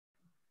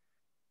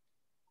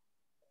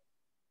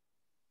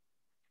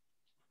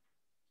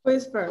Who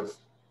is first?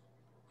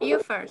 You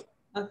first.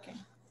 Okay.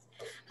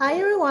 Hi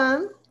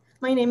everyone.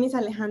 My name is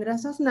Alejandra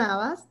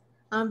Sosnavas.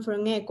 I'm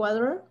from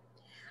Ecuador.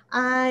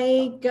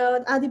 I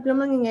got a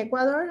diploma in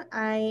Ecuador.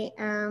 I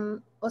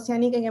am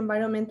Oceanic and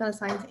Environmental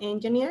Science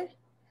Engineer.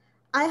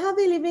 I have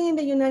been living in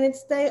the United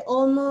States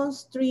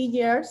almost 3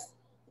 years.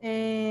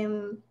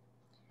 And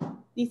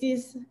this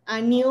is a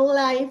new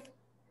life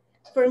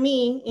for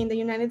me in the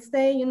United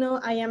States. You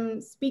know, I am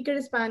speaker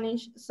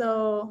Spanish,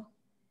 so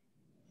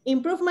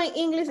improve my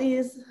English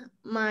is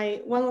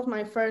one of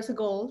my first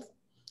goals.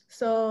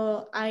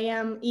 So I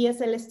am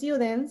ESL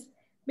students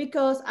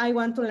because I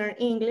want to learn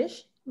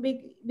English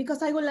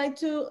because I would like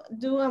to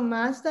do a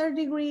master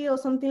degree or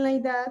something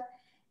like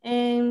that.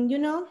 And you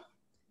know,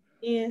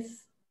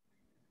 is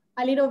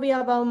a little bit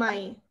about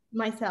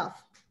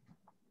myself.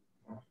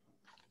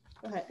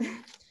 Go ahead.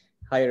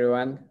 Hi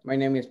everyone, my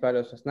name is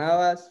Pablo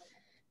Sosnavas.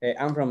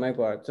 I'm from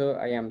Ecuador too.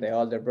 I am the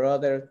older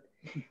brother.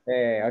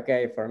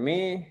 Okay, for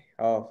me,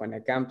 when I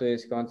came to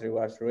this country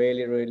was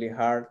really, really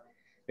hard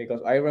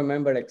because I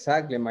remember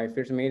exactly my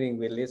first meeting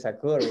with Lisa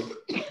Curry.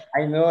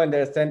 I don't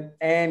understand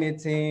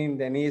anything.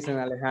 Denise and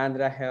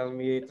Alejandra help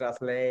me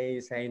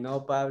translate, say no,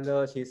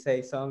 Pablo, she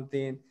say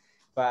something.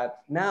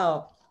 But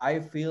now I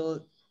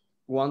feel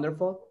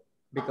wonderful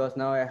because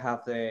now I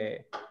have the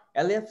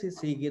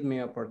LFCC give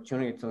me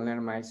opportunity to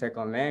learn my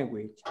second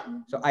language.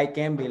 So I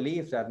can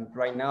believe that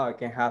right now I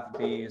can have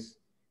this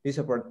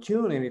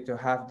opportunity to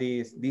have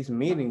this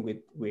meeting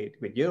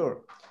with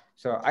you.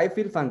 So I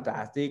feel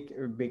fantastic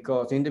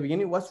because in the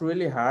beginning it was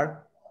really hard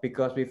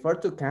because before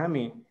to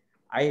coming,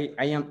 I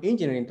am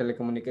engineer in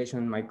telecommunication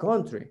in my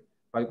country.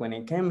 But when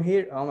I came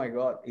here, oh my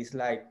God, it's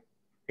like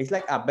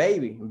a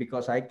baby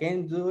because I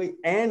can do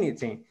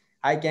anything.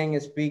 I can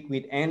speak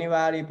with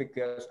anybody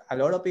because a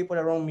lot of people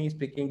around me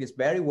speak English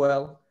very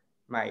well.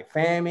 My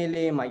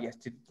family, my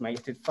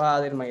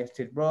stepfather, my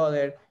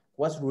stepbrother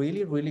was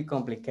really, really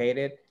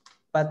complicated.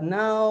 But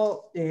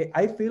now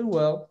I feel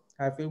well.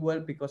 I feel well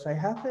because I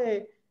have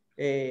a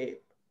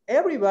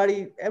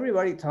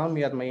everybody told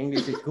me that my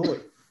English is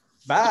good.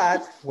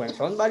 But when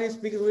somebody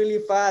speaks really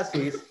fast,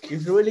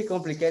 it's really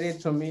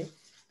complicated to me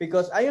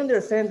because I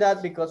understand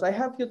that because I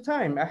have your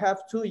time. I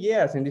have 2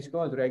 years in this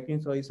country. I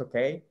think so it's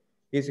okay.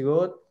 It's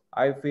good.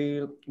 I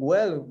feel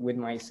well with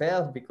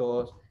myself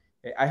because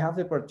I have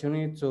the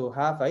opportunity to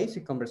have a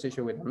easy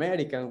conversation with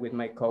American, with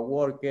my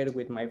coworker,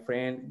 with my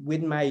friend,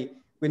 with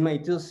my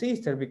two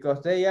sisters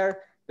because they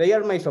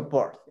are my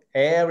support.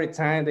 Every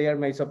time they are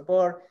my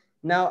support.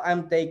 Now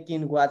I'm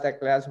taking water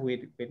class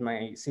with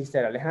my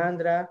sister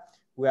Alejandra.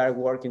 We are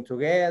working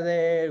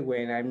together.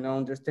 When I don't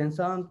understand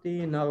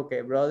something, no,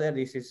 okay, brother,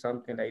 this is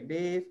something like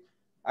this.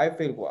 I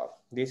feel well.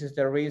 This is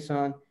the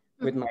reason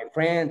with my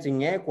friends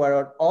in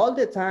Ecuador all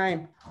the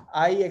time.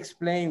 I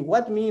explain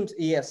what means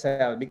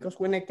ESL because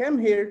when I came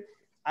here,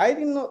 I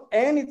didn't know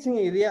anything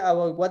idea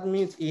about what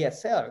means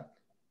ESL.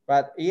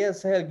 But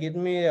ESL gives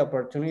me the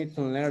opportunity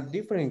to learn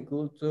different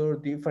culture,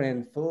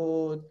 different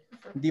food,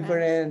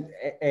 different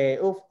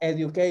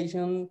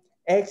education,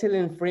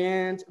 excellent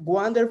friends,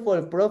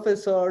 wonderful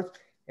professors,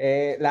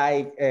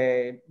 like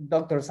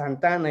Dr.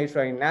 Santana is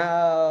right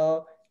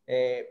now,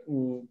 uh,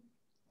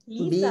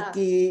 Lisa.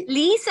 Vicky.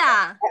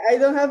 Lisa. I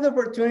don't have the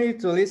opportunity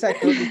to listen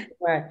to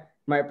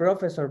my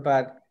professor,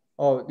 but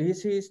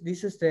this is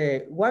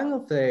the one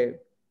of the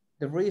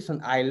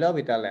reason I love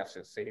it at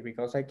FCC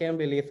because I can't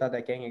believe that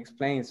I can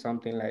explain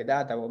something like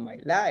that about my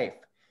life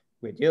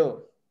with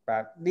you.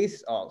 But this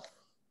is all.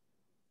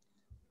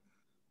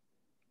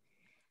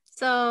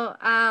 So,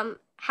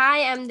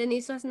 hi, I'm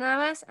Denise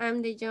Navas.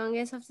 I'm the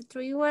youngest of the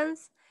three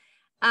ones.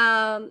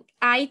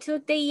 I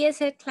took the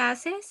ESL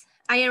classes.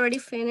 I already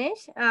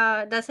finished.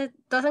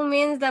 Doesn't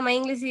mean that my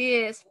English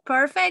is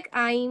perfect.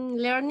 I'm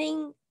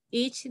learning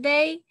each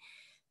day.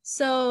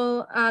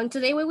 So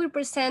today we will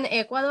present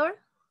Ecuador.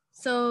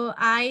 So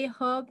I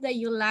hope that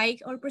you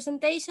like our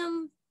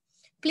presentation.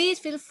 Please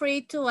feel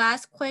free to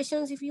ask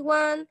questions if you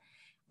want.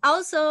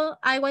 Also,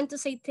 I want to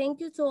say thank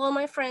you to all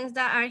my friends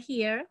that are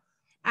here.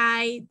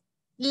 I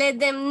let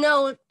them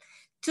know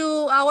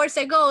 2 hours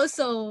ago,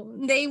 so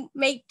they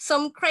make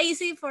some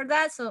crazy for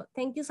that. So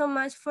thank you so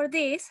much for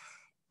this.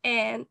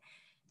 And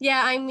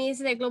yeah, I miss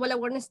the global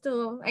awareness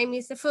too. I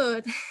miss the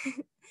food.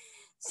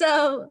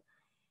 So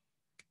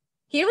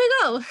here we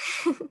go.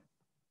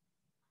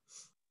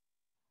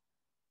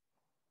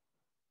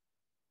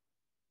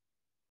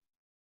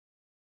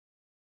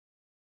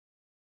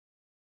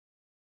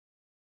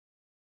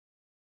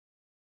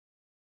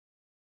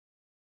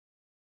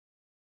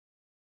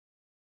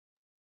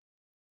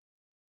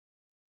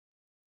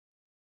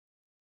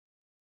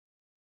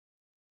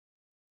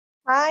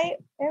 Hi,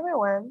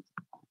 everyone.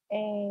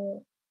 Uh,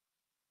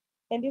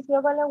 in this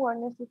Global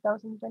Awareness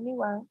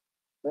 2021,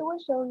 we will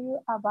show you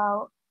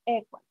about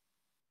Ecuador.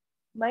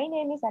 My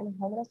name is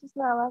Alejandra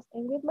Cisnavas,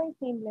 and with my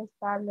teammates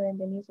Pablo and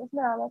Denise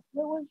Cisnavas,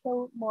 we will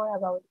show more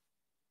about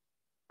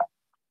it.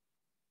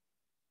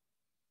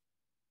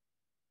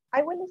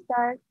 I will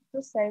start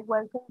to say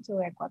welcome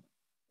to Ecuador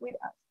with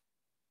us.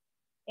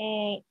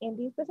 And in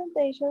this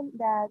presentation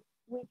that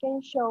we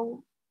can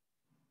show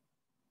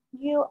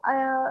you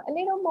a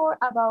little more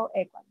about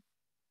Ecuador.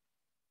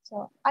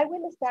 So I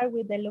will start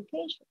with the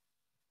location.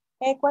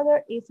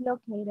 Ecuador is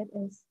located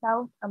in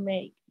South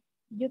America.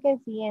 You can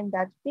see in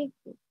that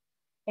picture.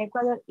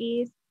 Ecuador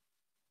is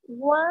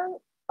one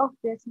of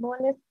the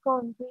smallest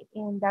country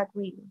in that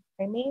region.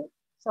 I mean,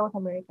 South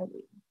American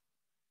region.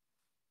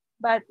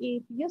 But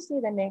if you see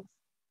the next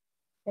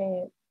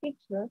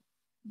picture,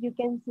 you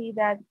can see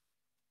that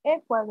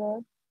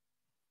Ecuador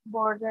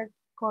borders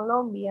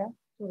Colombia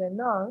to the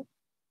north,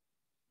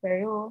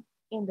 Peru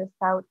in the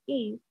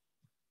southeast,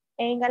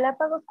 and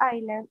Galapagos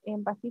Island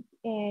in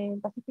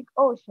Pacific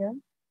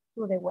Ocean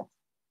to the west.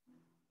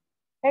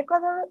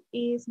 Ecuador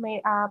is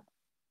made up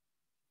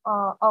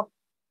of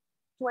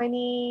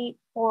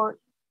 24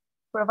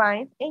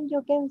 provinces, and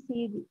you can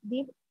see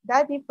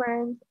that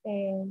difference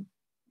and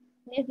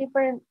these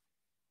different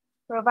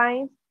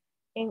provinces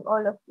in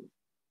all of these.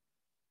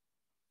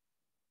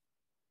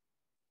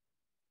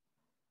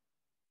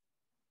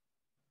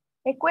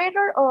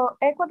 Equator or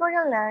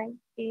Equatorial line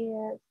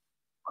is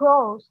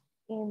crossed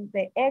in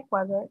the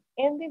Equator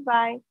and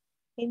divided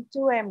in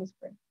two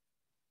hemispheres.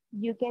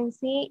 You can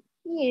see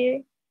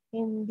here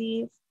in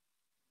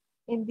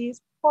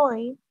this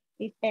point,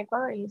 if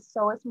Ecuador is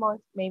so small,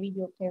 maybe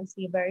you can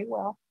see very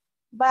well,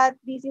 but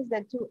this is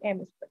the two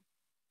hemispheres,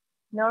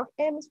 North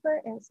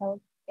Hemisphere and South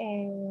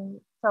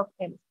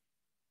Hemisphere.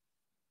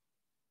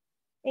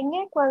 In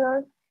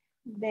Ecuador,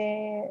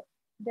 there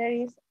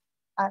is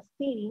a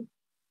city,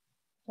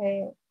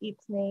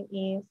 its name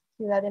is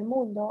Ciudad del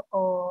Mundo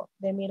or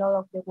the middle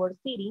of the world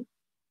city,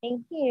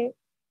 and here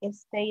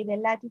stay the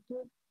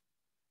latitude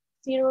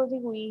 0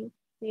 degree,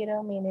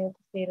 0 minute,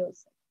 0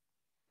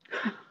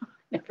 second.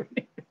 Never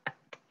knew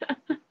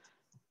that.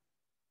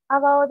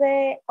 About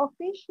the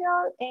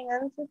official and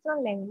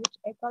ancestral language,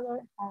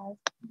 Ecuador has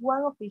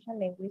one official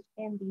language,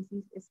 and this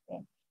is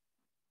Spanish.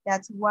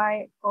 That's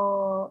why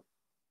all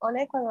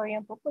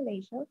Ecuadorian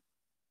populations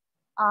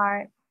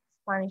are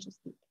Spanish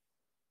speakers.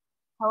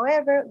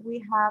 However,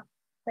 we have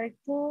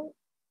 13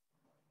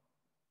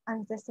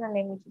 ancestral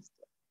languages.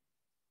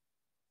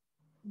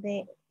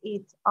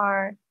 It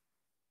are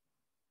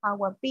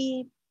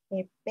Aguapi,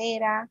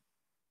 Epera,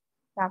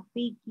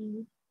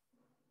 Tapiki,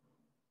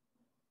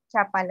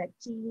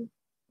 Chapalachi,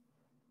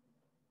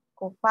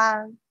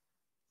 Copán,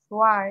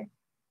 Shuar,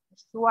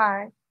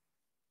 Shuar,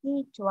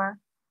 Quichua,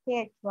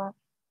 Quechua,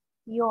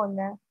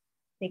 Iona,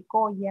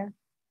 Tecoya,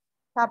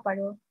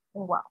 Záparo,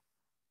 and Wow.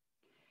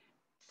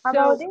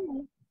 About So,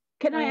 this,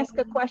 can I ask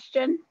a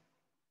question?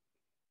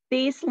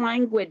 These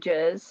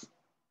languages,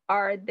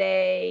 are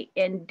they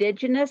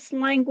indigenous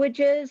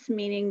languages,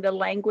 meaning the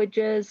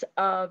languages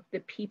of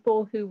the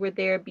people who were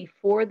there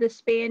before the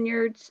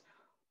Spaniards,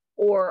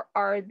 or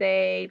are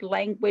they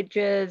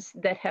languages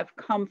that have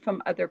come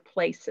from other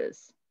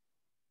places?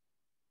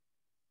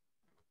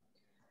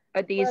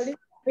 Are Well, these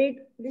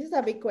this is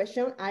a big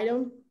question. I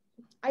don't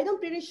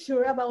pretty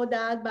sure about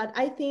that, but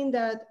I think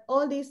that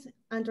all these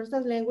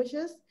ancestral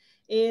languages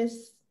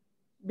is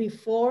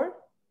before.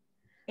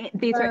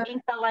 these are But,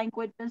 Inca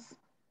languages?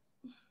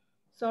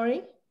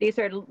 sorry. These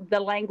are the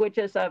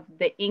languages of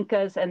the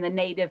Incas and the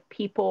native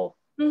people.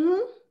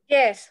 Mm-hmm.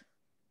 Yes.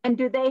 And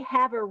do they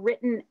have a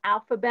written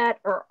alphabet,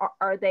 or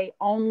are they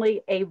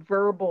only a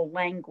verbal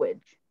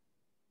language?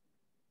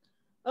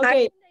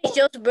 Okay. It's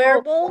just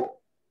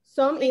verbal.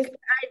 Some is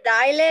Our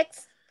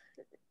dialects.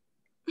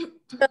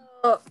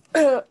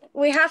 So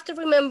we have to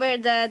remember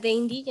that the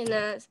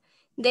indigenous,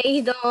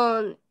 they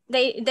don't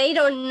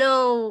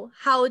know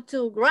how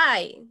to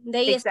write.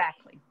 They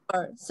Exactly.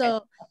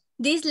 so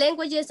these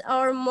languages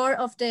are more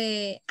of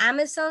the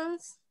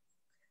Amazons,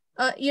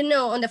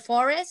 on the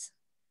forest.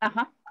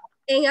 Uh-huh.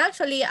 And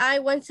actually, I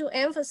want to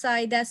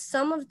emphasize that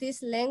some of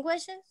these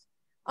languages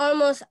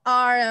almost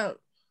are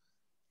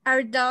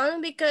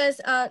done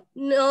because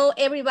no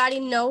everybody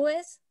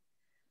knows.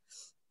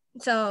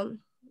 So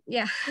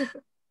yeah.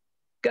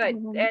 Good.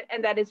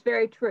 And that is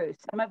very true.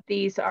 Some of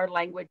these are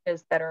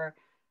languages that are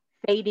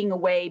fading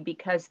away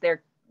because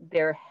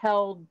they're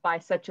held by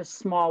such a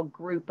small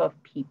group of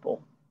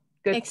people.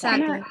 Good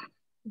Exactly.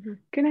 point.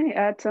 Can I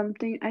add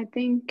something? I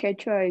think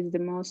Quechua is the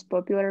most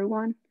popular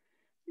one.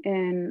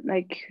 And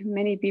like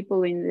many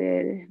people in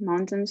the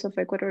mountains of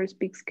Ecuador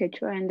speaks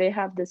Quechua and they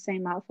have the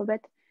same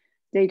alphabet.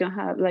 They don't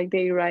have like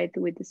they write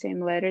with the same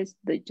letters,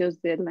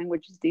 just the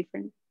language is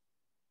different.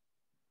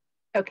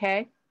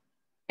 Okay.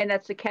 And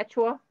that's the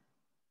Quechua?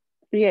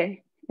 Yeah,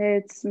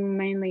 it's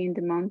mainly in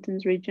the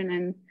mountains region,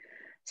 and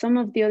some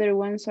of the other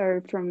ones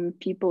are from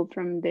people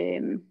from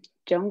the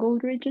jungle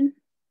region.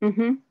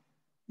 Mm-hmm.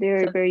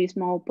 They're So, very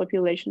small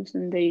populations,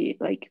 and they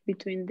like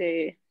between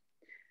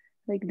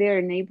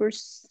their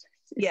neighbors,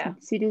 yeah.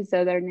 cities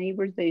that are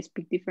neighbors, they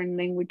speak different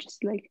languages.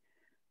 Like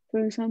for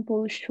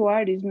example,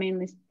 Shuar is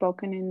mainly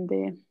spoken in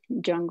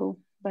the jungle,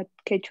 but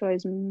Quechua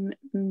is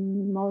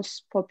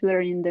most popular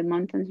in the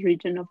mountains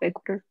region of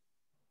Ecuador.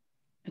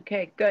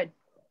 Okay, good.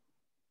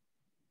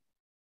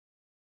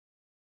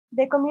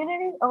 the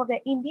communities of the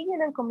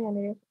indigenous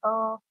communities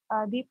of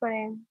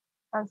different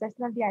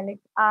ancestral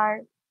dialects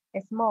are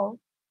small,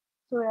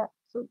 so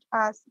such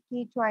as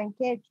Quechua and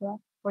Quechua,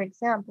 for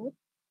example,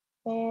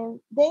 and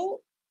they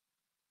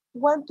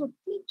want to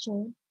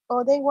teaching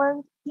or they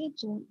want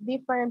teaching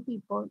different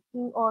people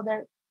in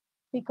order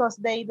because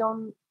they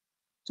don't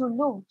to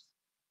lose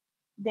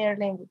their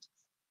languages.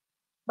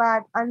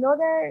 But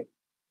another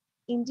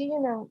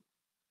indigenous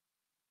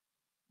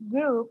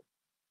group,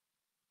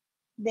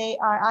 they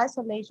are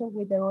isolation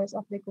with the rest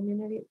of the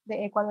community, the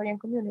Ecuadorian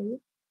community.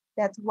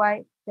 That's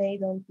why they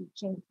don't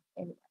teach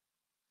anyone.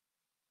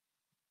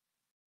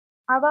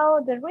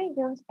 About the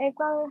regions,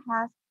 Ecuador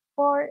has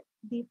 4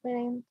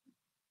 different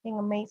and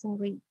amazing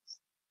regions.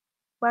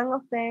 One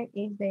of them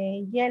is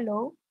the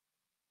yellow.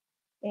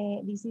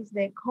 This is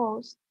the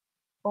coast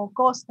or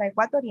costa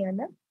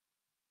ecuatoriana.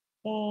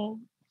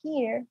 And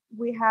here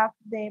we have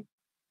the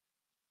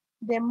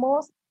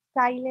most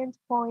silent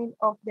point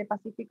of the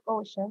Pacific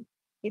Ocean.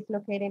 It's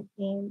located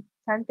in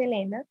Santa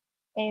Elena,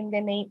 and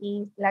the name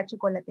is La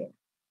Chocolatera.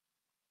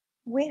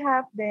 We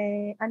have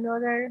the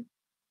another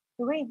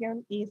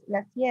region is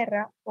La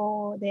Sierra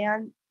or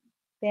the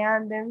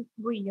Andes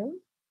region,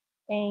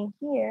 and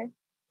here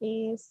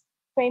is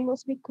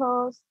famous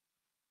because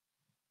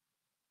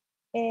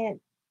uh,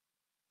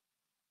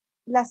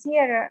 La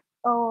Sierra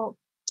or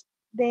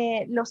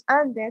the Los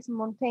Andes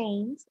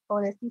mountains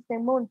or the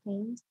System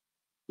Mountains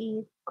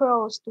is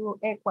close to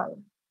Ecuador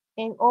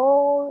in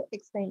all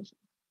extension.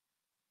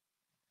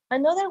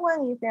 Another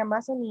one is the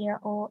Amazonia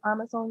or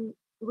Amazon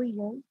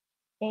region,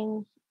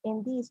 and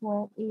this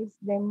one is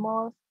the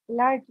most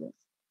largest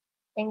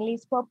and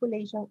least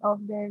population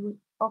of the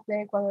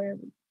Ecuadorian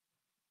region.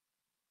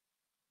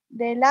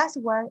 The last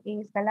one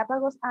is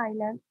Galapagos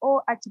Island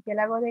or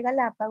Archipelago de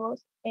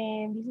Galapagos,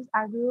 and this is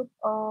a group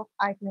of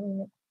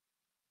islands.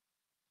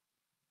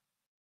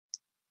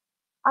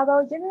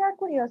 About general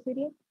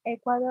curiosity,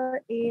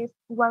 Ecuador is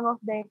one of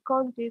the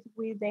countries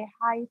with the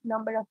highest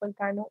number of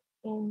volcanoes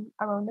in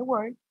around the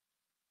world,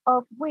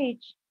 of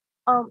which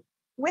um,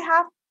 we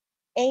have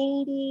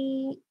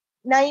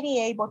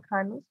 98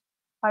 volcanoes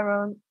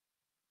around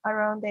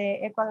the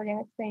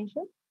Ecuadorian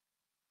extension.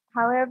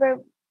 However,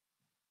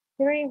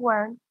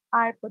 31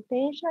 are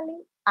potentially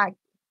active.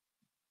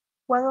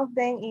 One of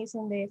them is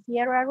in the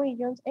Sierra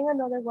regions and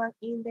another one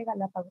in the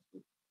Galapagos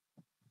region.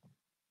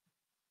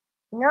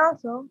 And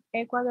also,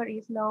 Ecuador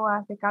is known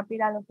as the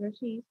capital of the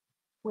seas.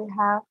 We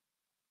have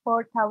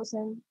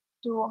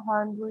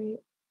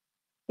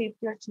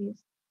 4,250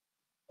 orchids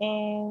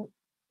and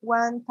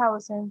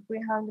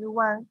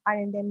 1,301 are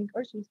endemic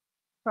orchids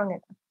from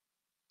Ecuador.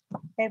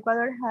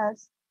 Ecuador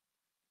has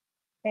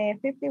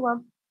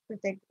 51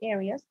 protected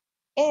areas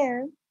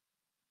and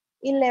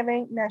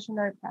 11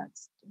 national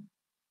parks.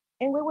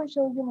 And we will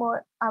show you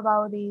more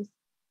about these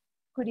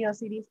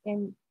curiosities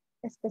in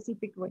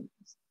specific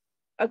regions.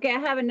 Okay, I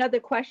have another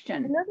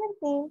question. Another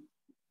thing,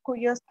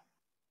 curiosity.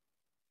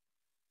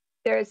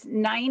 There's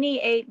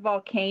 98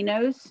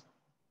 volcanoes.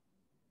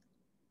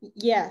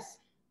 Yes.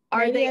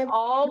 Are they 98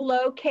 all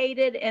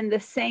located in the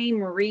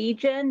same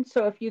region?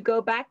 So if you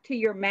go back to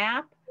your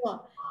map,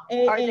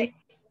 are they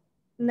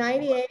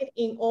 98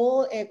 in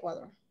all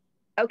Ecuador?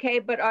 okay,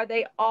 but are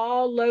they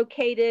all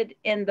located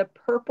in the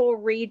purple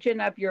region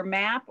of your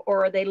map,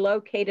 or are they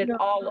located No.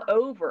 all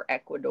over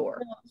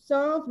Ecuador? No.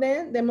 Some of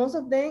them, the most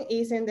of them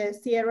is in the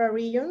Sierra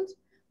regions,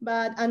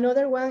 but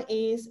another one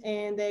is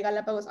in the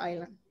Galapagos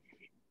Island.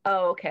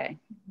 Oh, okay.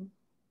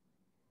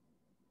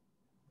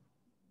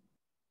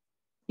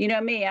 You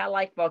know me, I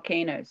like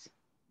volcanoes.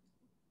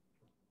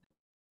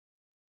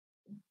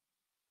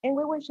 And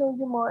we will show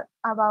you more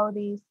about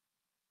these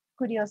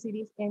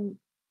curiosities in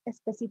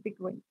specific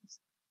regions.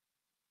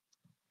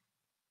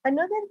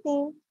 Another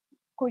thing,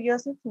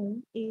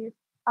 curiosity is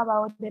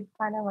about the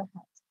Panama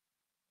hat.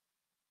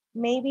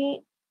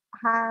 Maybe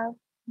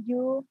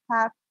you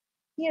have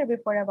heard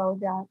before about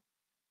that,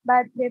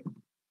 but the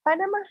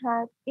Panama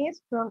hat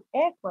is from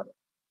Ecuador.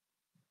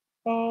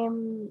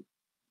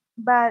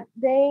 But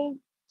they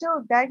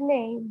took that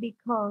name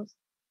because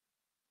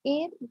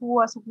it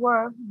was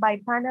worn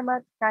by Panama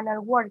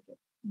Canal workers.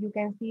 You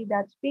can see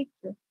that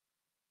picture.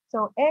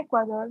 So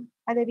Ecuador,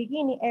 at the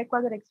beginning,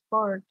 Ecuador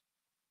exported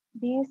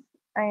this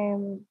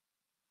um,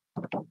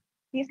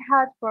 this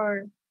hat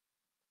for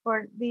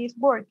these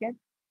workers,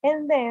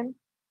 and then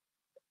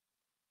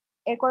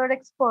Ecuador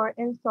export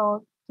and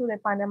sold to the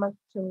Panama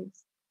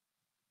tourists.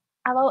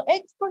 About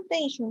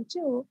exportation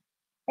too,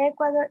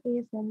 Ecuador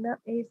is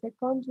the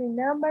country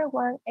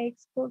 #1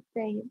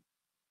 exporter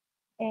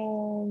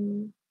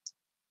and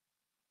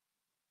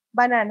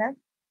bananas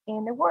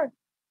in the world.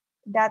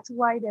 That's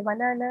why the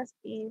bananas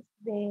is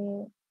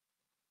the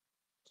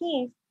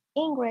key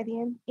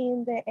ingredient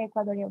in the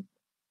Ecuadorian food.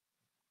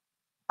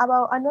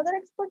 About another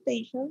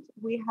exportations,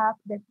 we have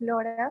the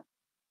flora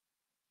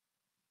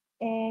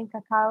and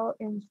cacao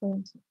and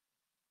shrimps.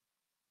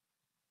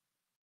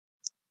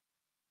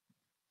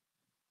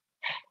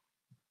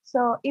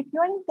 So if you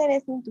are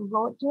interested to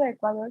go to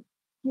Ecuador,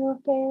 you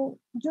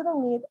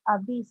don't need a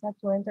visa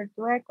to enter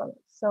to Ecuador.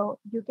 So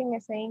you can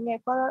stay in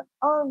Ecuador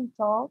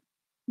until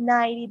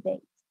 90 days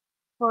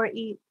for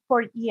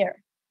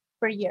year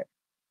per year.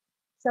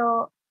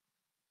 So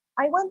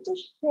I want to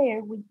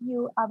share with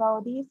you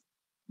about this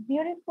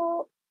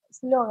beautiful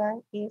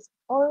slogan is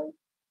all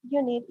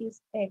you need is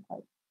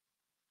Ecuador.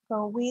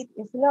 So with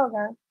a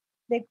slogan,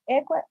 the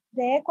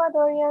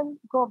Ecuadorian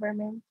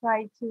government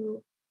tried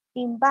to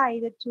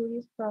invite the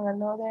tourists from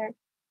another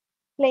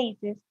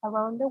places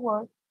around the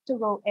world to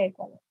go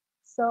Ecuador.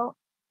 So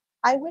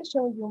I will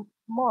show you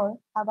more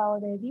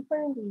about the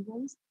different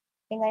regions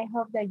and I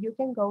hope that you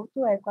can go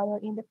to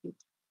Ecuador in the future.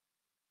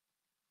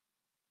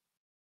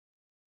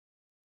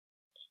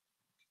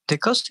 The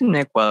coast in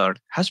Ecuador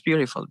has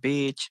beautiful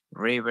beach,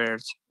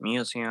 rivers,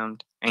 museums,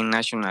 and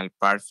national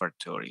park for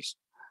tourists.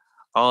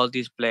 All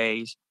these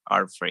places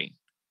are free.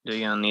 Do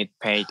you need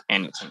paid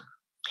anything?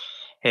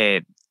 Uh,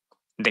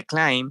 the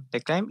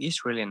climate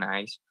is really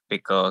nice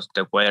because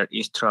the weather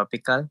is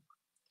tropical.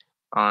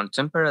 On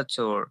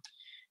temperature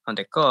on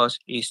the coast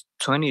is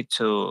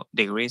 22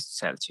 degrees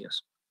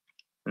Celsius.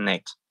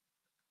 Next.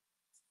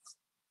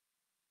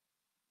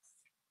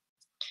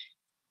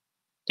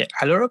 Yeah,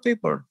 a lot of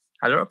people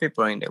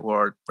in the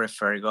world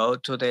prefer go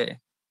to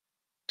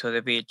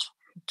the beach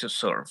to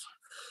surf.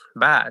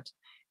 But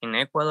in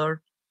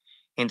Ecuador,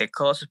 in the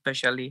coast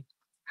especially,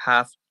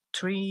 have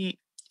three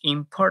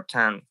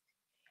important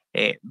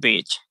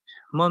beach,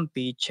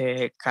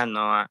 Mompiche,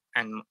 Canoa,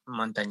 and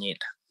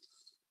Montañita.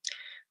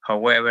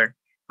 However,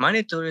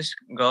 many tourists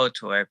go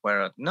to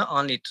Ecuador not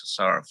only to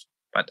surf,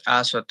 but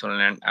also to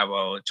learn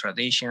about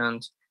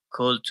traditions,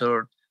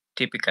 culture,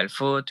 typical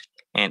food,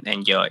 and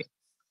enjoy.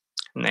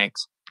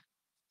 Next.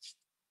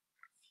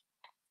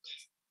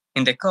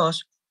 In the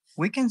coast,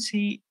 we can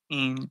see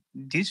in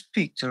this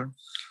picture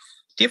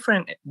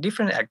different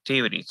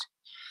activities.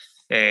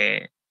 Uh,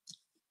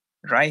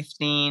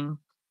 Rafting,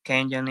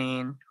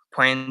 canyoning,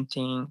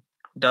 pointing,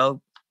 dog,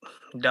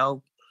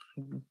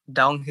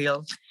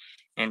 downhill,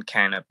 and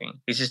canoping.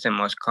 This is the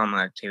most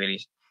common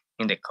activities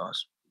in the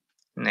coast.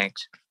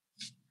 Next.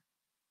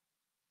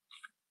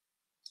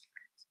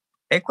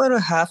 Ecuador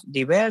have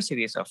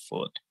diversities of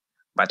food,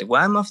 but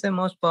one of the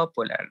most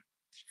popular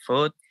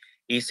food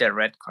is the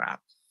red crab.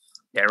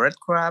 The red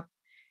crab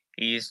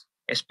is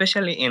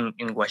especially in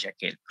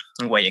Guayaquil.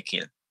 In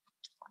Guayaquil,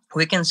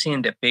 we can see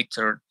in the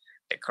picture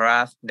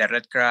the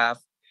red crab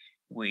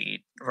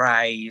with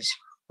rice,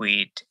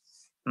 with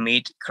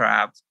meat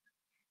crab.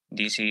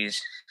 This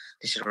is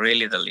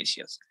really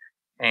delicious.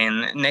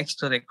 And next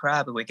to the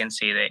crab, we can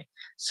see the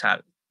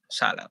salad.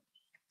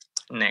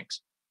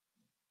 Next.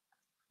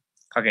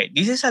 Okay,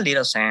 this is a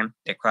little same,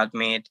 the crab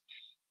meat.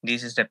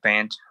 This is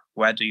depend.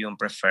 What do you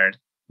prefer?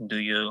 Do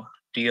you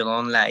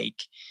don't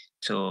like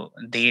to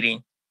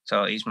dairy?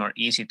 So it's more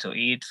easy to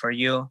eat for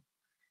you.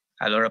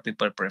 A lot of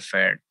people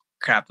prefer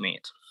crab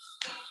meat.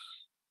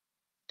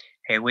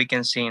 We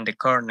can see in the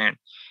corner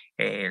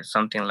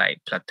something like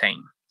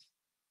plantain.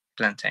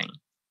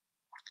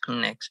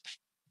 Next.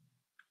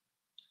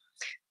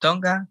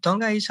 Tonga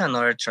is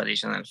another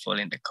traditional food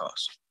in the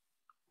coast.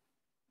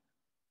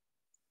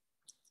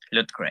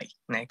 Look great.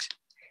 Next.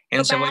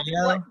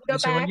 Encebollado.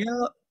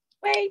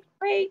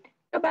 Wait,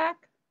 go back.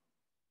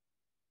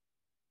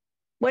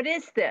 What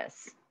is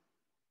this?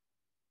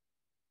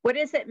 What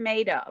is it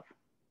made of?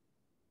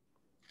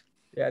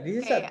 Yeah, this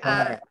is Okay, a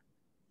tonga.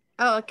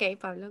 okay,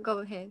 Pablo, go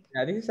ahead.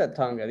 Yeah, this is a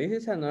tonga. This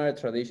is another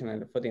traditional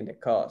food in the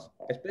coast,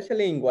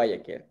 especially in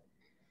Guayaquil.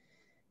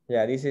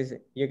 Yeah, this is,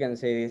 you can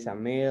see this a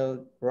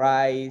meal,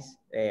 rice,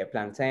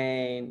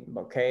 plantain,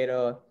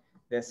 bocado,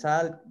 the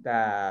salt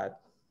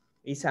that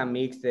is a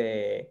mix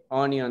the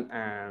onion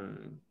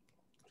and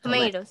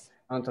Tomatoes.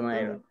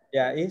 tomato.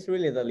 Yeah, it's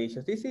really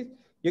delicious. This is,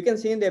 you can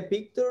see in the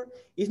picture,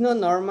 it's not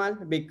normal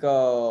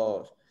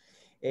because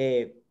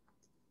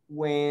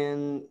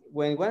when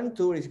one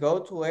tourist go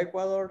to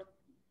Ecuador,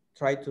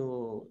 try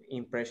to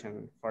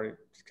impression, for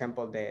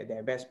example,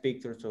 the best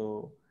picture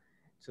to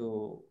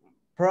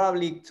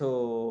probably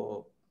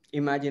to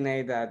imagine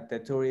that the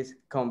tourists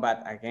come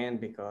back again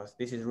because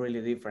this is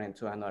really different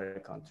to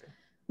another country.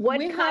 What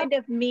kind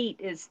of meat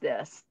is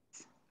this?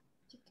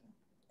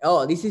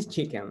 Oh, this is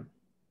chicken.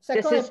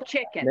 This is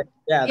chicken.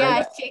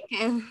 Yeah,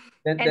 chicken.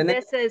 And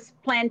this is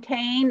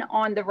plantain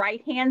on the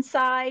right-hand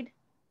side?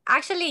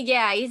 Actually,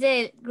 yeah, it's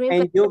a green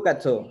and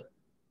yuca too.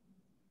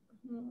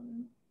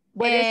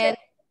 What is it?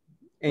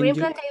 Green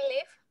plantain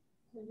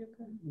leaf.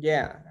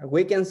 Yeah,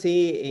 we can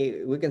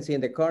see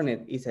in the corner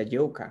is a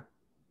yuca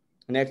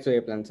next to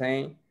the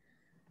plantain.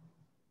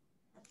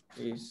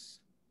 Is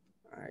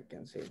I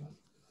can see.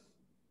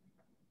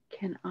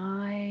 Can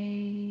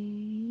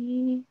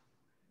I?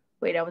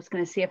 Wait, I was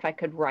going to see if I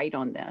could write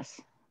on this.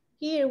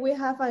 Here we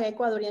have an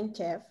Ecuadorian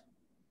chef.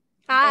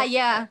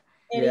 Yeah.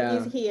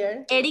 Eric is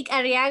here. Eric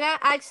Arriaga.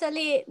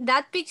 Actually,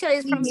 that picture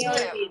is from him.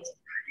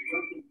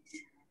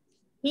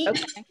 He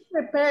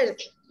prepares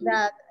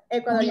that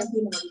Ecuadorian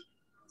food.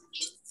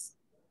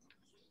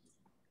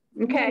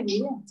 Okay.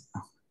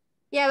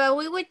 Yeah, but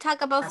we would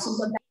talk about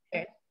food.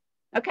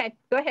 Okay,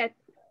 go ahead.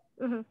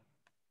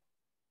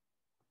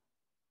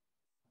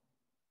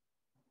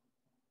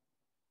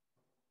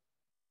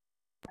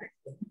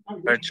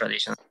 Very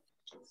traditional.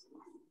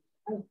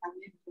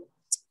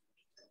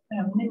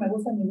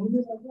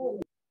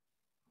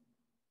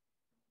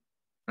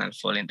 and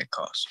full in the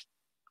cost.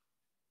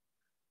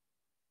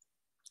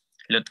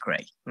 Look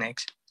great.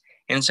 Next.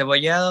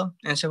 Encebollado.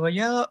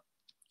 Encebollado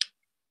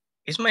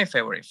is my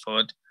favorite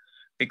food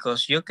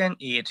because you can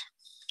eat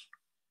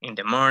in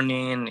the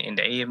morning, in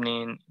the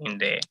evening, in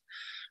the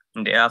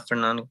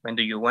afternoon. When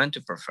do you want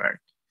to prefer?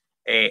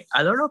 A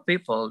lot of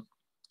people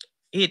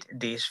eat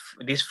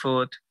this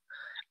food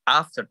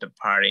after the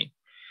party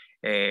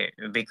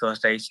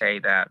because they say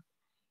that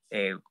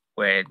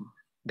when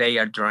they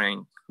are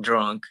drunk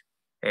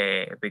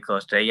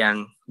because they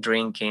are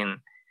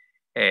drinking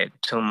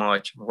too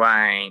much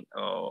wine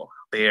or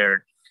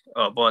beer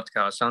or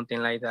vodka or something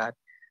like that.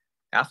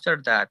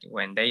 After that,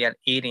 when they are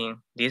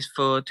eating this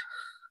food,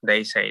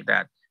 they say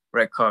that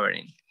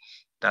recovering.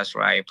 That's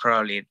right.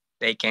 Probably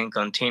they can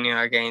continue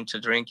again to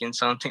drinking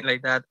something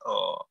like that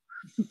or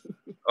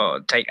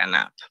take a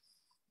nap.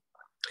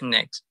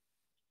 Next.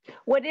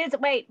 What is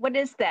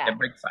that? The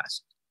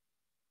breakfast.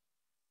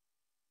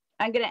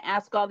 I'm going to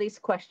ask all these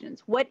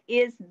questions. What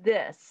is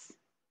this?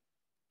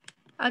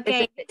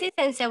 Okay, this is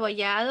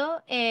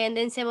encebollado, and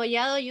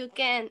encebollado you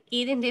can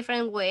eat in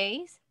different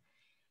ways.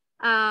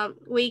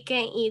 We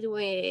can eat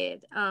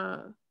with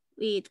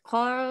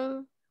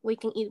corn, we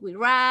can eat with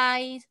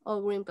rice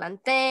or green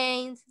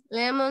plantains,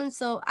 lemon.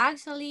 So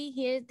actually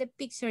here's the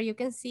picture. You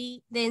can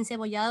see the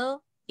encebollado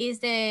is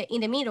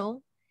in the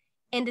middle,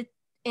 and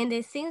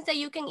the things that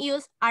you can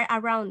use are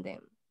around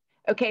them.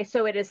 Okay,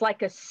 so it is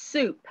like a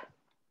soup.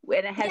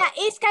 And it has, yeah,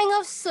 it's kind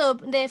of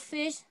soup, the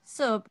fish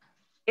soup.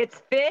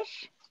 It's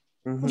fish?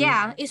 Mm-hmm.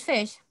 Yeah, it's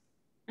fish.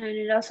 And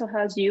it also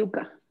has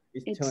yuca.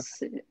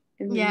 It's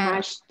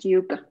mashed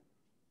yuca.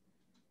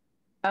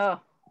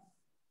 Oh,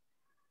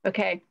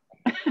 okay.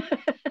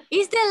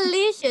 It's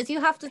delicious.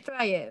 You have to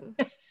try it.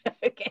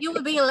 Okay. You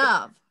will be in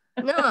love.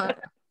 No,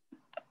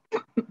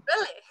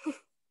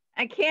 really.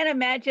 I can't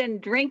imagine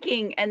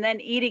drinking and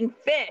then eating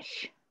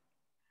fish.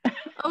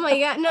 Oh my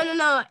God.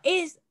 No.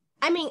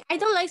 I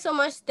don't like so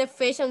much the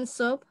fish and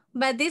soup,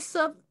 but this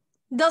soup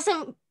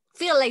doesn't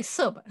feel like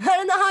soup. I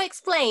don't know how to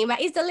explain, but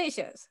it's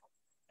delicious.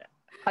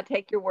 I'll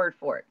take your word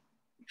for it.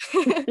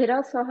 It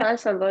also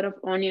has a lot of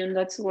onion.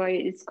 That's why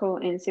it's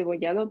called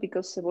encebollado,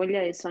 because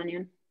cebolla is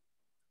onion.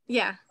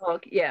 Yeah.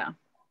 Okay, yeah.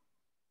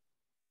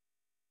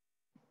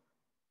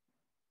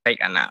 Take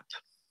a nap.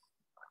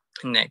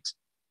 Next.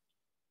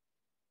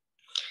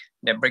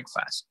 The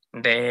breakfast.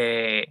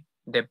 The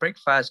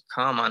breakfast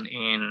common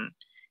in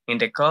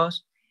the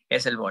coast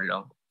is el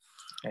bolón.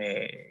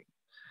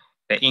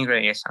 The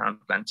ingredients are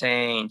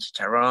plantain,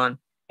 chicharrón,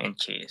 and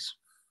cheese.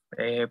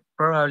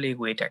 Probably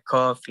with a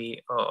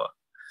coffee or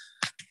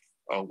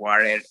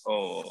water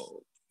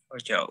or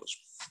juice.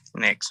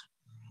 Next.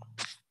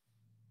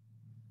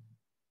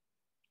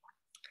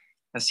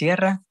 La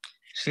Sierra.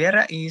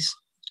 Sierra is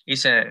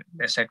the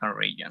second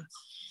region.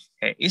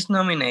 It's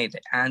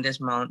nominated Andes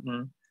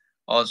Mountain,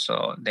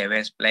 also the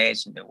best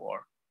place in the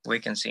world. We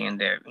can see in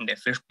the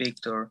first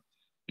picture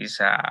is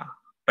a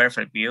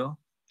perfect view.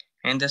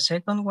 And the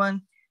second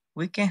one,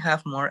 we can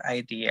have more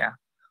idea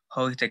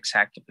how it's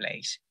exactly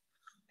placed.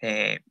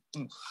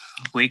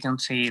 We can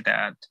see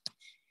that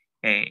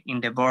in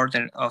the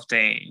border of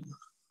the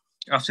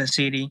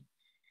city,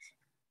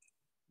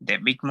 the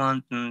big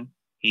mountain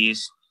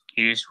is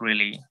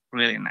really,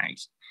 really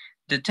nice.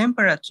 The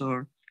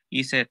temperature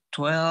is at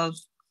 12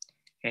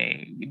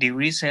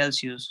 degrees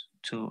Celsius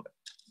to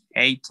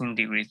 18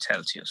 degrees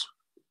Celsius.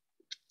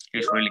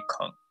 It's really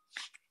cold.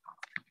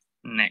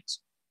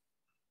 Next.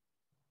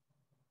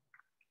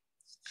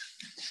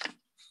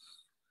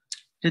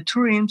 The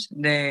tourism,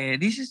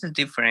 this is the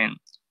different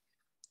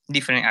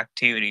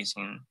activities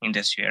in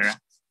the Sierra.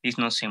 It's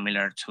not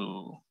similar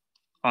to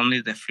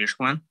only the first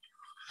one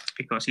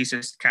because it's a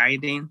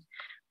skydiving,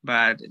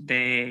 but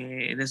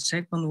the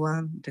second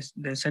one,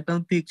 the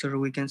second picture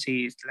we can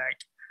see is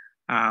like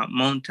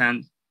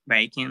mountain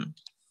biking,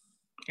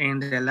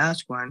 and the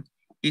last one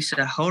is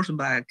a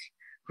horseback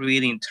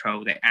riding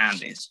through the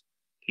Andes.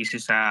 This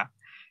is a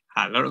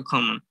lot of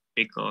common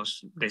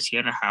because the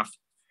Sierra have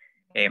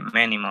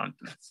many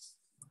mountains.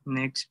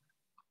 Next.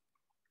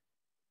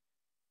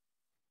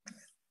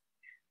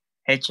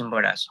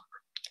 Chimborazo.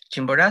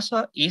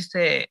 Chimborazo is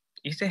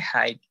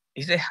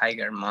the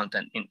higher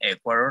mountain in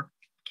Ecuador.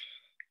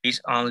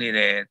 It's only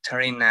the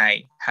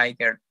 39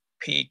 higher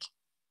peak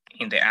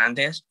in the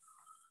Andes.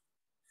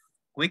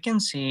 We can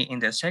see in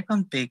the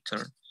second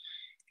picture,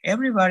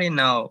 everybody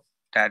know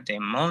that the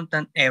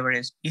mountain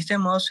Everest is the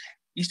most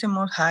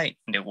high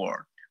in the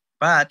world,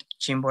 but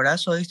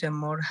Chimborazo is the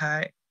more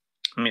high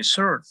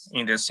measured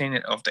in the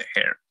center of the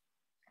earth.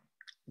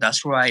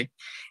 That's why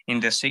in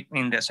the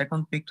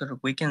second picture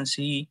we can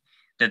see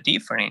the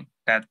difference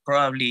that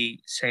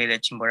probably say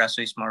that Chimborazo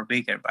is more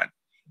bigger, but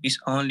it's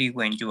only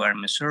when you are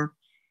measured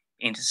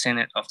in the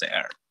center of the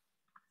earth.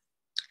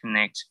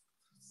 Next.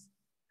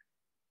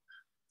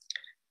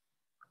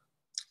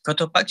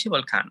 Cotopaxi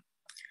volcano.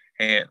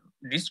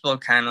 This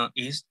volcano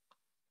is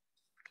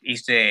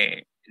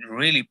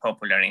really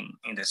popular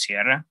in the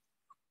Sierra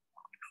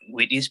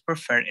with its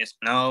preferred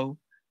snow,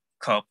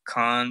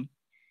 Copcon.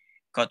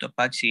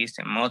 Cotopaxi is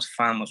the most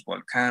famous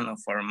volcano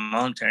for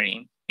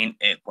mountaineering in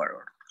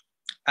Ecuador.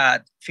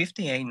 At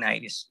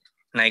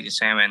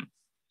 5897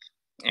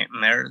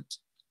 meters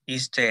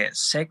is the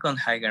second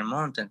highest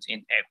mountain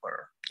in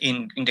Ecuador,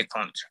 in the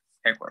country,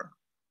 Ecuador.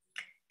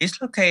 It's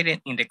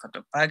located in the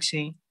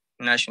Cotopaxi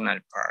National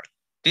Park.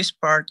 This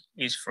park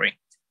is free,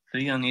 so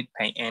you don't need to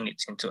pay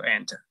anything to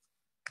enter.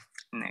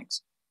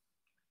 Next.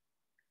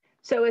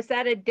 So is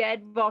that a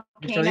dead The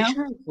volcano?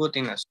 traditional food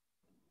in a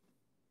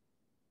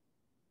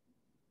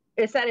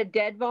Is that a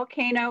dead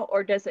volcano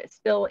or does it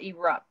still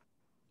erupt?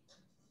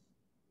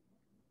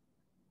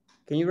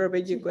 Can you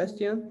repeat your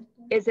question?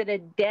 Is it a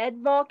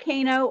dead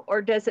volcano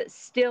or does it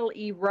still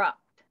erupt?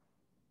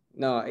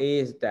 No, it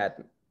is that.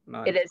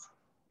 No. It is.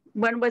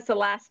 When was the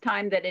last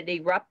time that it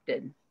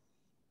erupted?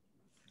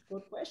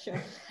 Good question.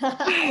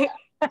 I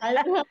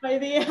don't have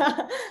idea.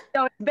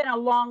 So it's been a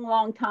long,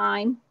 long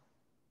time.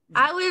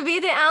 I will be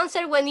the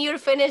answer when you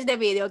finish the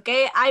video,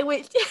 okay? I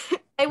will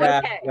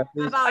Okay.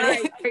 about All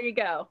right, it. there you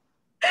go.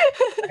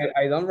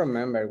 I don't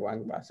remember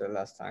when was the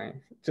last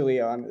time, to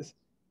be honest.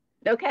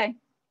 Okay.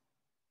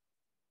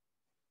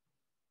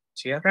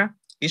 Sierra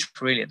is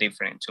really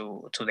different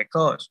to the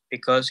coast,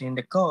 because in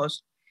the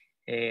coast,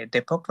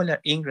 the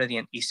popular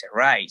ingredient is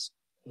rice.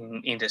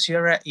 In the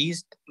Sierra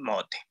is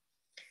mote.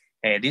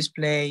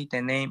 Display,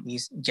 the name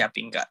is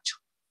yapingacho.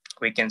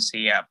 We can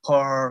see a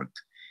pork,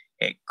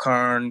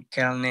 corn,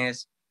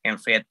 kernels, and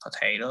fried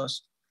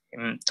potatoes,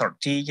 and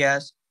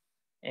tortillas,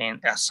 and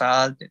a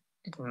salt.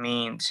 It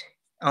means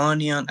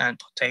onion and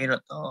potato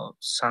or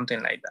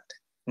something like that.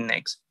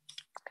 Next.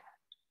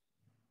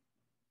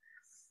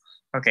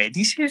 Okay,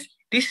 this is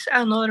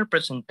another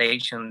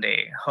presentation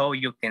the how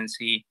you can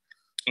see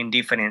in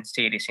different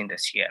cities in the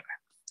Sierra.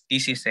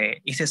 This is a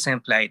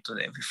sample to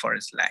the before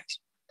slides.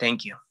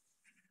 Thank you.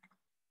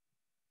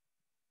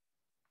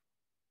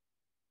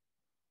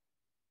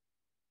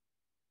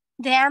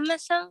 The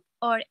Amazon,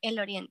 or El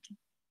Oriente,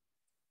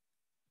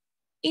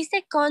 is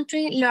the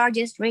country's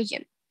largest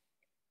region.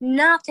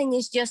 Nothing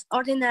is just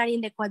ordinary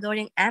in the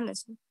Ecuadorian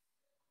Amazon.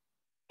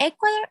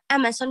 Ecuador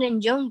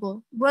Amazonian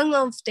jungle, one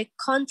of the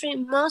country's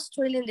most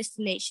thrilling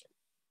destinations.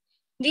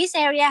 This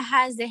area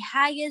has the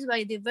highest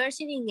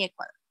biodiversity in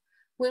Ecuador,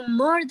 with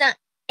more than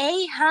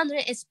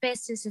 800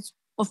 species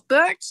of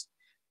birds,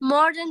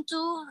 more than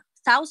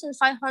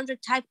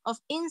 2,500 types of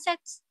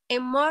insects,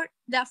 and more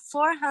than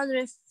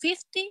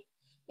 450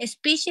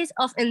 species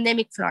of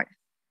endemic flora.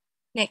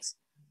 Next.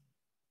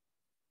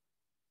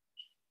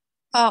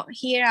 Oh,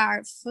 here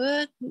are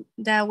food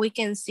that we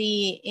can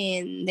see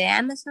in the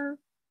Amazon.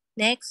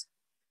 Next.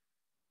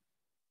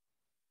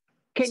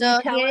 Can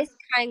you tell us?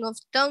 Kind of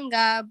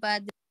tonga,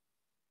 but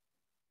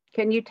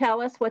Can you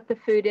tell us what the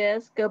food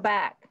is? Go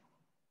back.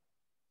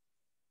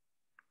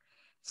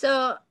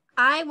 So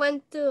I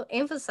want to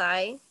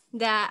emphasize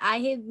that I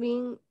have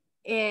been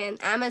in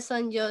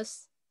Amazon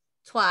just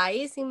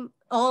twice in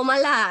all my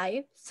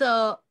life.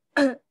 So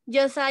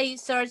just I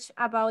search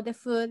about the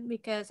food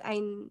because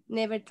I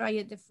never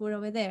tried the food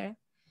over there.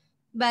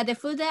 But the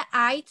food that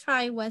I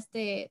tried was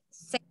the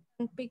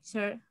second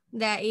picture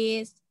that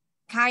is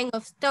kind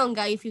of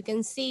tonga. If you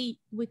can see,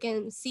 we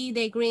can see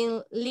the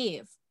green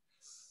leaf.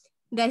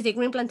 That's the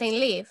green plantain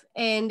leaf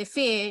and the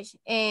fish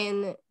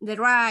and the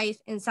rice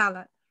and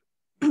salad.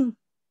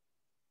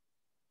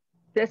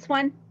 This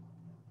one?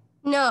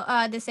 No,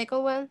 the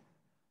second one.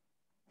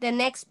 The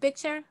next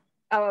picture.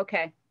 Oh,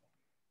 okay.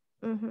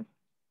 Mm-hmm.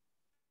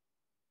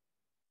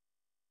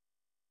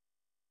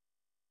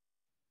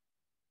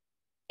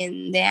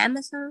 In the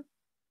Amazon.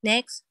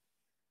 Next.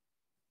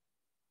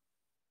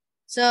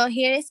 So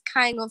here is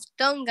kind of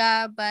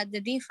tonga, but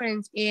the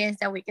difference is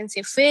that we can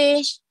see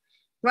fish,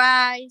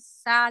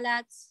 rice,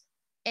 salads,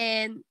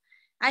 and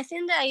I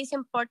think that it's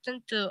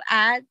important to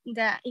add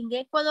that in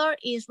Ecuador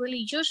it's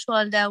really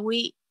usual that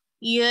we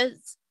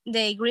use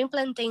the green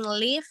plantain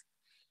leaf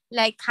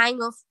like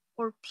kind of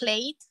for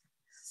plate.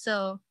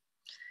 So,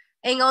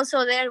 and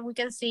also there we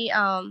can see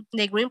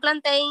the green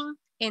plantain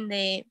and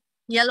the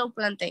yellow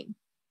plantain.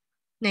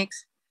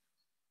 Next.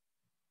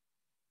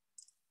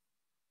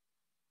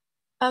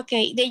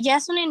 Okay, the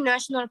Yasuni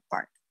National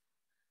Park.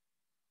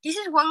 This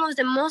is one of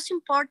the most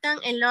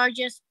important and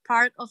largest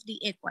park of the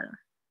Ecuador.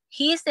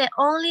 He is the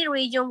only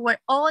region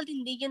where all the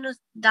indigenous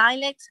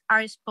dialects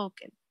are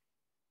spoken.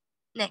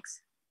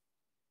 Next.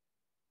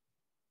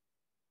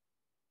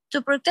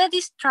 To protect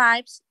these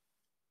tribes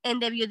and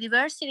the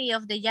biodiversity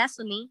of the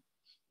Yasuni,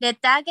 the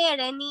Tage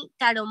Ereni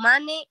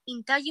Taromane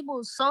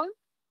Intangible Zone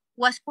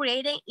was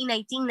created in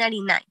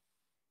 1999.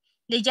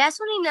 The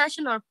Yasuni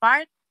National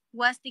Park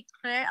was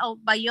declared a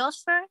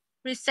biosphere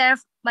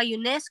reserve by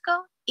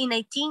UNESCO in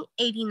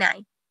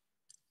 1989.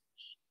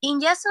 In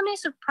Yasuni,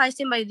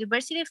 surprising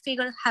biodiversity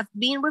figures have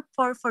been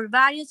reported for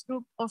various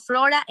groups of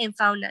flora and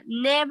fauna,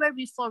 never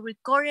before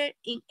recorded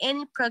in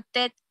any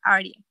protected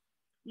area.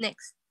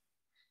 Next.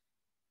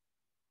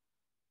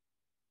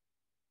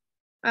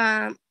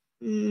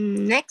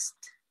 Next.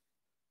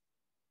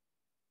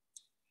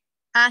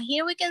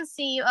 Here we can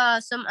see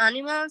some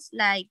animals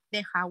like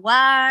the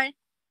jaguar,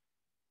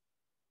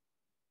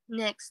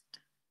 Next,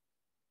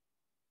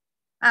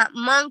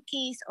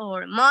 monkeys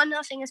or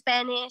monos in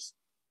Spanish,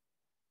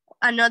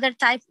 another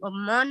type of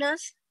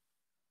monos,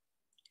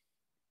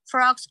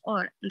 frogs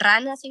or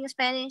ranas in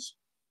Spanish,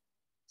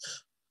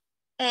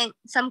 and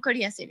some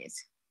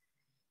curiosities.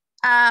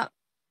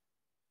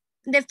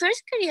 The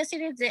first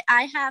curiosity that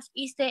I have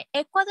is the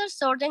Ecuador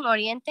Southern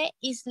Oriente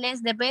is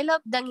less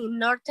developed than its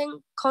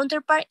northern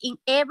counterpart in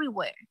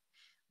everywhere,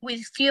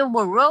 with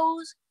fewer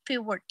roads,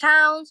 fewer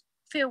towns,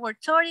 fewer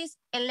tourists,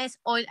 and less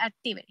oil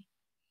activity.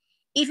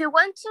 If you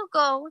want to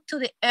go to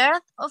the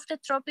earth of the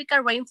tropical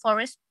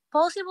rainforest,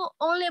 possible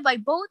only by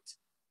boat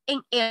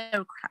and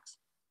aircraft.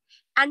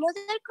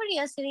 Another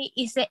curiosity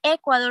is that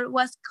Ecuador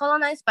was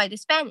colonized by the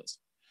Spanish,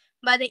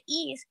 but the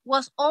east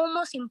was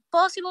almost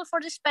impossible for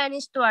the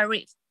Spanish to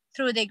arrive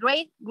through the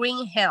Great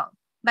Green Hill.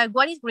 But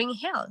what is Green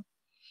Hill?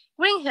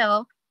 Green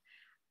Hill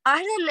are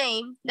the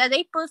name that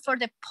they put for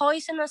the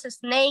poisonous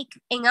snake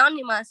and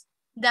animals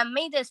that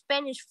made the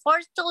Spanish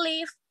forced to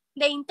leave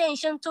the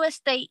intention to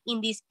stay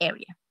in this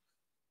area.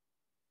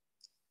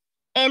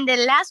 And the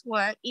last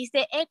one is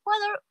the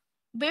Ecuador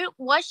bird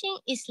watching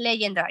is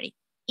legendary.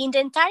 In the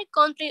entire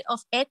country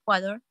of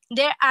Ecuador,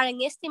 there are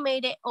an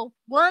estimated of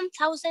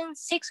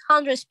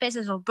 1,600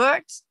 species of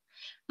birds,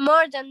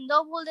 more than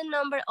double the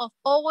number of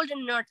all the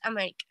North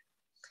America.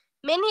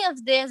 Many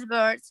of these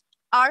birds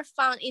are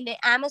found in the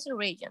Amazon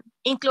region,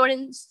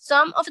 including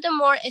some of the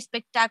more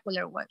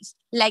spectacular ones,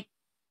 like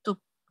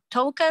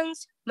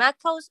toucans,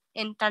 macaws,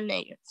 and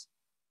tanajas.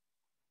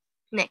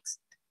 Next.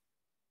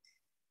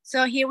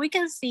 So here we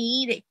can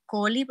see the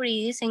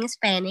colibris in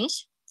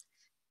Spanish.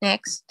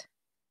 Next.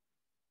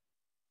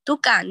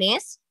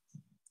 Tucanes.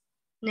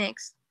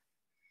 Next.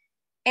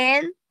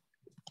 And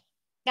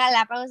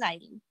Galapagos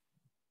Island.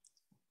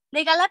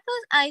 The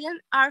Galapagos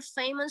Islands are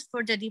famous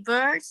for the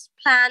diverse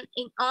plant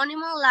and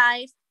animal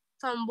life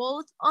from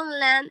both on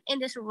land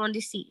and the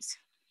surrounding seas.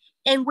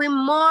 And with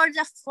more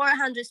than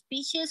 400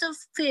 species of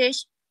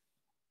fish,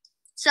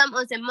 some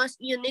of the most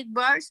unique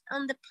birds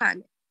on the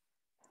planet.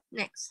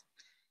 Next.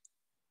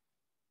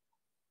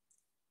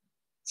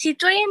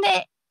 Situated in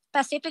the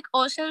Pacific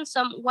Ocean,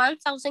 some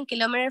 1,000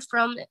 kilometers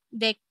from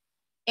the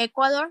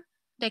Ecuador,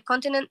 the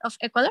continent of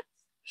Ecuador,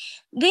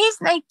 these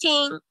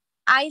 19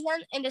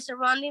 islands and the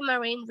surrounding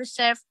marine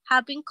reserve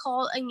have been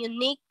called a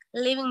unique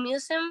living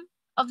museum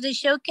of the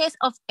showcase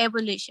of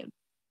evolution.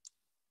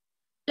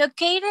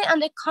 Located on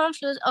the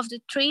confluence of the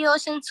three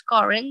oceans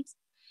currents,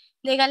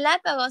 the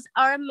Galapagos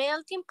are a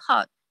melting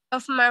pot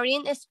of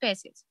marine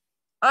species.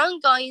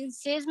 Ongoing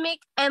seismic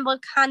and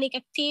volcanic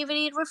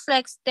activity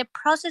reflects the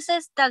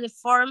processes that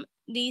form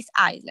this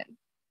island.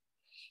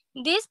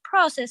 These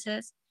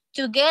processes,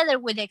 together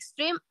with the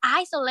extreme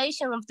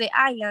isolation of the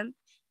island,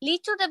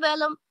 lead to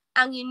develop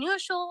an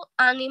unusual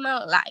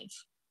animal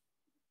life.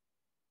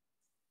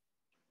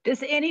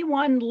 Does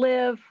anyone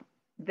live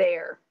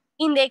there?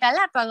 In the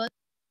Galapagos,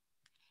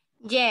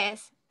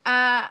 yes.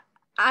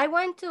 I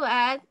want to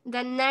add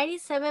that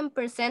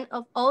 97%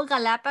 of all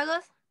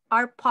Galapagos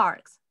are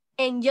parks,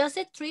 and just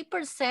the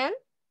 3%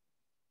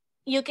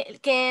 you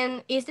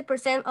can is the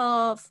percent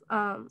of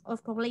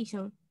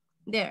population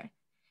there,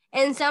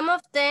 and some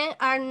of them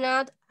are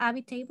not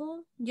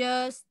habitable.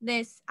 Just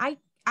this, I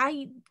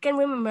can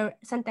remember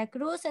Santa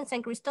Cruz and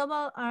San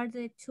Cristobal are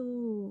the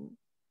two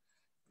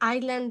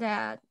islands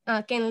that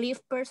can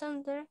live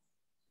person there.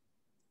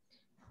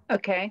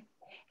 Okay,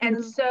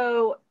 and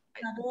so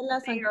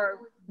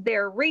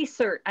their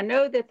research. I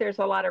know that there's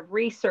a lot of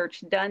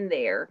research done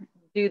there.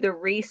 Do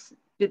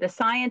the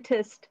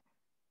scientists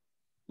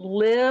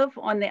live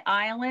on the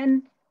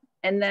island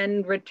and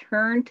then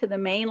return to the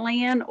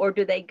mainland, or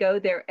do they go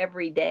there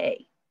every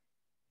day?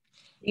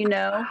 You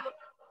know?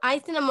 I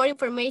think more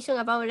information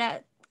about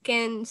that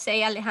can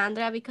say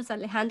Alejandra, because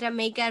Alejandra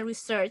made a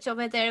research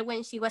over there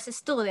when she was a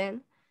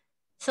student.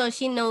 So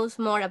she knows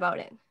more about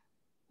it.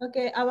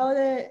 Okay, about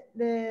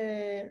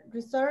the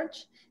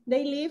research,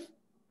 they live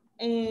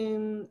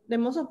in, the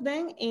most of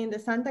them in the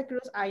Santa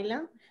Cruz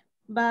Island,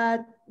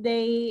 but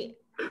they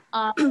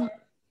are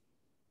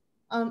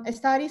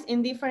studies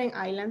in different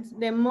islands.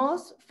 The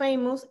most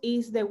famous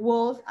is the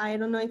wolf. I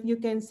don't know if you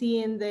can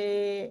see in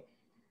the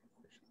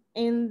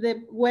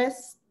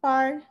west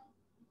part,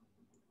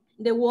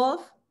 the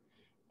wolf.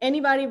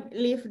 Anybody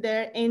live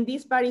there, and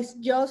this part is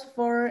just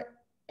for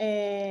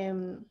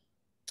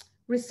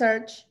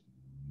research,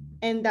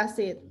 and that's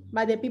it.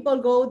 But the people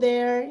go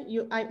there.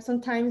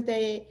 Sometimes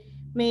they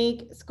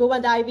make scuba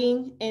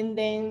diving, and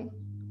then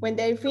when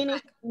they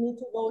finish, need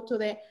to go to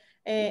the,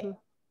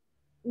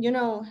 you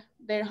know,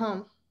 their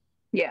home.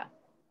 Yeah.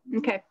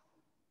 Okay.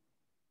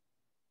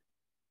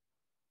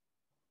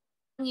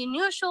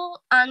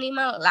 Unusual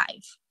animal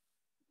life.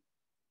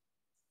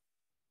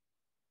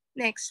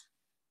 Next.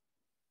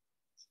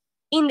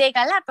 In the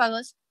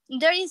Galapagos,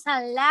 there is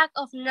a lack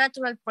of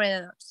natural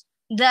predators.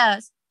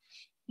 Thus,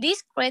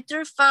 these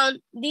creatures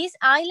found this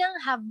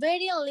island have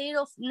very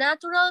little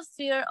natural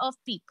fear of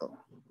people.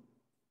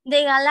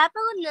 The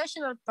Galapagos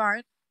National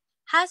Park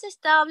has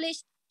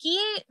established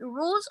key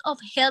rules of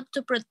help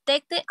to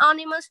protect the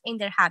animals in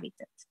their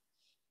habitats.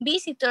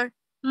 Visitor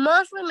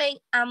must remain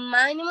a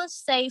minimum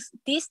safe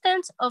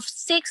distance of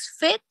 6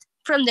 feet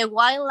from the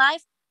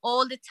wildlife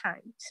all the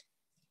time.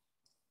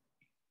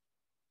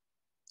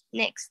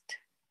 Next.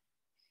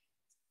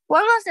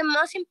 One of the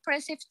most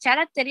impressive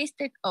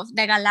characteristics of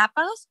the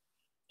Galapagos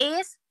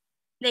is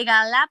the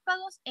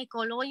Galapagos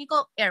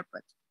Ecological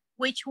Airport,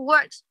 which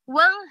works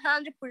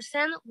 100%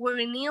 with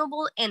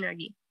renewable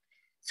energy,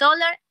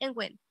 solar and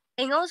wind,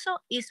 and also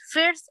is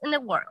first in the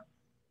world.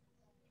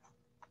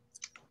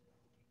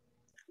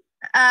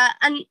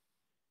 And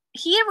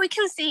here we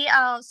can see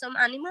some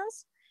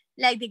animals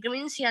like the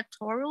green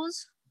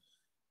Taurus.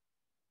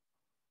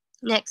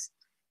 Next.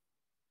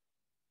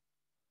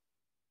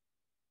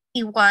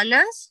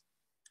 Iguanas.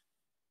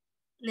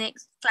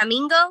 Next,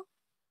 flamingo.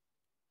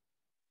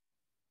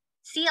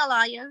 Sea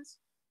lions.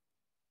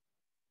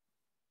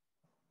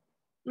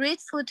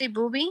 Red-footed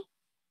booby.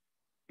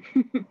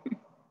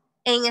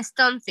 And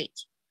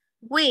stonefish,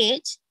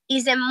 which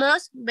is the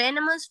most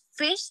venomous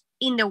fish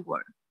in the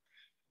world.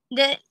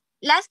 The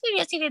last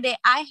curiosity that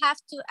I have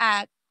to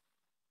add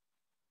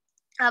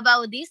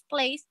about this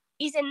place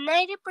is that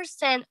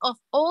 90% of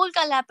all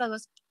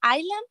Galapagos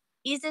Island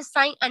is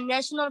assigned a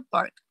national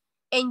park,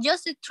 and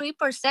just the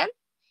 3%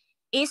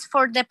 is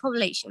for the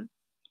population.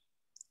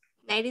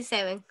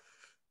 97.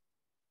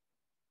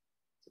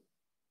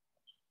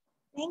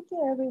 Thank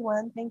you,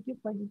 everyone. Thank you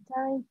for your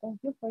time. Thank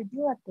you for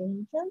your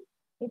attention.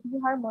 If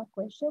you have more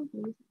questions,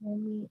 please let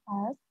me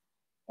ask.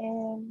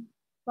 And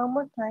one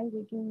more time,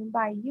 we can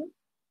invite you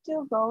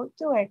to go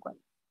to Ecuador.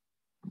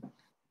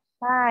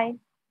 Bye.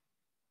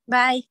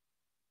 Bye.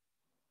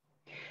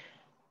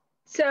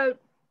 So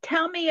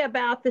tell me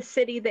about the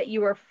city that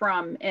you are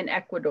from in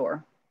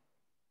Ecuador.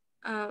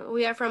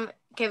 We are from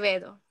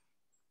Quevedo.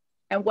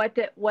 And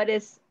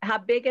how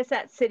big is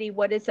that city?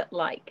 What is it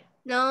like?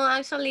 No,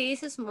 actually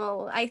it's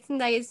small. I think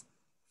that is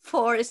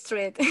 4th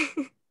Street.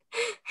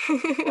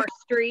 4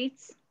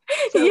 streets?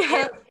 So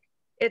yeah.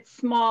 It's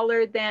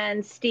smaller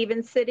than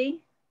Stevens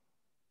City?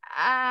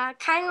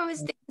 Kind of a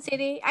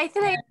city. I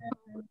think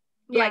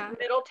yeah. Like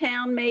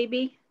Middletown,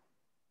 maybe?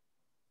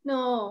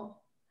 No,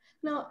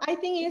 I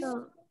think it's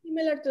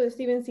similar to the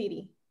Stevens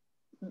City.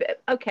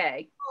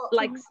 Okay,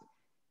 like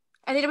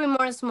a little bit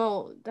more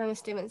small than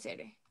Stevens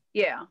City.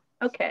 Yeah,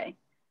 okay.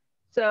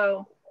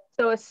 So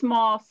a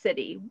small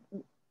city.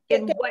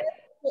 In what?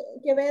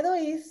 Quevedo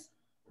is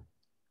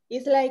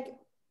like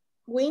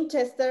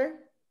Winchester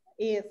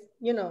is,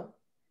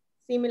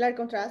 similar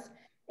contrast.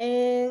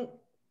 And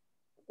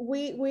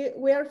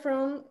we are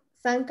from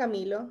San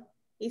Camilo.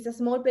 It's a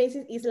small place.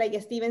 It's like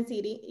a Stevens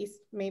City. It's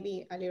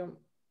maybe a little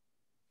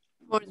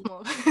more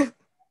small.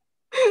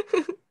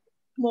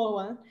 small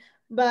one,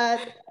 but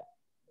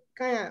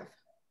kind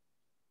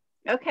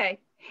of. Okay.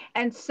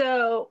 And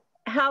so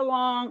how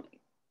long,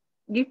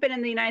 you've been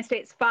in the United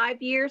States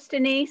 5 years,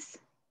 Denise?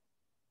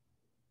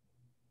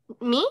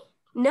 Me?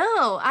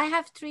 No, I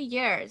have 3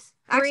 years.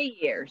 3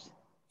 years.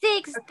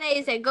 6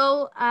 days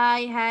ago,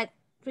 I had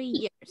 3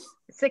 years.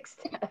 6,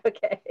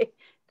 okay.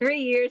 3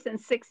 years and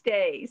 6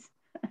 days.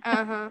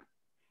 Uh-huh.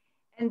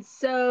 And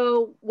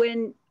so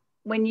when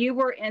you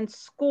were in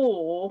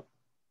school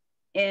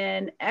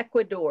in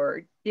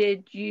Ecuador,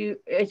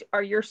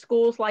 are your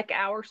schools like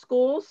our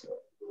schools?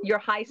 Your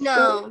high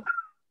school?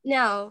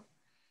 No,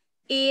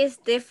 it's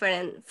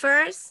different.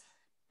 First,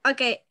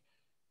 okay,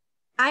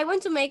 I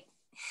want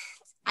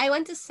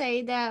to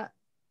say that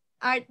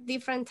are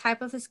different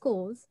type of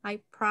schools,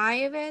 like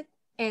private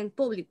and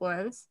public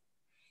ones.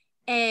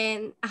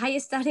 And I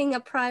studied in a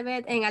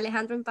private and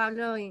Alejandro and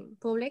Pablo in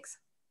publics.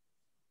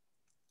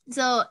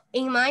 So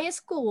in my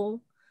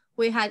school,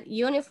 we had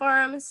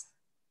uniforms,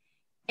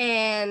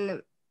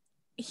 and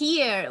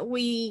here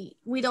we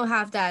don't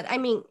have that. I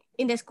mean,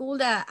 in the school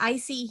that I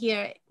see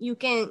here, you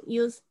can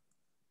use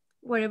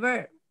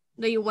whatever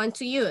that you want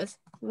to use,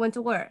 want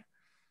to wear.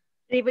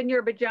 Even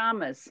your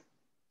pajamas.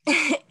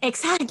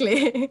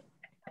 Exactly.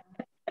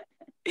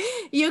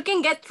 You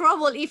can get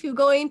trouble if you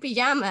go in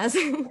pajamas.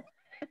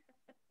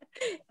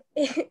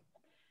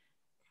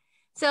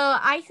 So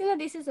I think that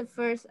this is the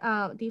first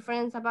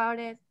difference about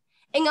it.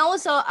 And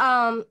also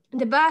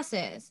the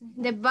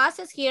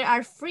buses here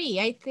are free.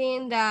 I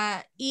think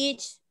that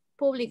each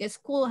public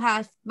school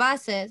has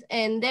buses,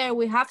 and there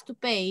we have to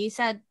pay. It's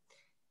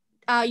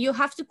you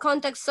have to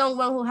contact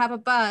someone who have a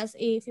bus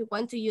if you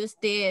want to use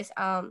this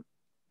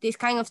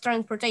kind of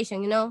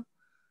transportation,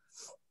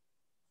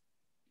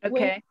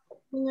 Okay.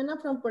 When Anna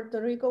from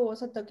Puerto Rico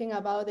was talking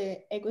about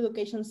the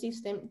education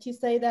system, she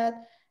said that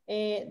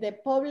the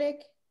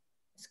public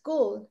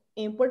school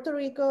in Puerto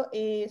Rico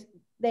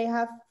they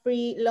have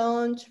free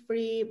lunch,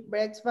 free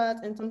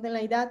breakfast, and something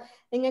like that.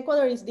 In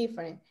Ecuador, is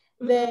different.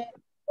 Mm-hmm. The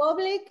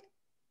public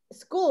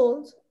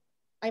schools,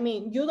 I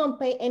mean, you don't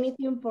pay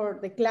anything for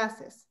the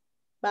classes,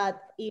 but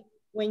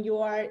when you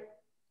are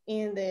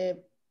in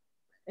the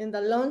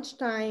lunch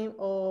time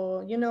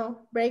or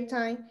break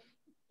time,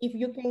 if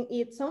you can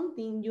eat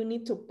something, you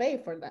need to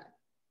pay for that.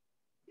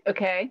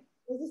 Okay.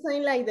 It's the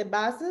same like the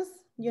buses,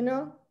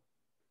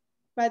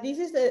 but this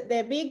is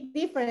the big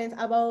difference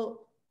about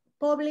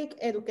public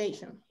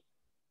education.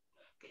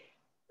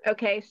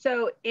 Okay,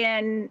 so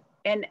in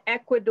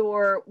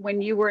Ecuador,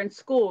 when you were in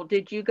school,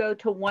 did you go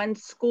to one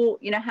school?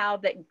 You know how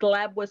that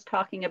Gleb was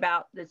talking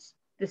about this,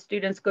 the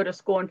students go to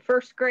school in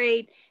first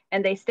grade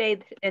and they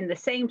stayed in the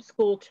same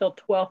school till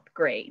 12th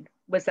grade.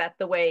 Was that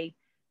the way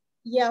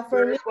Yeah,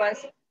 for me,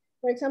 was?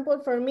 for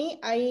example, for me,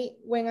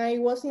 when I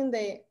was in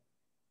the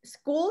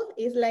school,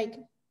 it's like,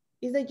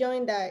 it's the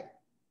joint that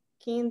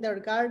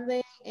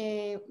kindergarten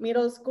and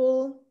middle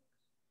school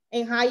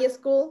and high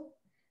school.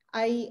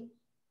 I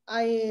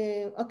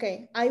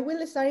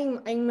will start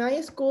in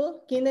my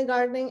school,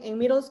 kindergarten and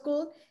middle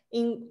school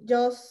in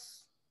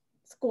just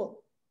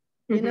school,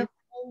 you know.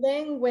 And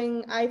then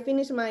when I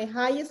finish my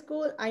high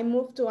school, I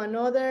moved to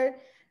another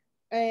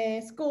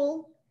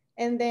school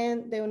and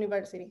then the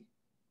university.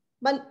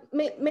 But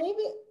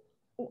maybe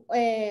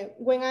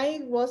when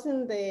I was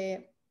in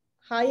the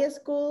high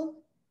school,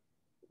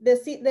 the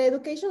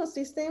educational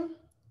system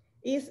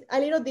is a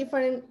little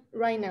different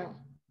right now.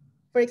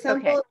 For Okay.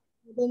 example,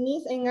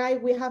 Denise and I,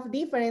 we have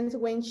difference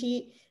when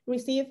she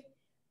received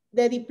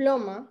the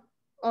diploma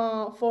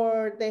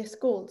for the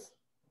schools,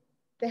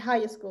 the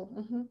high school.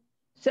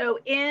 So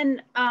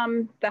in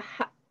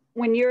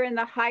when you're in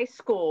the high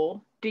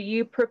school, do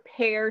you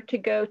prepare to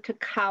go to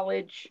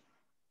college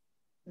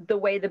the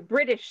way the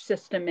British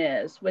system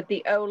is with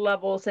the O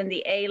levels and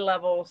the A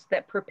levels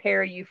that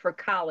prepare you for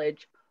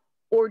college?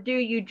 Or do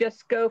you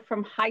just go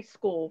from high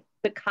school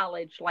to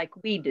college like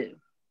we do?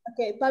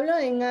 Okay, Pablo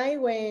and I,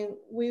 when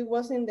we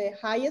was in the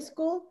high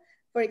school,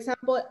 for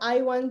example,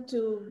 I want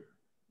to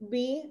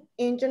be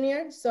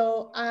engineer,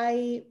 so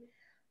I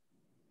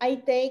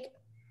take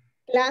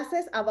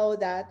classes about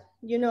that,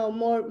 you know,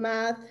 more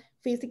math,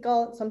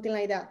 physical, something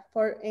like that.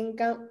 For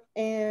income,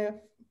 and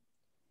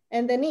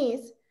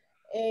Denise,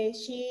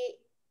 she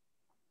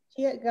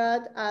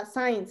got a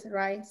science,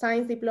 right?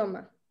 Science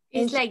diploma.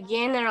 And It's like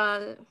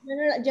general.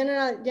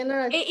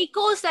 general. It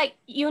goes like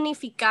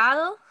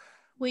unificado,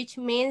 which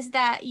means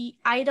that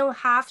I don't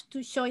have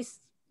to choose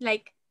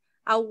like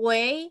a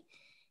way.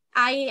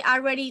 I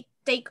already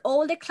take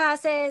all the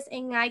classes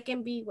and I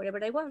can be whatever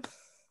I want.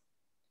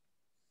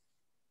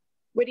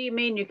 What do you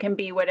mean you can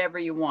be whatever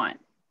you want?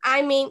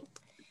 I mean,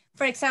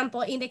 for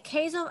example, in the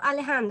case of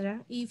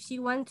Alejandra, if she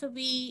wants to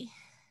be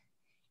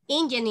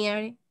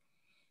engineer,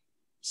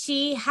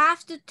 she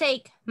has to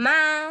take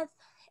math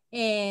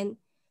and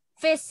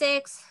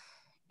physics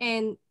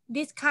and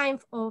this kind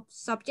of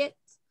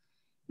subjects.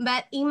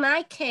 But in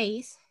my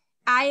case,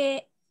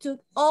 I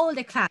took all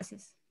the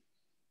classes,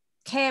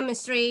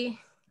 chemistry,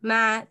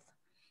 math,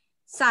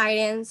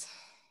 science.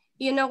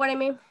 You know what I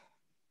mean?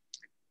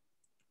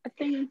 I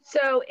think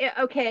so.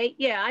 Okay,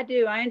 yeah, I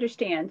do. I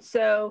understand.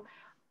 So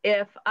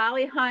if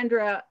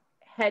Alejandra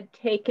had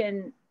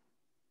taken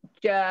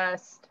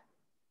just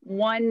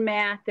one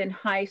math in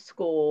high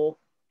school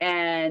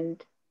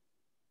and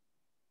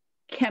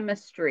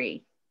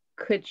chemistry,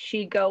 could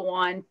she go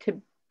on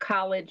to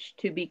college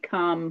to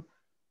become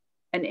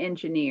an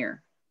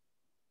engineer?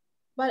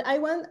 But I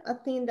want a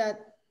thing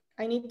that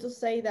I need to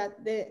say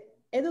that the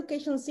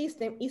education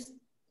system is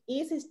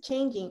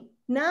changing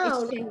now.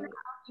 It's changing.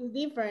 It's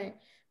different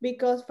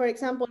because, for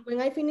example,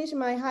 when I finish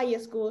my high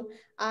school,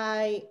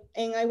 I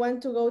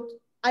want to go.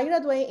 I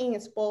graduate in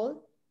sport,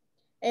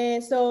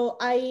 and so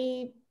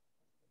I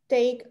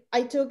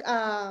took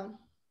a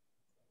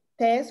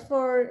test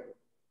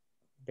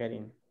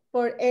Getting.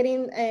 for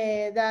entering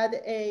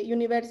that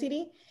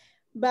university,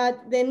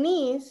 but the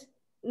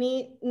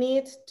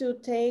needs to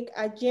take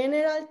a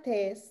general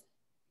test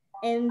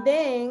and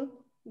then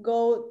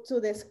go to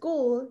the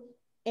school,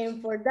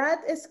 and for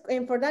that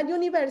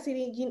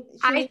university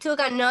I took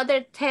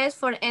another test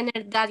for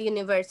enter that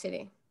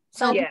university.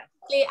 So Yeah.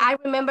 I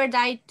remember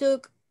that I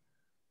took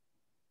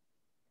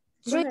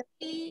Go ahead.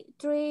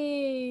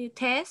 three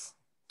tests.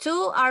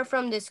 Two are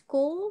from the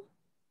school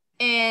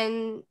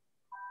and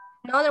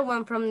another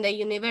one from the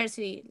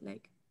university,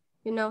 like,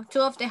 you know,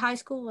 two of the high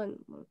school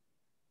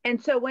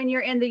And so when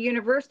you're in the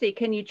university,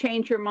 can you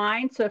change your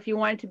mind? So if you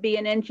wanted to be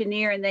an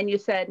engineer and then you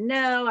said,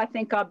 no, I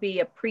think I'll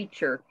be a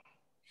preacher.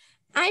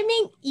 I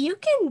mean, you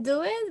can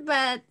do it,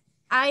 but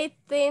I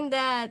think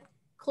that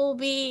could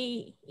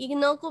be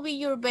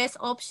your best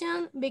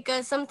option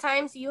because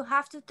sometimes you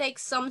have to take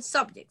some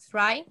subjects,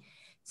 right?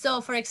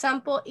 So for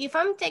example, if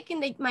I'm taking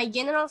my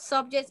general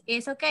subjects,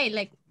 it's okay.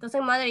 Like,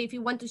 doesn't matter if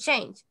you want to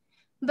change.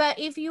 But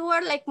if you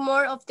are like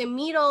more of the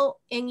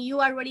middle and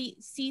you already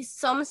see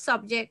some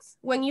subjects,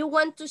 when you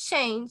want to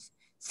change,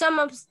 some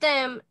of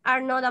them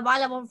are not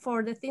available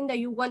for the thing that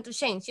you want to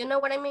change. You know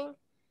what I mean?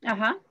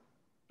 Uh-huh.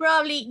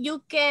 Probably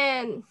you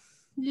can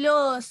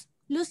lose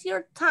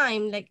your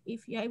time, like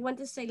if I want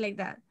to say like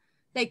that,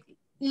 like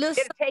lose.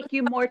 It'll take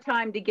you more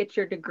time to get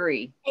your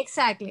degree.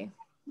 Exactly.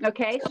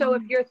 Okay, so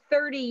if you're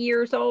 30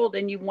 years old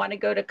and you want to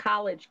go to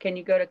college, can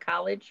you go to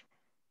college?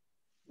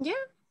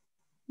 Yeah.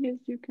 Yes,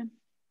 you can.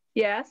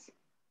 Yes.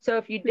 So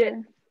if you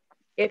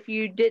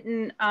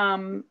didn't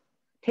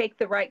take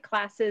the right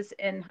classes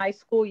in high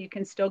school, you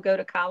can still go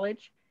to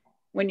college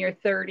when you're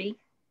 30.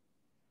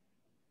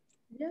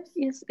 Yes.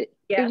 Yes, it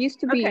Yes. used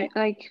to Okay. be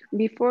like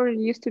before. It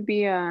used to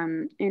be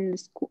in the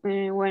school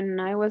when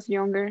I was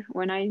younger.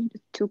 When I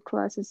took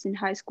classes in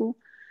high school,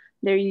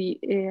 there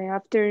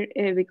after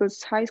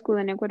because high school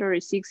in Ecuador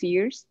is 6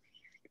 years,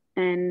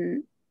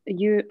 and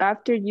you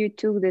after you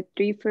took the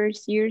three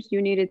first years,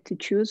 you needed to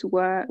choose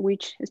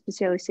which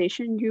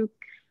specialization you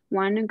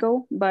want to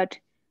go. But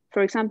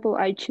for example,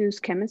 I choose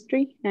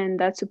chemistry, and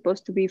that's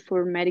supposed to be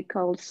for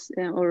medicals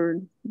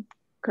or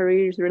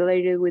careers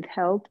related with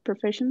health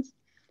professions,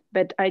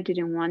 but I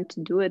didn't want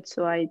to do it,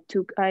 so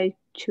I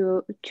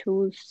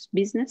chose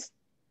business,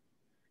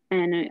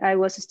 and I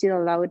was still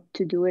allowed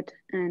to do it.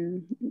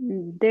 And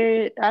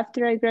there,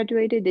 after I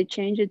graduated, they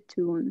changed it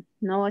to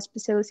no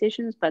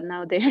specializations, but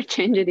now they are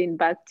changing it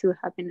back to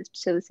having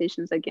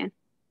specializations again.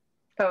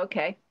 Oh,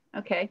 okay.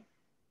 Okay.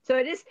 So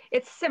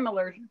it's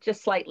similar,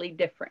 just slightly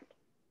different.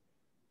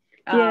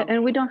 Yeah, Um,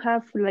 and we don't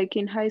have like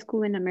in high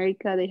school in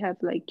America, they have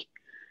like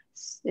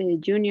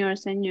junior,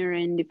 senior,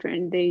 and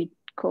different. They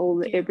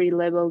call Yeah. every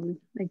level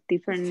like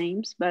different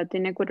names, but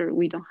in Ecuador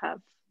we don't have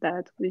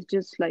that. It's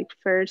just like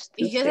first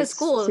to It's just a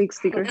school.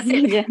 sixth degree. That's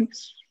it. Yeah,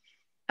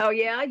 oh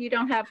yeah,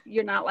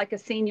 you're not like a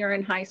senior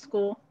in high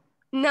school.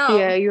 yeah,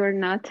 No. you are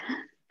not.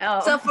 Oh,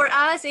 So for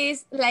us,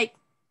 it's like,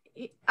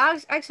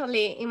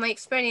 actually, in my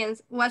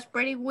experience, was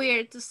pretty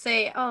weird to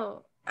say,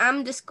 "Oh,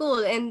 I'm the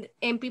school," and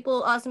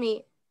people ask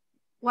me,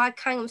 "What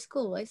kind of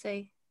school?" I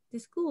say, "The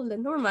school, the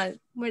normal,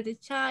 where the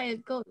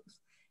child goes."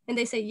 And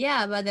they say,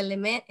 "Yeah, but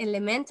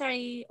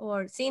elementary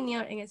or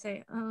senior," and I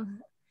say,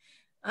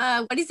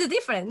 "What is the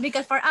difference?"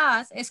 Because for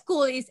us, a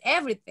school is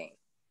everything.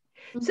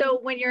 so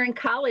when you're in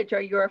college,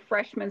 are you a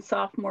freshman,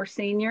 sophomore,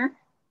 senior?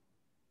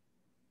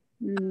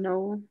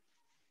 No.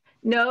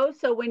 No.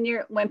 So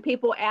when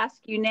people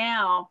ask you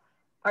now,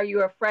 are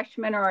you a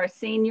freshman or a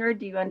senior?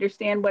 Do you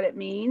understand what it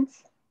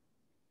means?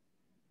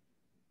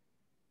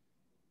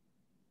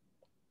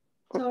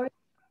 Sorry.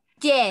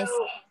 Yes.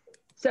 So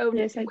so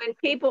Yes, when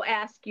people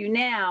ask you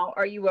now,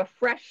 are you a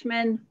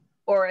freshman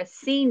or a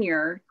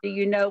senior? Do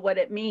you know what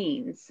it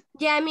means?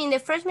 Yeah, I mean, the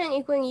freshman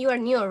is when you are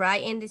new,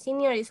 right? And the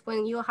senior is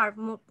when you have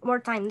more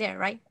time there,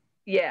 right?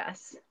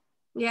 Yes.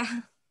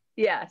 Yeah.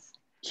 Yes.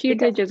 here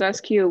they Because just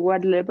ask you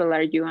what level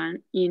are you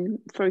on. In,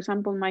 for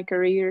example, my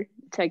career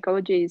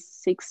psychology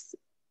is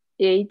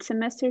 8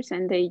 semesters,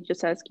 and they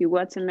just ask you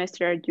what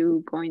semester are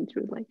you going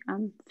through. Like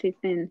I'm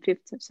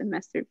fifth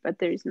semester, but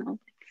there is no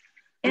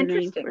a name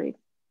interesting. for it.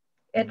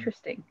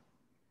 Interesting.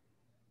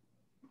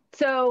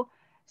 So,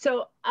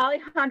 so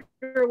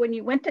Alejandro, when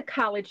you went to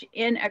college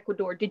in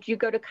Ecuador, did you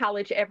go to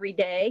college every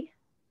day?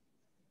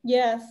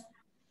 Yes.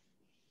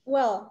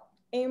 Well,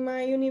 in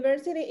my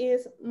university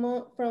is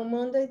from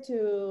Monday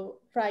to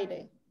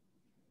Friday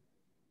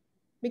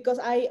because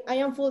I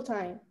am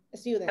full-time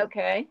student.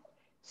 Okay. And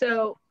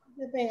So,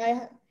 the thing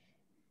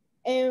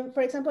and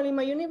for example, in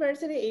my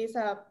university is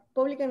a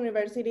public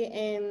university,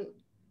 and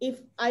if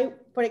I,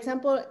 for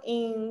example,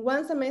 in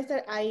one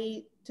semester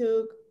I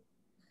took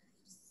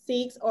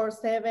 6 or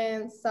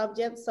 7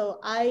 subjects, so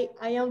I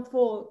am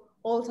full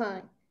all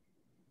time.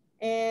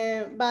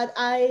 And but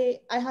I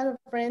had a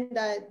friend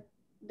that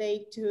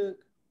they took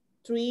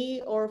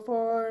 3 or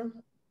 4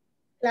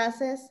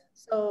 classes,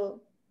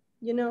 so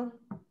you know.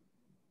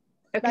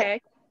 But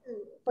okay.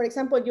 for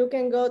example, you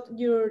can go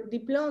your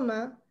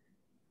diploma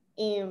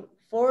in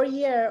 4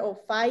 years or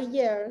 5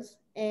 years,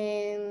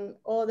 and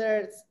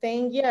others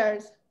 10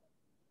 years.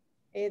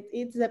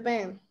 It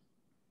depends.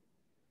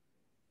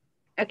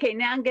 Okay,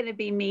 now I'm going to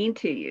be mean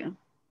to you.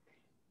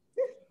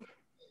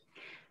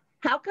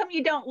 How come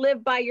you don't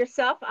live by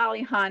yourself,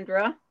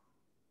 Alejandra?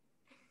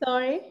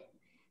 Sorry.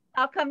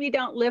 How come you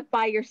don't live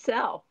by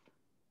yourself?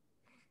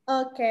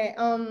 Okay.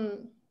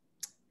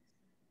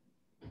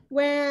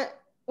 When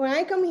when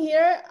I come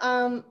here,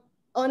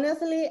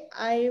 honestly,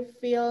 I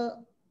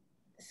feel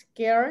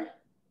scared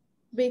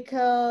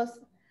because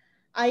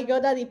I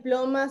got a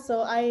diploma,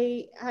 so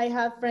I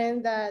have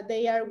friends that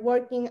they are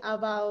working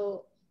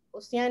about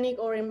oceanic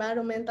or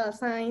environmental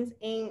science,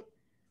 and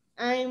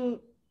I'm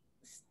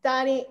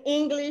studying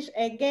English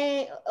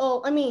again.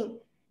 Oh, I mean,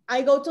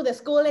 I go to the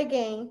school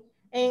again,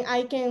 and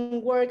I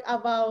can work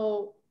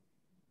about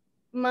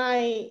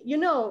my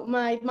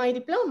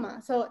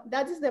diploma. So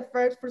that is the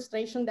first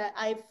frustration that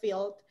I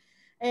felt,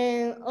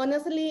 and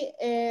honestly,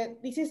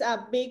 this is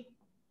a big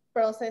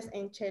process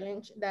and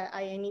challenge that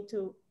I need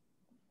to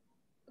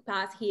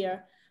pass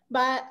here.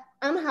 But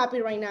I'm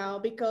happy right now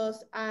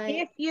because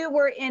If you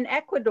were in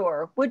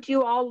Ecuador, would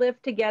you all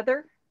live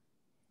together?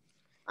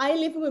 I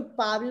live with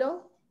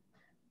Pablo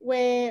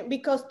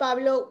because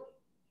Pablo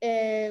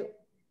uh,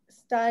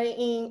 studied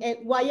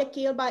in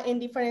Guayaquil, but in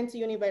different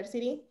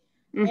university.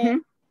 And Mm-hmm.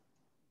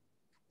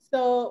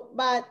 so,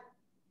 but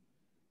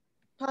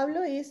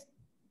Pablo is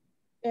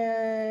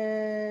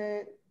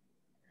uh,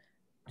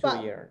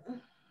 2 years.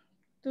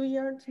 2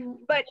 years.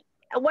 But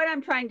what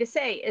I'm trying to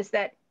say is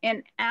that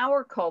in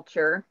our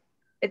culture,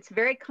 it's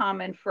very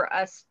common for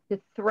us to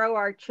throw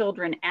our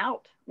children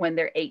out when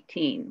they're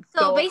 18. So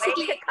Go away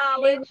basically, to they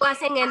college.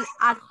 wasn't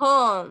at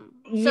home.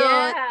 So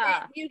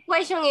Yeah. your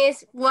question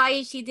is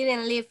why she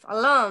didn't live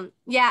alone.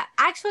 Yeah,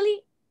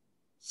 actually,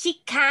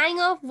 she kind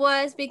of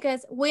was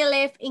because we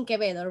live in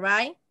Quevedo,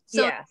 right?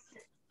 So Yes.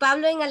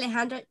 Pablo and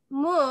Alejandro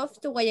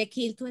moved to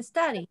Guayaquil to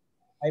study.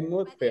 I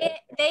moved But here.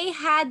 they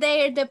had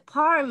their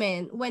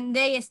department when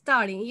they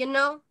studied, you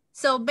know?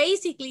 So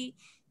basically,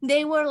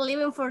 they were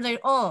living for their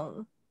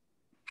own.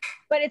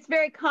 But it's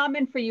very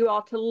common for you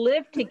all to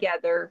live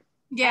together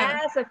Yeah.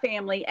 as a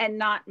family and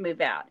not move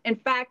out. In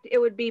fact, it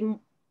would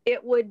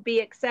be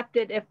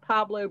accepted if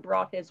Pablo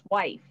brought his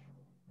wife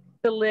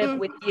to live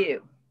with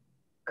you.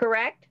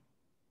 Correct?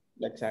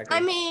 Exactly. I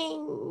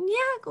mean,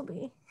 yeah, it could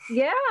be.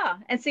 Yeah.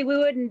 And see, we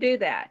wouldn't do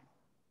that.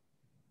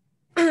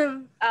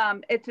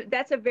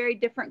 That's a very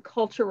different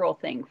cultural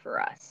thing for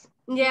us.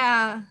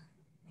 Yeah,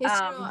 it's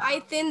true.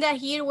 I think that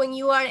here when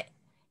you are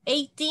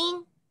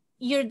 18,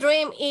 your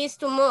dream is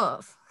to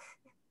move.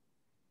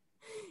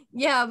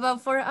 Yeah, but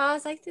for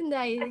us, I think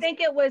that is. I think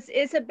it was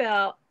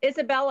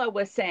Isabella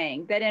was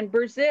saying that in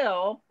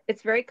Brazil,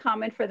 it's very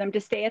common for them to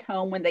stay at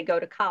home when they go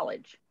to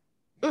college.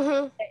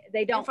 Mm-hmm.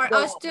 They don't And for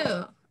go us off.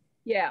 too.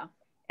 Yeah.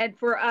 And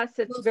for us,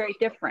 it's very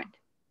different.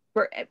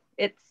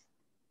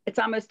 It's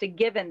almost a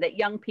given that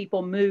young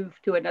people move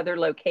to another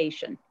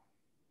location.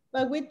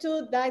 But we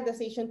took that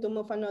decision to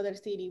move another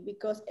city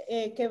because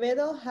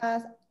Quevedo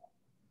has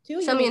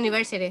Some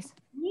universities.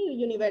 New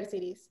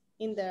universities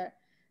in there.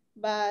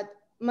 But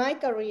my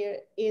career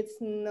is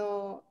in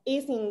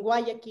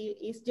Guayaquil,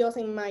 it's just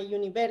in my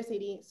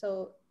university.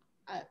 So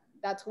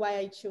that's why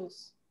I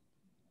choose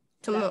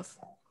to move.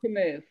 To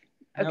move.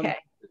 Okay.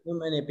 Too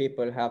many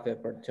people have the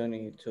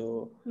opportunity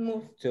to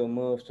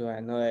move to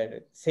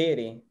another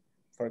city.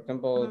 For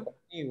example,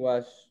 it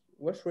was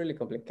really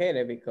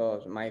complicated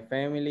because my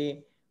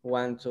family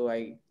want to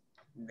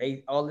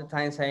they all the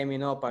time say me,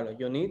 no, Pablo,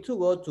 you need to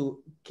go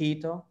to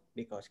Quito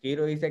because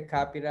Quito is the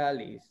capital,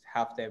 is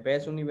have the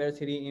best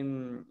university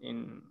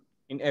in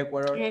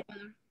Ecuador,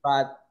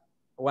 but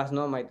was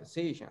not my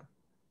decision.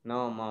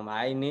 No, mom,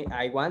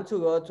 I want to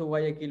go to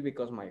Guayaquil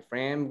because my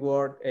friend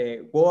work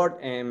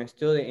and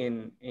study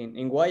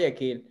in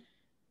Guayaquil,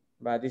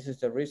 but this is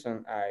the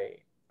reason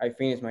I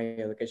finished my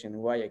education in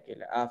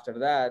Guayaquil. After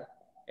that,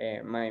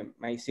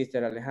 my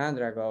sister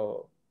Alejandra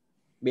go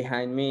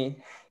behind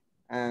me,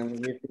 and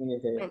we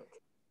finished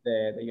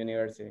the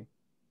university.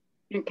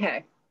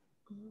 Okay.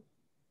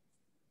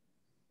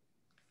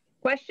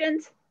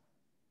 Questions?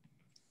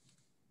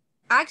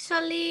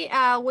 Actually,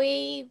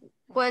 we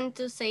want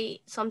to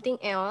say something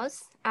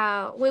else.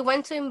 We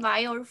want to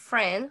invite our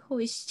friend who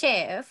is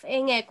chef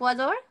in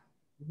Ecuador.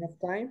 You have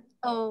time?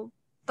 Oh,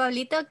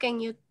 Pablito, can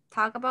you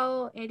talk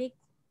about Eric?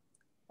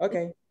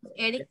 Okay.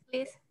 Eric,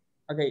 please.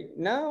 Okay,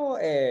 now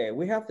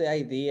we have the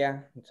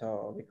idea,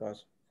 so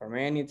because for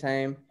many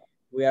time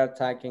we are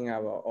talking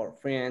about our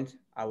friends,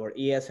 our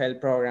ESL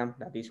program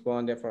that is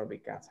wonderful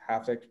because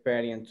have the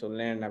experience to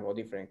learn about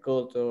different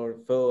culture,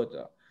 food,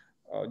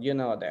 you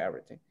know,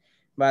 everything.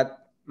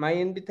 But my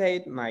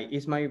invite,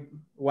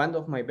 one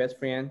of my best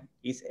friend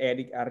is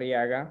Eric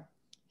Arriaga.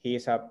 He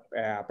is a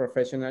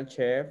professional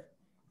chef.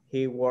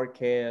 He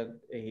worked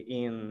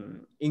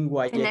in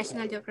Guayaquil.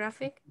 National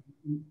Geographic.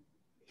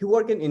 He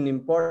worked in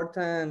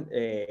important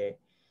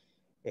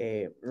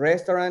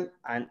restaurant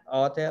and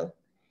hotel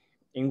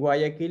in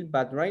Guayaquil,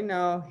 but right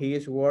now he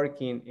is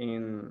working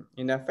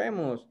in a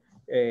famous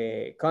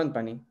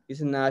company.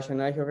 It's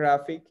National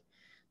Geographic.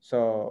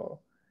 So,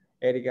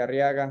 Eric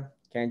Arriaga,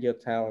 can you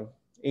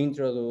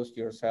introduce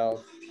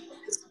yourself?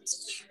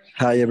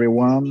 Hi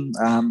everyone,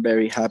 I'm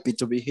very happy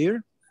to be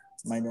here.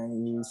 My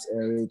name is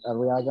Eric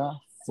Arriaga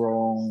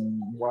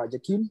from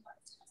Guayaquil.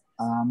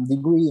 I'm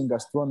degree in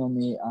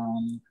gastronomy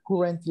and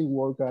currently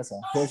work as a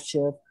head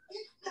chef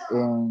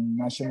in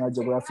National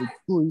Geographic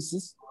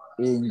Cruises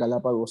in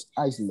Galapagos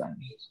Island.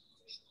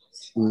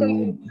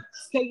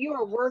 So you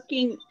are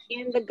working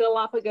in the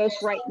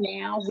Galapagos right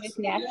now with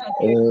National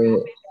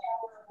Geographic?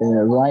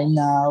 Right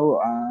now,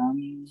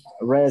 I'm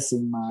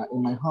resting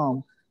in my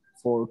home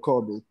for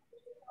COVID,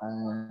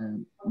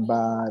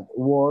 but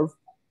work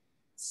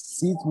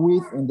 6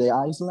 weeks in the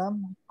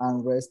island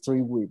and rest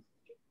 3 weeks.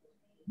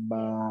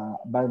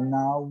 But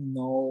now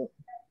no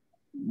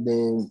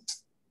the,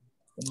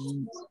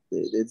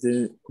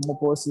 ¿cómo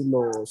puedo decir?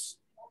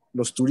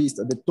 Los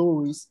turistas, the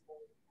tourists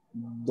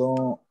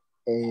don't,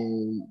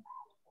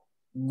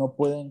 no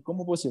pueden,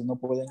 ¿cómo puedo decir? No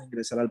pueden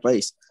ingresar al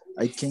país.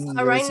 I can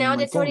ingress right now, in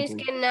my the tourists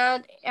country.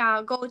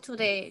 cannot go to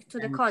the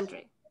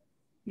country.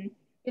 You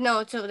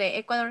know, to the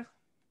Ecuador.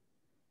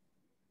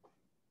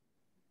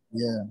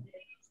 Yeah.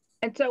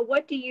 And so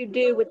what do you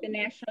do with the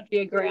National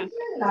Geographic?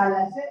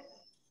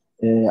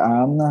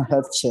 I'm a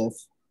head chef.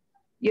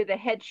 You're the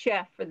head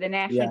chef for the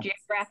National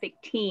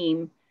Geographic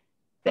team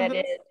that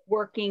is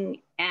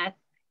working at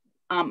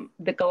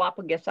the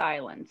Galapagos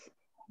Islands.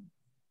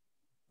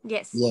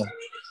 Yes. Yeah.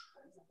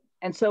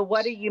 And so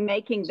what are you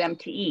making them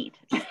to eat?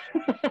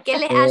 ¿Qué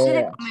les hace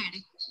de comer?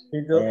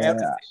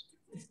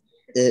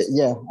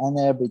 Yeah, and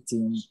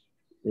everything.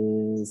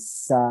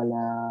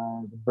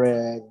 Salad,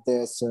 bread,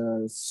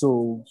 dessert,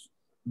 soup.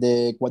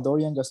 The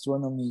Ecuadorian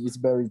gastronomy is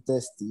very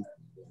tasty.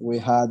 We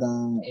had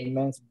an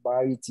immense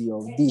variety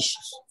of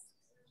dishes.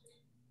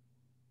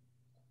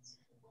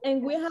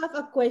 And we have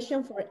a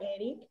question for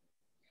Eric.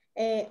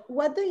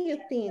 What do you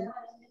think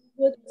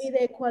would be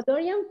the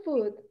Ecuadorian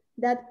food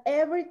that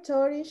every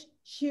tourist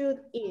should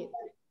eat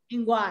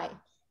and why?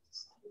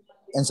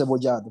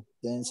 Encebollado.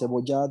 The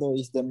encebollado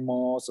is the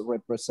most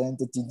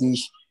representative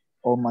dish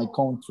of my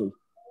country.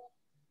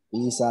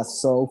 It's a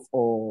soup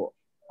or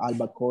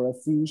albacore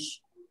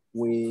fish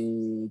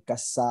with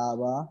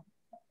cassava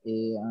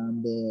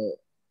and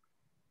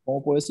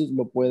 ¿cómo puedo decir?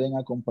 Lo pueden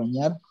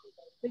acompañar.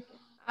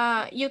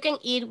 You can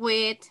eat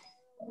with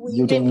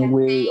You can eat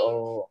with a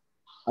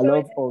So lot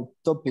it's of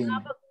topping.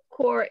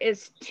 albacore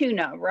is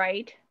tuna,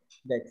 right?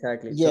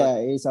 Exactly. Yeah,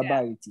 So, it's a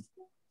variety.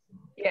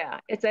 Yeah,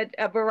 it's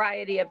a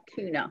variety of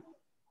tuna.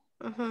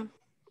 Okay.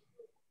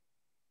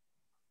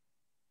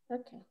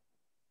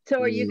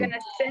 So are you going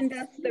to send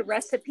us the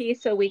recipe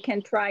so we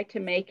can try to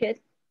make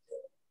it?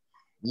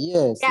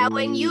 Yes. Yeah,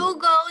 when you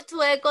go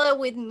to Ecuador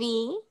with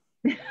me,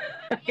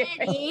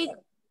 Eric,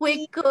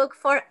 we cook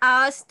for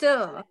us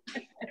too.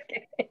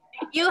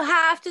 You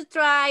have to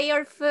try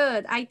your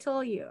food, I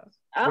told you.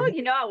 Oh,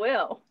 you know I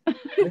will. we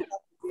have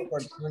the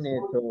opportunity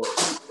to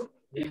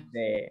eat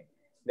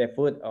the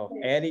food of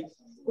Eric.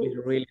 Is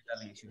really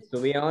delicious. To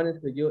be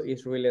honest with you,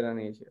 it's really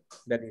delicious.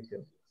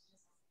 Delicious.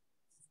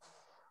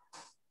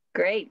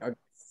 Great. Okay.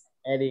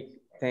 Eric,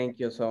 thank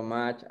you so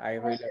much. I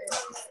really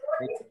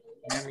appreciate it.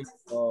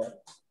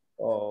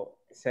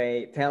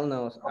 Tell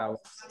us our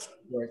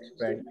your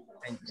experience.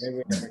 Thank you. I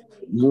really appreciate it.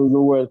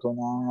 You're welcome.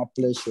 A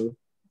pleasure.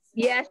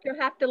 Yes, you'll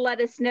have to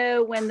let us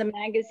know when the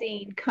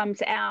magazine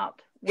comes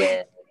out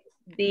with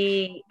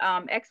the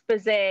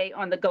expose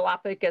on the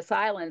Galapagos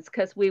Islands,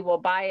 because we will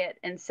buy it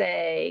and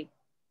say,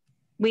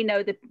 we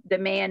know the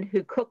man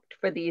who cooked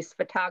for these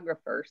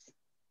photographers.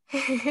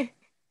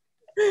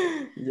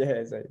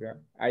 Yes,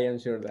 I am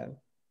sure that.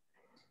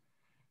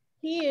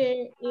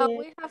 Here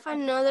We have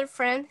another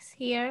friend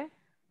here.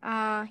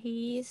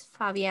 He is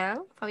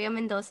Fabian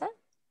Mendoza.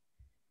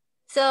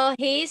 So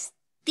he's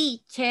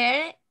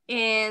teacher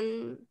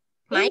in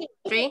my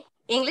country,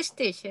 English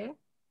teacher.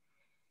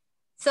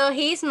 So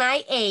he's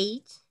my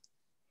age.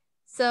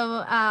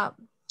 So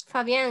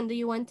Fabian, do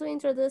you want to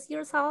introduce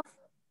yourself?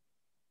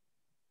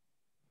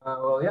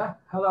 Well, yeah.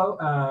 Hello.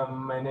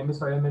 My name is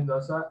Fabian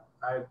Mendoza.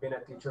 I've been a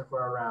teacher for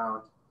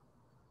around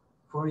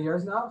 4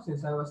 years now,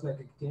 since I was like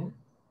 18.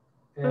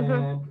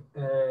 And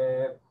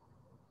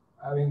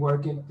I've been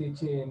working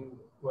teaching,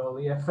 well,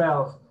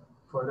 EFL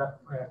for that.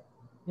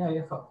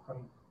 EFL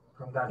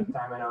from that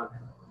time and on.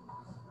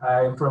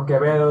 I'm from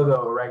Quevedo,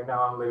 though right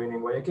now I'm living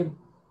in Guayaquil.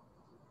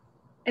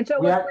 And so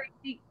what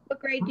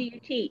grade do you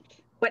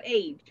teach? What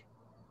age?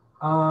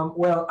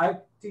 Well, I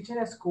teach in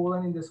a school,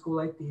 and in the school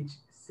I teach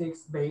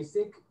 6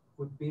 basic,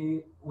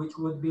 which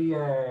would be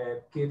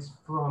kids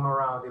from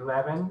around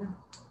 11,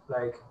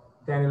 like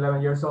 10,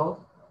 11 years old.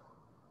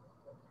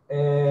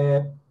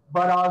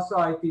 But also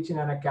I teach in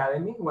an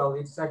academy. Well,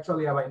 it's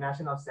actually a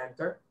binational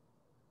center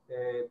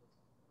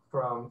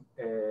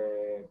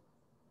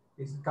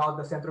it's called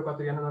the Centro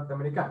Ecuatoriano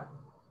Norteamericano,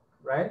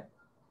 right?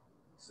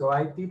 So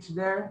I teach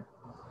there,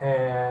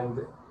 and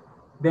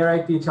there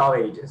I teach all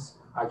ages,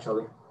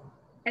 actually.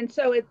 And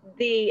so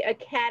the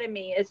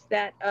academy, is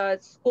that a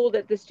school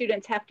that the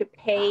students have to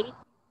pay?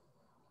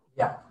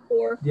 Yeah.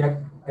 For?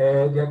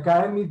 The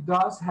academy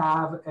does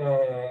have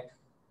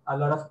a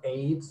lot of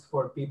aids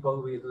for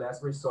people with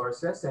less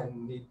resources,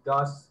 and it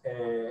does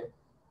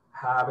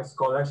have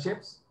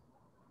scholarships,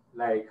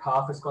 like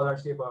half a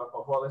scholarship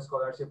or whole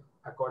scholarship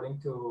according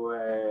to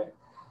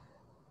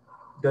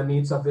the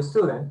needs of the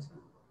student.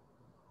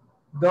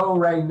 Though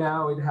right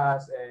now it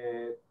has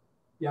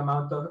the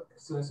amount of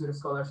students with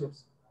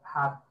scholarships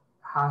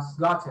has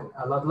gotten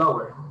a lot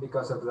lower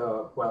because of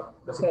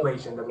the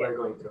situation that we're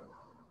going through.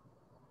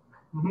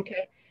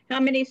 Okay. How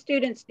many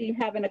students do you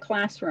have in a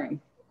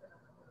classroom?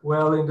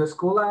 Well, in the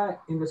school I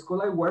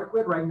work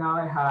with right now,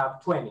 I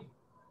have 20,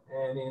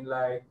 and in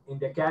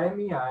the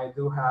academy I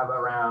do have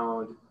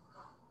around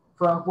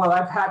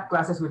I've had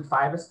classes with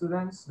 5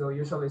 students, though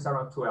usually it's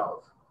around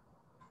 12.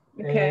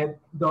 Okay.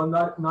 Though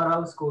not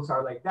all schools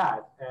are like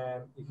that.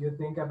 If you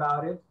think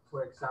about it,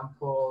 for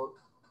example,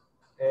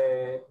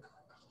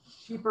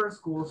 cheaper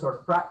schools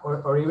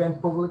or even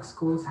public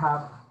schools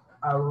have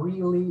a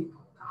really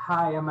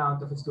high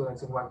amount of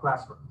students in one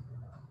classroom.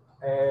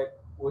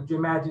 Would you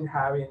imagine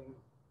having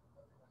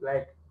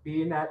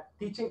being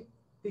teaching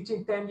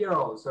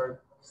 10-year-olds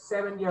or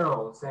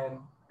 7-year-olds and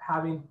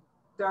having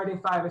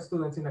 35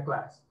 students in a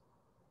class?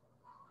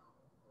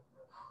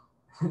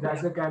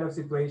 That's the kind of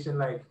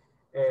situation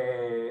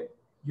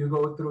you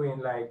go through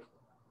in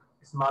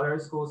smaller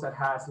schools that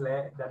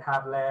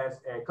have less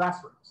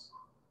classrooms.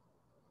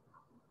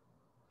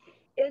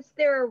 Is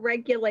there a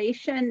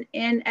regulation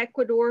in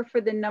Ecuador for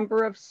the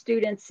number of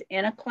students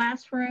in a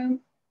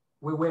classroom?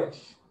 We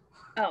wish.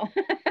 Oh.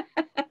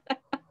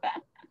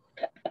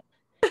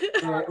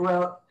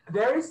 Well,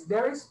 there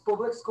is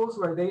public schools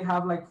where they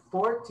have like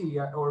 40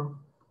 or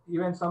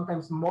even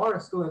sometimes more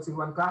students in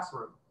one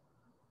classroom.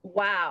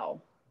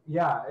 Wow.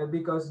 Yeah,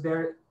 because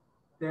there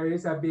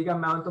is a big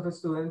amount of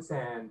students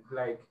and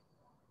like,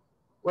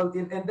 well,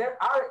 and there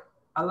are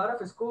a lot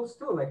of schools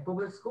too, like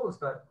public schools,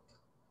 but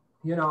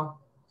you know,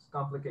 it's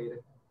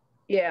complicated.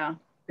 Yeah.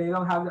 They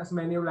don't have as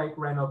many like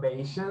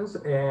renovations,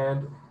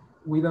 and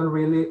we don't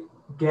really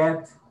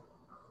get,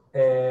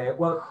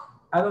 well,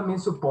 I don't mean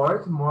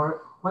support,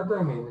 more, what do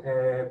I mean?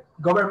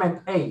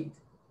 Government aid.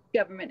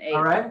 Government aid.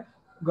 All right.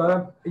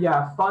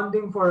 Yeah,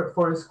 funding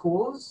for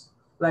schools.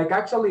 Like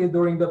actually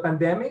during the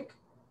pandemic,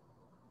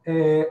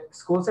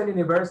 schools and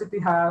university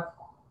have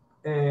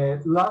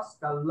lost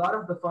a lot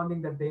of the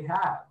funding that they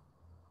have.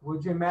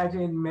 Would you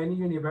imagine many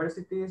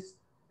universities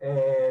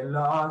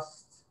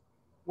lost,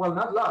 well,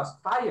 not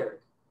lost, fired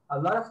a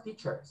lot of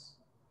teachers,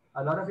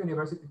 a lot of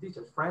university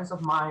teachers, friends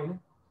of mine,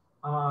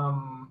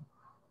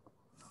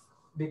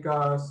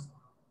 because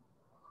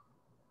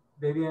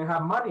they didn't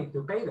have money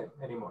to pay them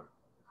anymore.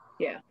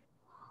 Yeah.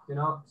 You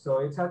know, so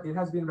it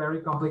has been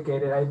very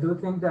complicated. I do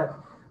think that,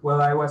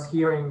 well, I was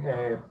hearing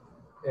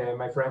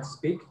my friends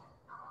speak.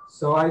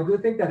 So I do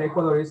think that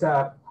Ecuador is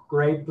a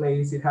great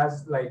place. It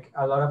has like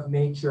a lot of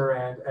nature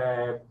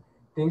and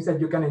things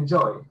that you can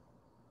enjoy,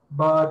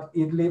 but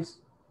it leaves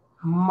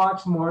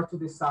much more to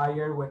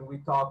desire when we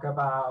talk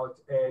about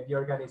the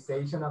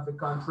organization of the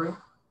country,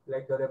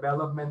 like the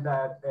development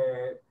that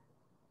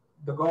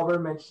the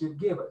government should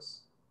give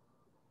us,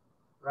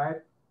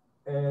 right?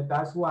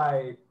 That's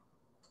why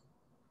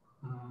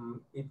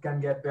it can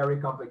get very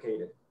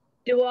complicated.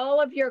 Do all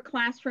of your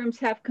classrooms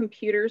have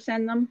computers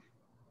in them?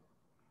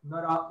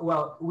 Not all,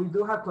 well, we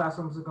do have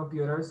classrooms with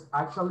computers.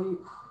 Actually,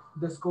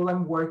 the school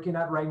I'm working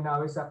at right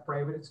now is a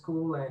private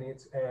school, and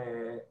it's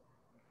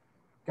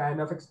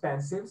kind of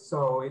expensive,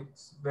 so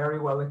it's very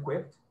well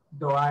equipped.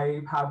 Though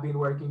I have been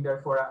working there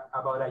for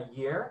about a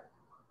year,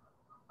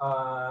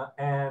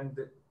 and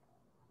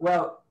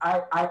well,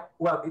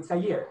 well, it's a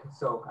year.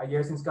 So a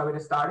year since COVID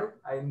started,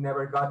 I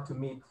never got to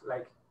meet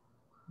like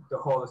the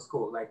whole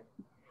school, like.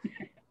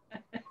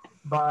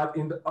 But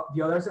in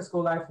the other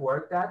school I've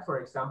worked at, for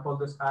example,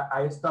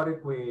 I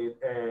studied with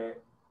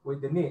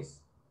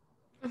Denise,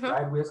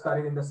 right? We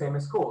studied in the same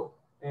school,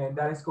 and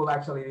that school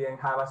actually didn't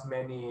have as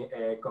many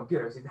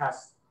computers. It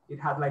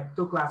had like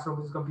 2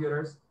 classrooms with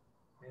computers,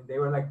 and they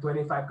were like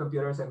 25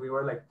 computers, and we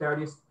were like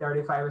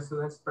 35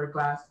 students per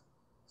class.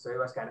 So it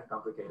was kind of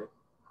complicated.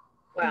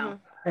 Wow.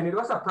 And it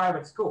was a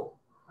private school.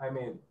 I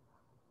mean,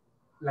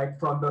 like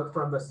from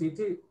the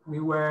city we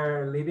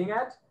were living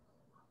at,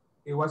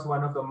 it was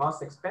one of the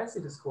most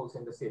expensive schools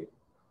in the city.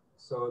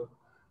 So,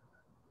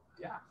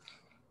 yeah.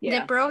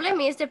 The problem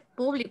is the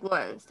public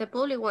ones. The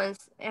public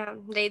ones,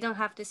 they don't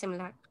have the same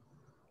luck.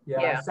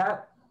 Yeah, it's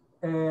that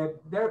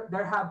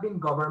there have been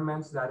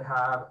governments that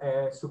have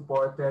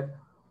supported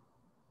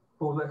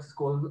public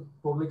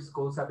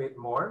schools a bit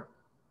more,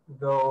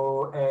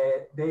 though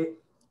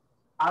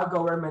our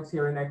governments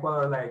here in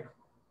Ecuador like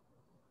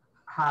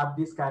have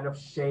this kind of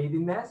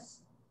shadiness.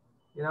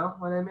 You know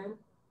what I mean?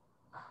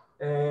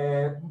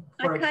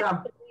 For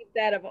example, believe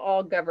that of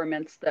all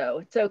governments, though.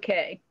 It's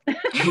okay.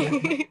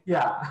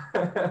 Yeah.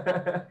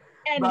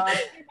 And but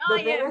I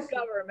am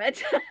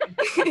government.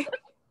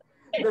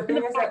 The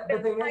thing is that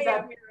I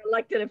am your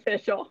elected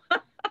official.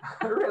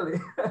 Really.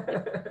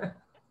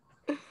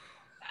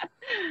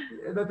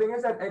 The thing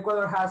is that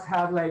Ecuador has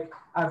had like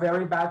a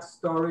very bad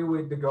story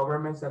with the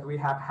governments that we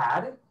have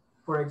had.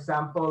 For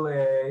example,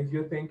 if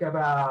you think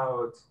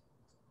about,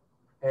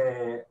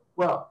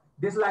 well,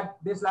 this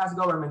last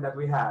government that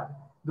we had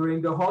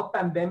during the whole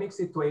pandemic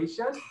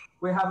situation,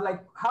 we have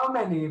like how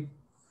many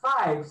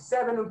 5,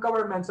 7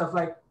 governments of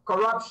like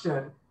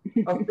corruption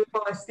of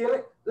people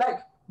stealing.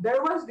 Like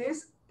there was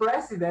this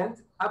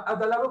president,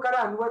 Abdallah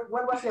Bucaran.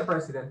 When was he a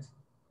president?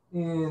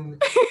 In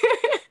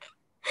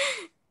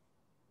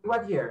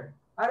what year?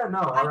 I don't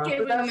know, around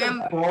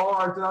 2004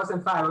 or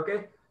 2005,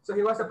 okay? So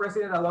he was a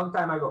president a long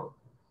time ago.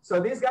 So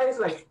this guy is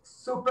like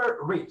super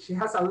rich. He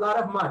has a lot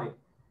of money.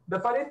 The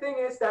funny thing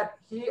is that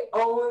he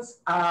owns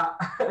a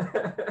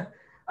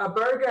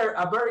burger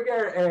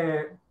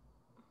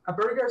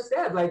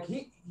stand. Like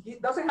he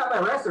doesn't have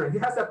a restaurant. He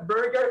has a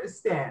burger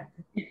stand,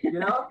 you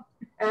know?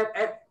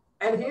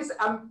 and he's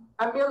a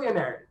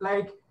millionaire.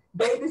 Like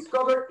they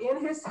discovered in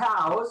his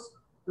house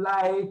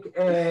like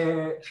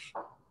a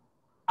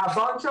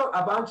bunch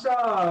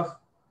of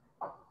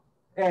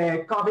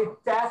COVID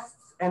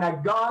tests and a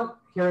gun.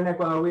 Here in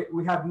Ecuador,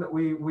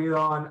 we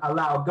don't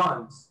allow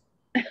guns,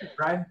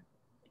 right?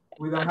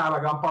 We don't have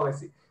a gun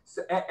policy.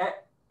 So,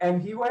 and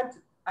he went,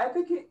 I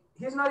think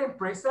he's not in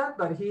prison,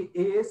 but he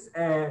is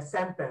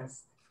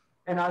sentenced,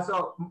 and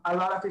also a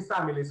lot of his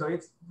family. So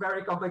it's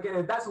very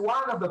complicated. That's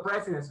one of the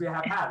presidents we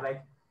have had.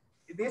 Like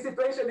this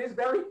situation is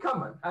very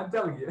common, I'm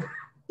telling you.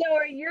 So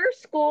are your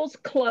schools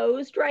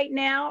closed right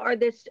now? Are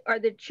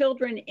the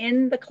children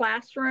in the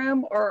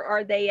classroom, or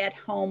are they at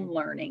home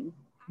learning?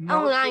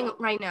 Online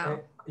right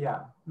now.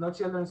 Yeah, no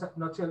children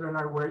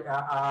are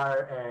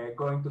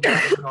going to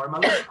class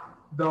normally.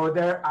 though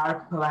there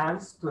are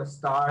plans to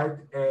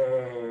start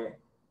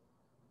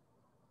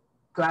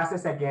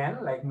classes again,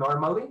 like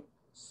normally,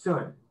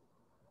 soon.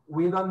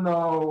 We don't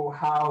know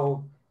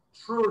how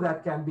true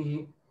that can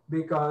be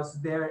because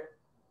there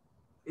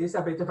is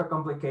a bit of a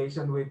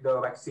complication with the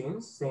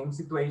vaccines. Same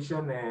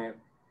situation.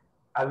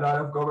 A lot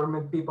of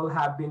government people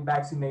have been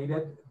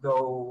vaccinated,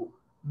 though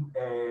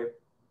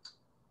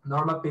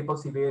normal people,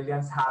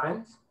 civilians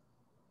haven't.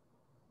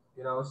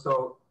 You know,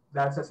 so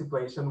that's a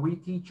situation. We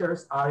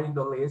teachers are in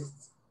the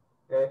list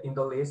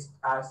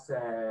as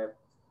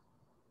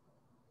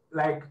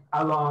like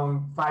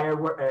along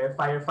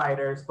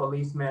firefighters,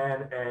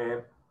 policemen,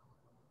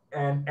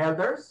 and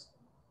elders.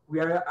 We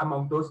are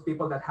among those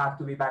people that have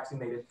to be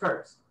vaccinated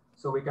first,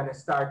 so we can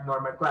start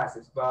normal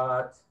classes.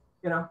 But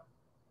you know,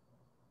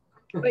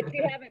 But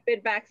you haven't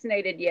been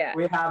vaccinated yet.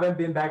 we haven't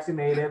been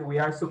vaccinated. We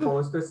are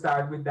supposed to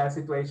start with that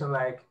situation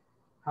like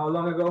how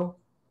long ago?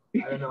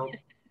 I don't know.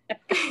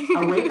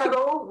 A week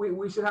ago,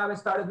 we should have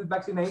started with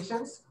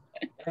vaccinations,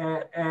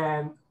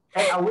 and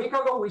a week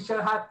ago we should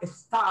have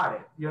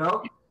started. You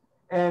know,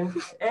 and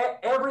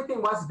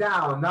everything was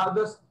down. Now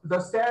the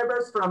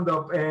servers from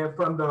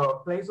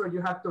the place where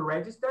you have to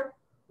register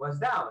was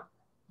down.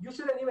 You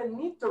shouldn't even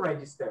need to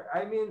register.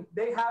 I mean,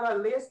 they have a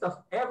list of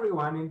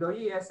everyone in the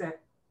ES.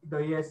 The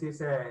ES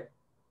is a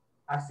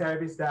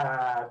service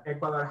that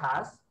Ecuador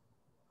has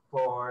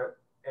for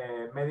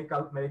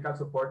medical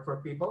support for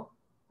people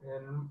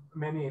and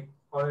many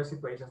other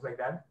situations like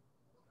that.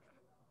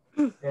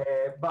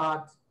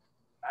 But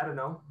I don't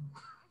know.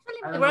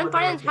 My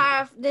grandparents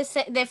have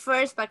the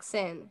first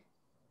vaccine.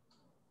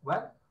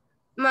 What?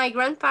 My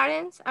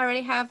grandparents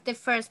already have the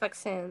first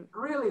vaccine.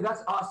 Really,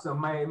 that's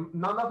awesome.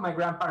 None of my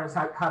grandparents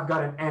have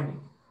gotten any.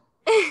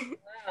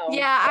 Wow.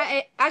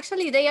 Yeah,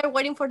 actually they are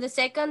waiting for the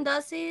second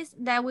doses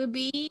that will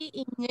be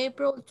in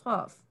April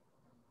 12th.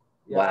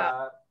 Yeah,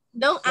 wow.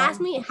 Don't ask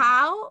me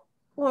how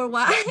or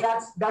why.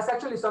 That's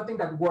actually something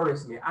that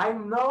worries me. I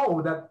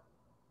know that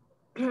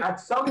at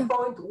some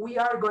point we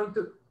are going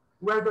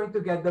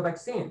to get the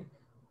vaccine.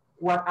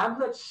 What I'm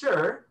not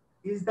sure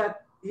is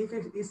that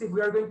if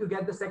we are going to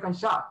get the second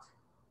shot.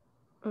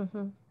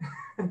 Mm-hmm.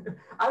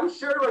 I'm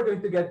sure we're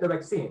going to get the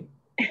vaccine,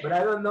 but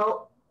I don't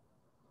know.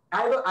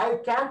 I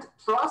can't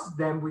trust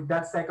them with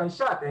that second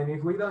shot. And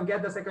if we don't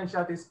get the second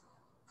shot, is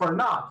for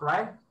naught,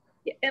 right?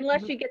 Yeah,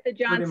 unless you get the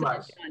Johnson &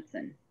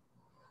 Johnson.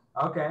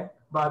 Okay,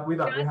 but we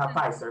don't. We have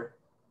Pfizer.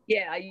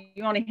 Yeah,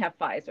 you only have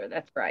Pfizer.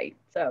 That's right.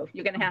 So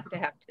you're going to have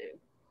two.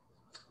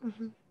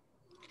 Mm-hmm.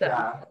 So.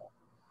 Yeah.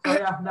 So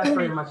yeah, that's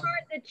pretty much. How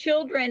are the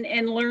children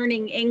in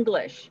learning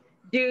English?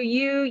 Do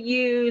you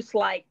use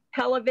like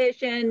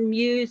television,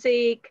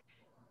 music,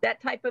 that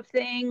type of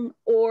thing,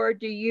 or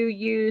do you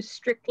use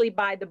strictly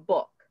by the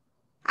book?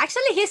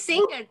 Actually, he's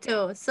singer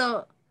too,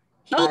 so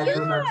he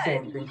do not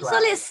sing in class.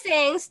 usually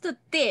sings to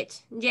teach.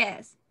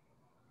 Yes.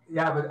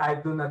 Yeah, but I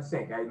do not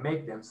sing. I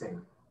make them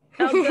sing.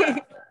 Oh, good.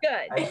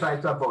 Good. I try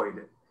to avoid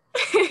it.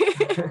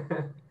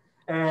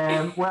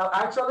 And well,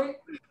 actually,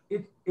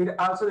 it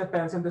also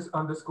depends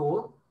on the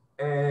school.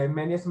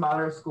 Many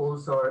smaller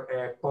schools or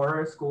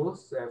poorer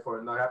schools, for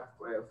a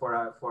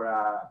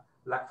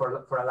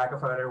lack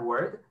of a better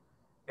word,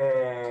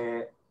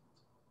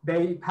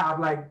 they have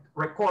like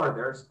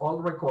recorders,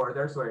 old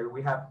recorders where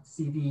we have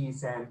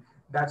CDs, and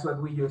that's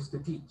what we use to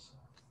teach.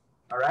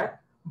 All right,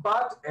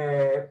 but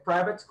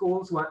private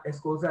schools,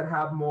 schools that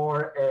have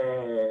more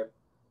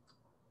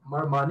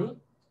money,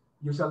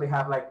 usually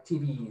have like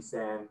TVs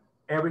and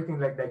everything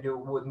like that you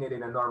would need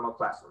in a normal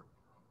classroom.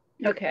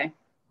 Okay.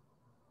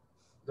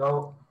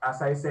 Though,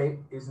 as I say,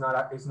 it's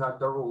not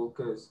the rule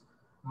because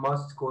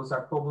most schools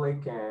are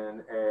public,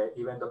 and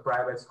even the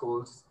private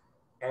schools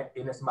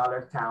in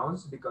smaller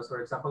towns, because for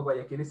example,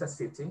 Guayaquil is a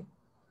city,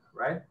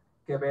 right?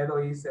 Quevedo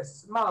is a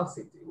small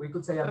city. We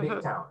could say a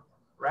big town,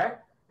 right?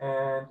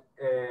 And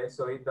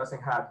so it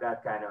doesn't have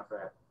that kind of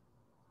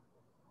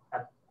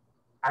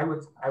I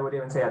would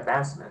even say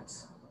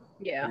advancements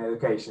in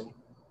education.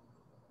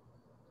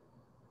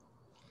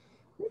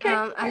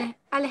 Okay.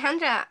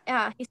 Alejandra,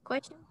 his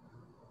question.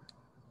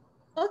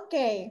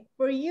 Okay,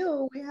 for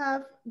you, we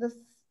have this.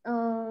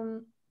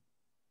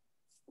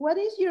 What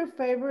is your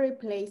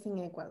favorite place in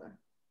Ecuador?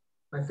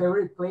 My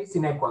favorite place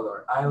in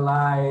Ecuador, I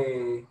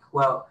like.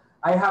 Well,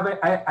 I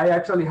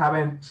actually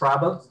haven't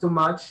traveled too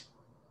much,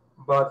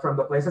 but from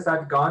the places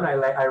I've gone, I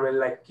really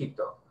like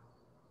Quito.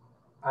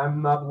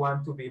 I'm not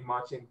one to be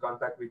much in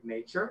contact with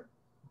nature,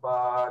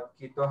 but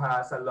Quito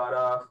has a lot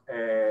of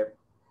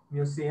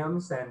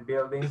museums and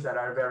buildings that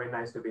are very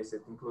nice to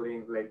visit,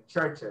 including like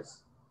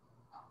churches.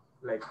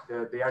 Like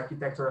the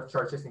architecture of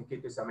churches in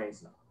Quito is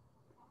amazing.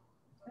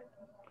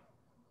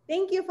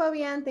 Thank you,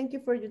 Fabian. Thank you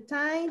for your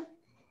time.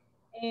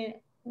 And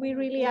we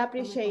really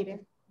appreciate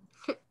it.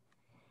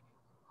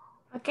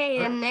 Okay,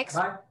 the next.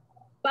 Bye.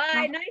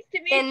 Bye. Nice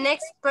to meet you. The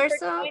next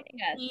person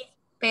is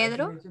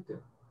Pedro. Nice to meet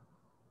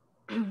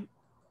you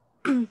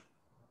too.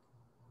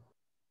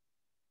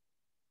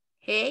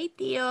 Hey,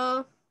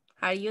 Tio.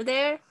 Are you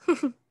there?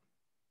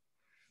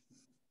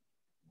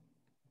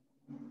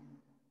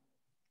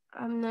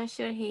 I'm not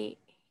sure he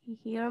You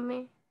hear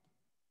me?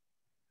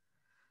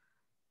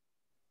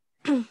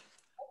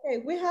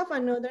 Okay, we have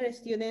another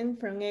student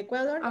from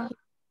Ecuador,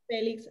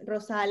 Felix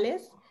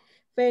Rosales.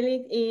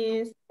 Felix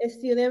is a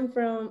student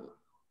from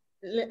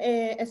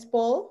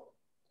SPOL.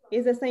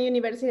 It's the same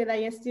university that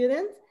I am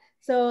student.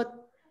 So,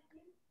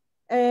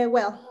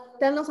 well,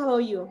 tell us about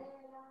you.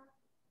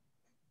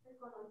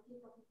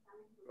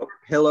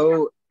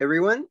 Hello,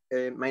 everyone.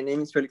 My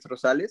name is Felix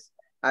Rosales.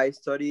 I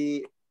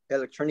study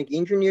electronic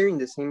engineering in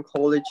the same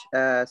college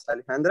as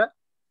Alejandra.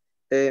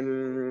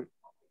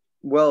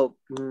 Well,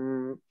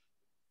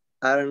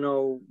 I don't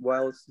know what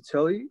else to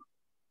tell you.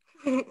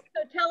 So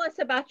tell us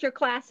about your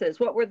classes.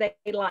 What were they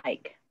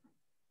like?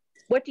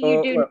 What do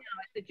you do now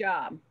at the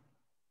job?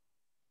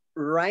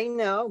 Right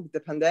now, with the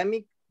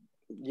pandemic,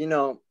 you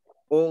know,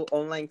 all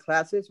online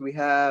classes, we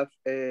have,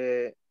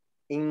 in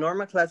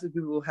normal classes,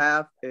 we will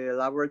have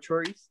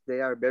laboratories.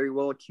 They are very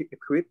well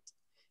equipped.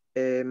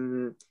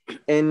 And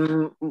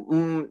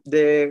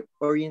the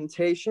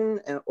orientation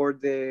or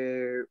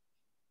the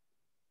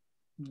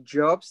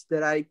jobs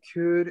that I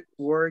could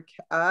work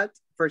at,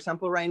 for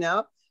example, right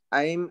now,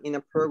 I'm in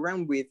a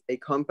program with a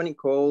company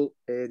called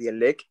the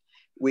ELEC,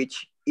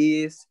 which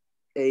is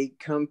a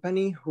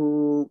company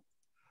who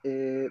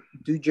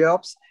do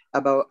jobs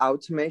about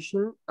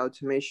automation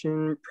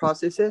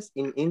processes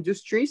in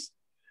industries.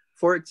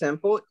 For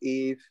example,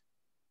 if,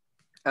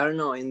 I don't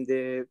know, in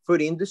the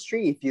food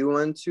industry, if you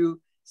want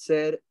to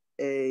set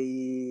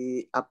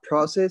a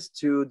process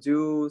to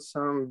do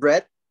some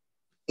bread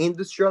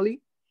industrially,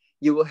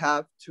 you will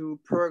have to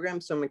program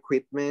some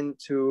equipment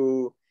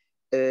to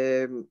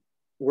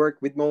work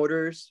with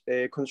motors,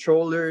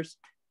 controllers,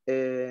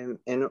 and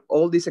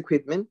all this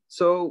equipment.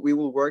 So we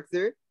will work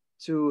there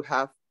to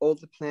have all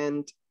the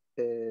plant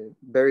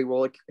very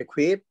well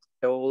equipped,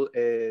 all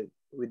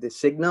with the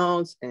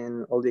signals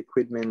and all the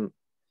equipment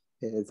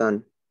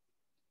done.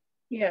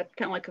 Yeah, it's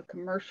kind of like a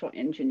commercial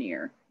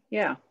engineer.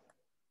 Yeah.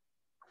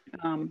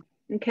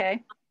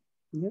 Okay.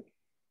 Yep.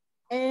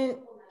 And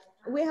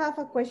we have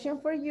a question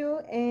for you,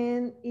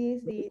 and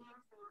is this: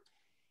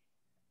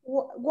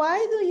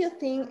 why do you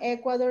think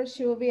Ecuador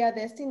should be a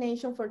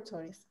destination for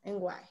tourists, and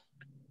why?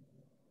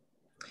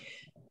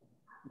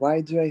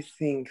 Why do I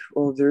think?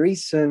 Well, the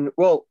reason,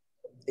 well,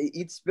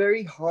 it's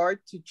very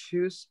hard to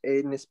choose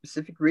a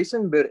specific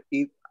reason, but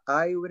if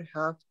I would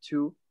have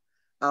to,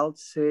 I'll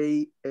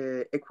say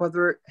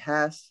Ecuador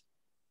has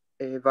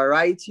a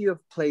variety of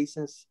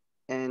places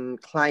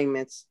and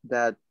climates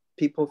that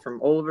people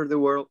from all over the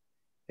world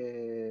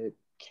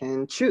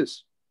can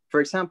choose.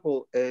 For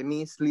example,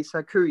 Miss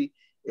Lisa Curry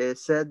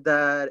said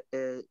that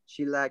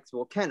she likes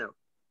volcano,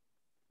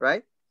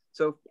 right?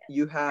 So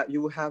you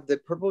will have the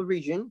purple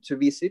region to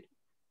visit,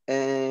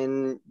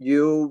 and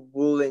you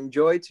will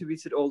enjoy to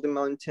visit all the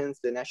mountains,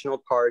 the national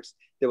parks,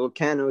 the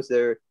volcanoes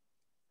there.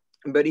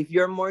 But if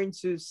you're more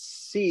into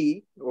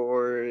sea,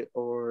 or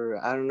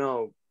I don't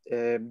know,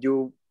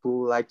 you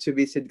would like to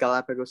visit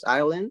Galapagos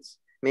Islands,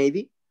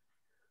 maybe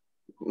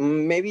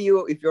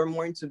you, if you're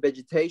more into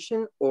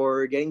vegetation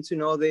or getting to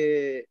know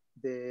the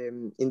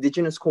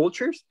indigenous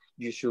cultures,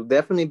 you should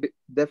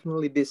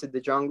definitely visit the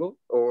jungle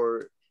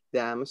or the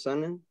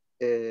Amazon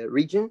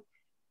region.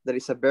 That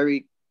is a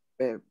very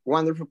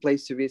wonderful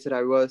place to visit.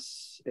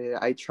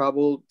 I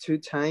traveled 2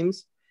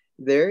 times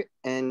there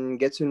and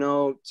get to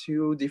know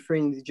 2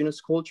 different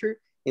indigenous culture,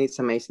 and it's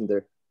amazing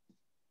there.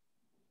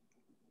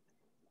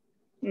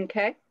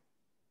 Okay.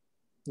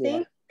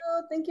 Yeah.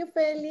 Thank you,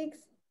 Felix.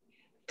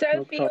 So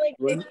no Felix,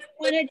 if you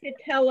wanted to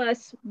tell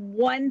us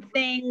one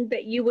thing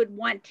that you would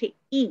want to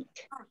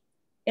eat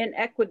in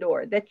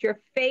Ecuador, that's your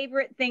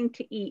favorite thing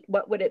to eat,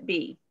 what would it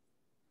be?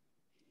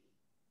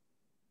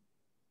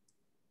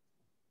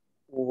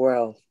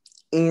 Well,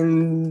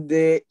 in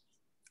the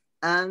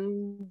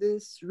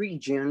Andes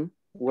region,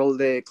 well,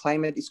 the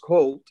climate is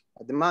cold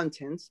at the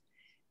mountains.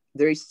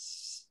 There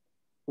is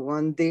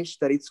one dish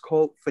that it's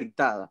called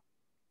fritada.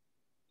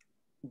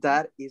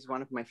 That is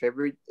one of my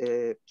favorite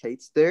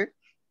plates there.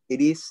 It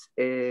is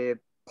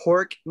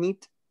pork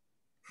meat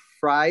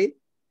fried.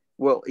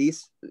 Well, I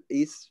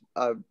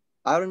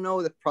don't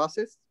know the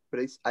process, but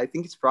I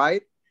think it's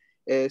fried.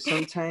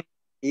 Sometimes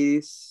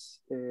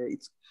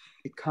it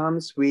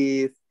comes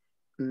with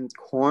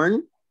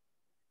corn,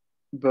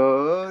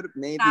 but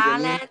maybe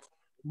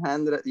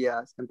Alejandra,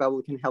 yes, and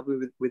Pablo can help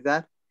me with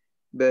that.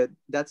 But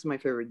that's my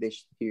favorite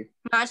dish here.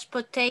 Mashed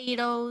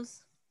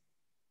potatoes.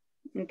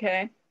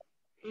 Okay.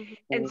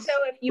 And so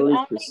if you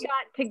only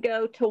got to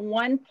go to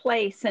one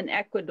place in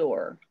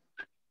Ecuador,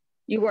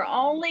 you were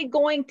only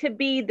going to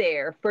be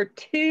there for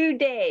 2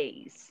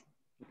 days,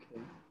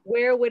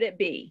 where would it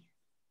be?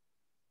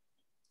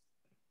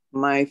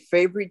 My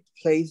favorite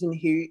place in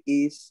here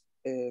is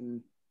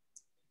the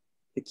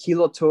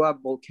Quilotoa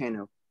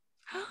volcano.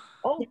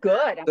 Oh,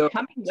 good. I'm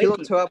coming with you.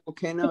 Quilotoa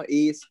volcano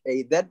is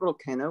a dead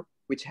volcano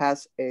which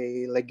has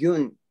a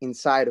lagoon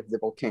inside of the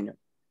volcano.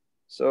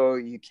 So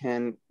you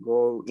can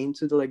go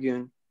into the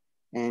lagoon,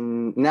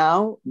 and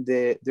now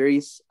there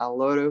is a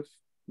lot of,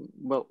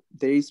 well,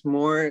 there is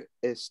more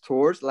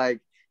stores like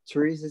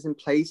tourism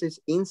places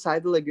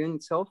inside the lagoon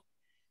itself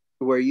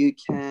where you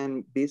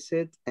can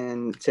visit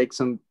and take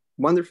some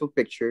wonderful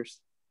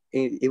pictures.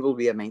 It will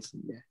be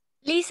amazing. Yeah.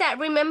 Lisa,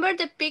 remember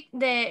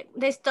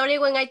the story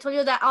when I told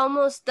you that I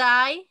almost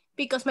died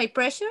because my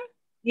pressure?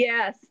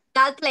 Yes.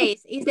 That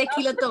place is the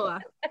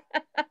Quilotoa.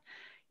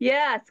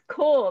 Yes,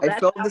 cool. I That's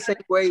felt the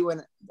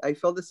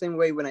same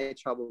way when I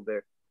traveled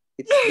there.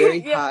 It's very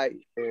Yeah. high.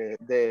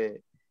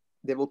 The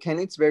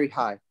volcano is very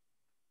high.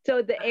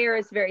 so the air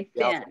is very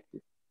thin.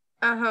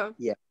 Uh-huh.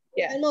 Yeah.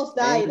 Yeah. I almost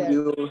died And there.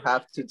 you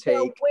have to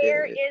So take.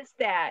 where is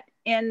that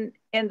in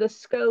the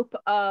scope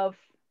of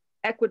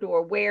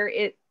Ecuador? Where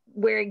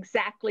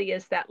exactly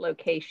is that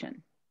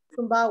location?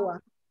 Sumbawa.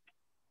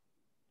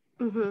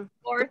 Mm-hmm.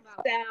 North,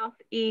 south,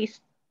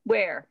 east,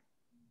 where?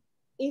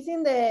 It's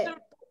in the,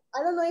 I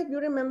don't know if you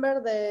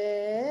remember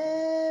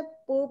the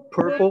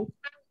Purple?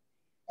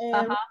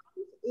 Uh-huh.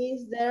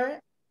 is there.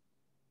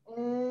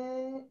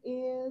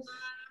 Is,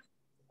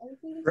 I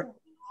think it's a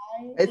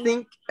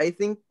high. I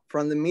think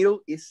from the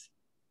middle is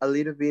a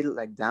little bit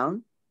like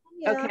down.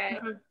 Yeah. Okay.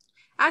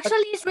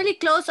 Actually, it's really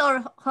close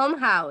our home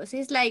house.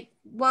 It's like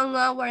 1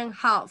 hour and a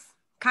half,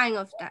 kind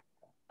of that.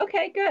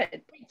 Okay,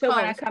 good. So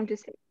when I Close. come to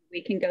see you,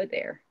 we can go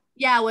there.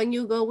 Yeah, when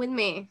you go with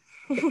me.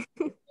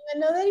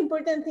 Another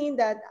important thing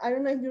that I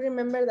don't know if you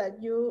remember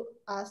that you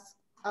asked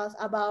us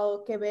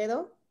about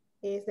Quevedo,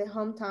 is the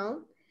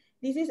hometown.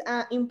 This is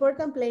an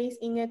important place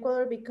in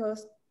Ecuador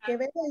because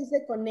Quevedo is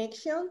the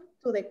connection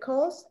to the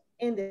coast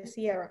and the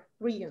Sierra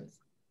regions.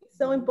 It's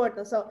so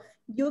important. So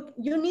you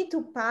need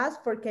to pass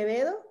for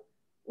Quevedo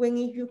when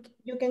you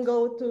can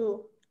go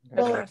to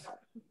both.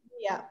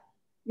 Yeah.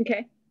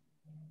 Okay.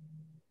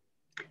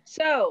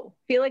 So,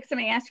 Felix, let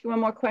me ask you one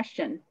more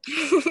question.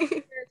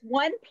 There's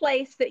one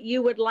place that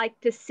you would like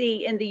to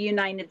see in the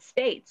United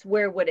States.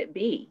 Where would it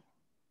be?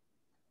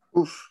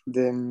 Oof,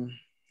 then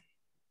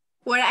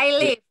Where I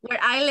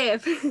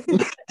live.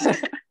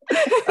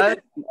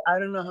 I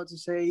don't know how to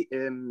say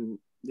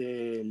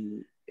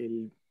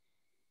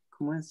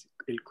 ¿cómo es?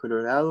 El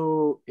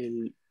Colorado,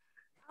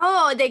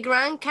 Oh, the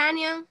Grand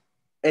Canyon.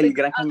 el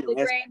Gran Cañón. The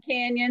Grand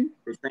Canyon.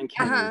 The Grand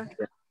Canyon.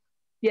 Uh-huh.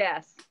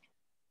 Yes.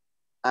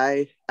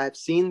 I've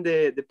seen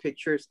the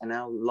pictures and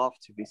I would love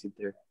to visit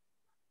there.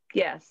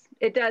 Yes,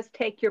 it does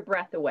take your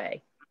breath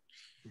away.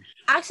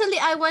 Actually,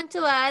 I want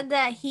to add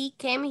that he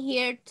came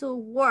here to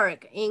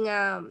work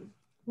in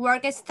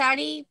work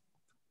study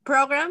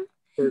program.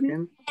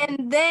 Mm-hmm.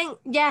 And then,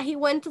 yeah, he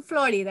went to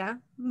Florida.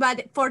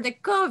 But for the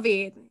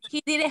COVID,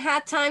 he didn't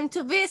have time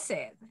to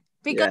visit.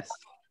 Because Yes.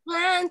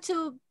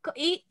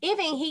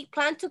 he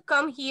planned to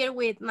come here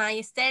with my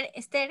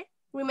Esther,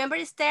 remember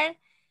Esther?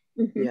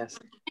 Yes.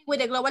 With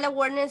the global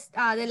awareness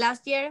the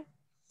last year.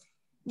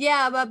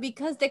 Yeah, but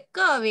because the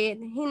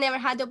COVID, he never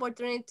had the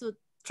opportunity to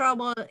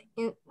travel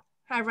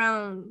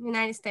around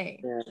United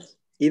States. Yes.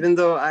 Even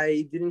though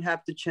I didn't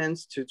have the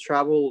chance to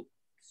travel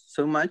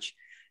so much,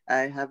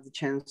 I have the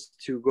chance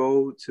to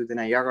go to the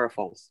Niagara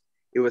Falls.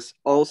 It was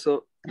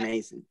also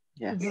amazing.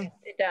 Yes. Yes,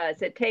 it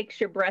does. It takes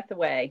your breath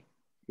away.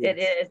 Yes.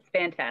 It is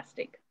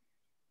fantastic.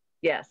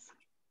 Yes.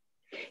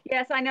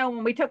 Yes, I know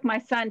when we took my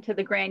son to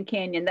the Grand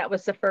Canyon, that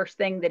was the first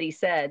thing that he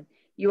said.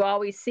 You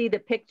always see the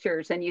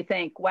pictures and you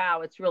think,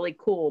 wow, it's really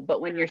cool.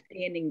 But when you're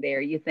standing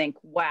there, you think,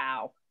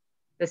 wow,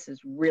 this is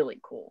really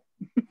cool.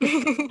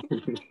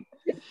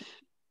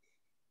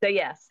 So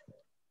yes,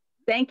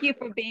 thank you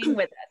for being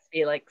with us,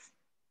 Felix.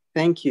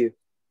 Thank you.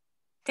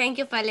 Thank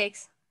you,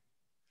 Felix.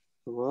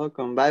 You're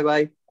welcome.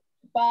 Bye-bye.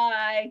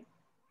 Bye.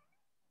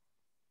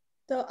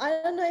 So I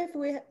don't know if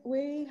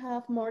we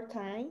have more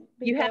time.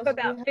 You have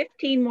about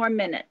 15 more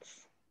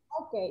minutes.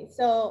 Okay,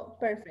 so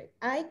perfect.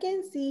 I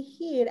can see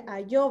here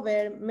a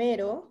Jover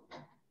Mero.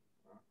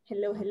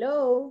 Hello,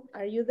 hello.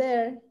 Are you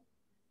there?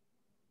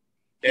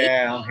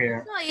 Yeah, I'm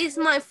here. So he's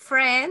my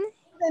friend.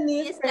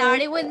 He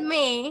started with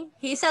me.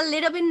 He's a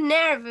little bit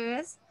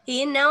nervous.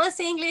 He knows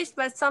English,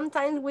 but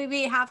sometimes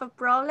we have a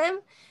problem.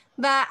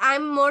 But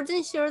I'm more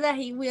than sure that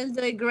he will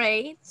do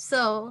great.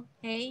 So,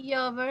 hey,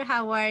 Jover,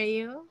 how are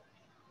you?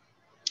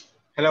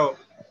 Hello.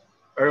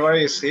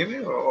 Everybody see me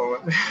or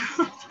what?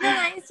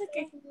 No, it's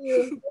okay.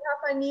 You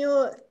have a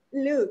new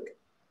look.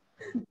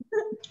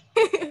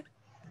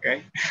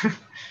 Okay.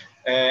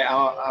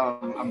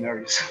 I'm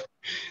nervous.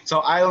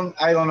 So I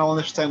don't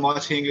understand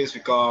much English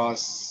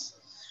because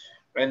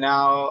right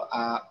now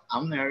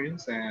I'm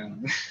nervous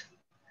and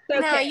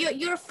Okay. No,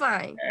 you're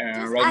fine.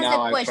 Just right ask now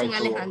the I question, try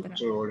Alejandra.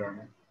 to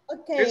learn.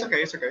 Okay. It's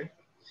okay. It's okay.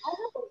 I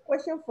have a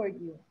question for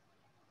you.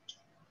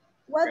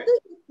 What Okay. do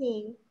you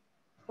think?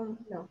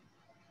 No,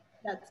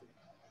 that's it.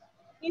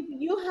 If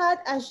you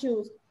had to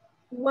choose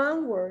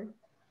one word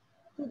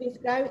to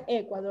describe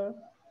Ecuador,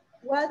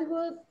 what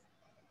would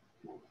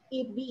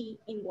it be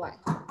and why?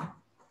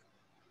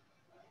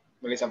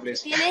 Melissa,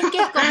 please. Si tienes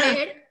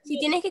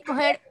que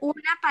escoger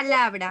una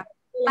palabra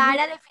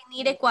para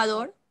definir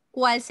Ecuador,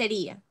 ¿cuál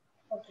sería?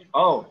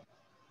 Oh.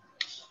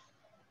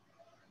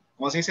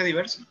 ¿Cómo se dice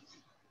diverso?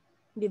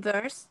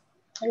 Diverse.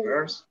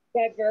 Diverse.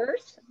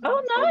 Diverse.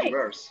 Oh, So nice.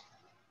 diverse.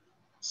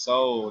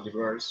 So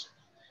diverse.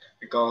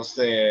 because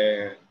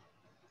I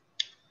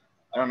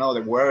don't know,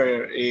 the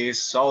weather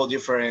is so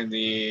different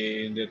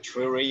in the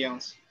three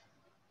regions.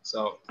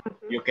 So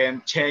you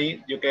can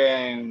change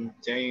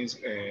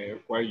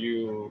what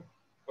you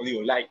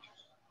like.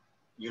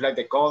 You like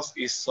the coast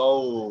is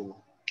so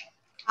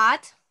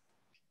Hot.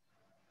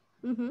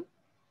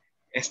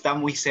 está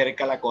muy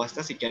cerca a la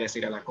costa si quieres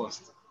ir a la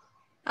costa.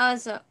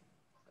 Also,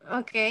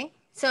 okay.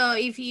 So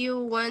if you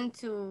want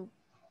to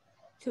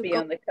Be go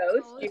on the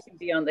coast, you can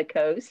be on the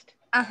coast.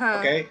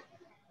 Okay.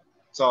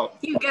 So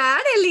You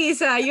got it,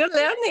 Lisa. You're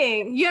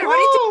learning. You're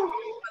ready to.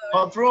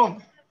 hot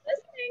room.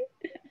 Listening.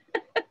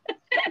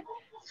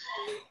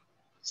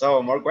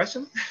 So more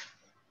questions?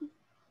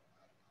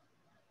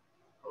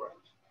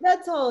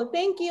 That's all.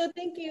 Thank you.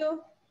 Thank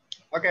you.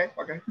 Okay.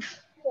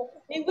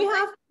 If we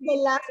have the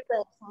last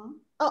person.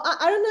 Oh,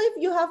 I don't know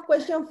if you have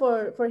question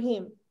for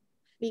him,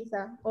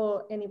 Lisa,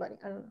 or anybody.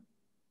 I don't know.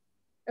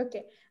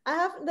 Okay, I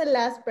have the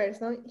last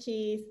person.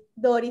 She's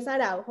Doris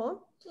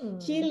Araujo.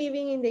 She's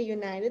living in the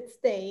United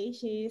States.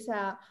 She's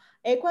a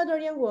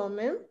Ecuadorian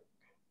woman,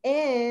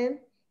 and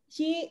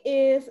she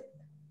is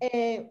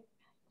a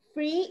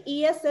free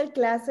ESL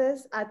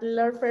classes at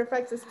Lord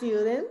Fairfax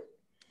student.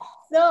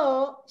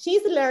 So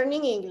she's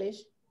learning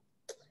English.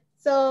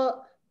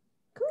 So,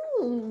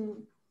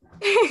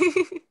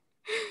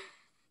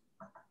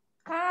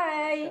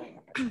 Hi.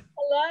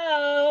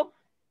 Hello.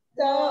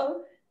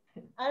 So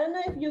I don't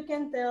know if you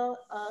can tell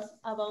us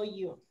about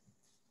you.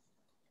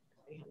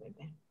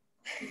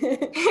 She's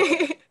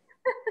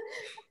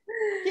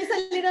a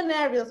little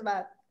nervous,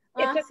 but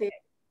Sí.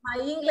 My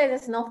English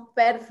is not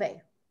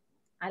perfect.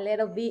 A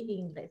little bit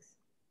English.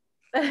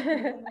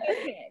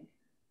 Okay.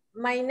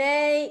 My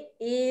name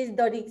is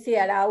Dorixi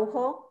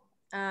Araujo.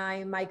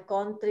 My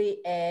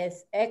country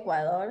is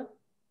Ecuador.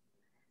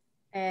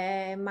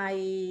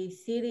 My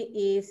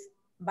city is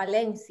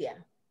Valencia.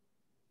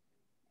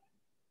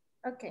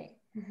 Okay.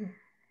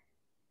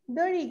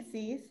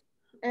 Dorixis,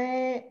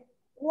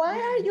 why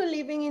are you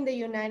living in the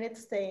United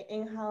States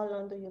and how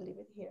long do you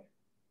live here?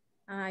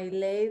 I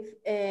live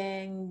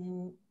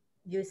in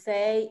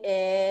USA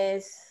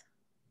is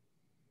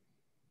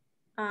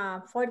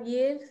 4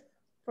 years.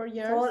 4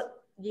 years? 4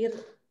 years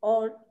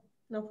old.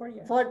 No, 4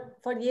 years.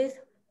 4 years.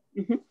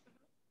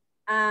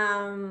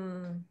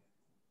 And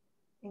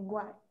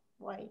why?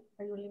 Why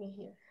are you living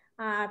here?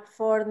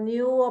 For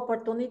new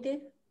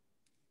opportunities.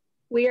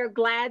 We are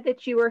glad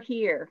that you are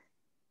here.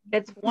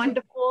 It's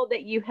wonderful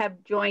that you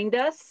have joined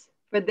us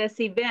for this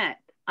event.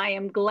 I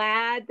am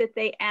glad that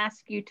they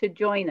asked you to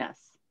join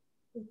us.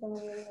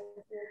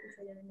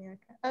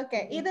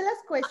 Okay, and the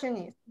last question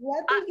is,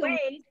 what do you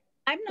wait?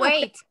 I'm not.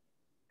 Wait.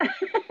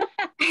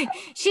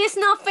 She's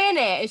not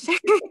finished.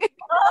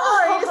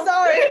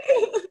 Sorry.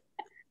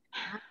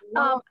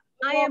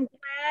 I am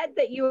glad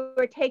that you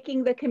are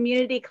taking the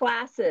community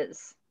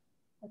classes.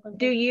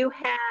 Do you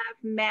have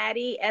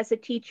Maddie as a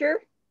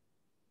teacher?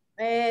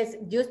 Is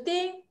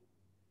Justin?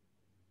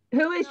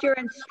 Who is your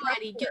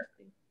instructor?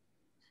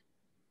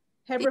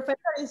 Her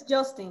professor is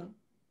Justin.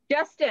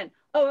 Justin.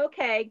 Oh,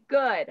 okay,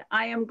 good.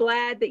 I am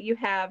glad that you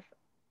have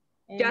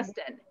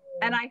Justin.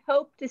 And I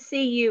hope to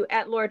see you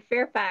at Lord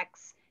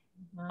Fairfax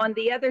on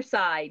the other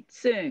side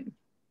soon.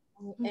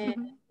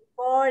 And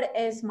four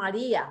is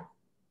Maria.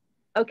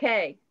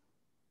 Okay,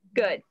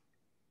 good.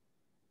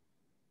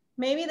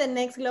 Maybe the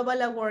next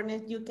global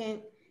awareness you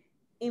can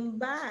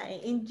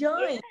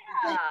join.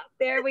 Yeah,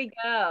 there we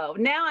go.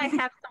 Now I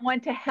have someone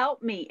to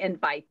help me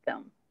invite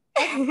them.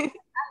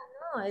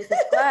 No, it's a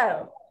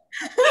girl.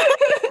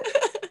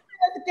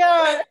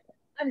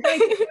 I'm going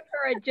to give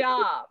her a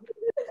job.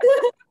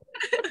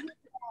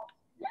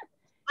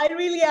 I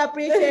really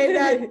appreciate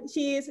that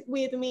she is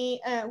with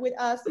me, with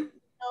us.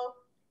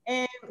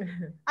 And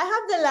I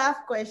have the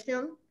last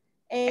question.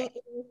 And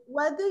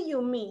what do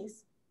you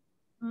miss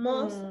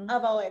most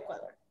about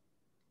Ecuador?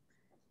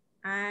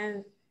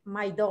 And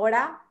my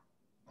daughter,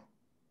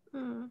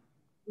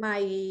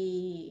 my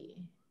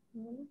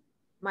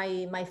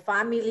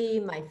family,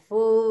 my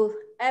food,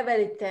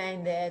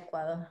 everything in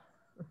Ecuador.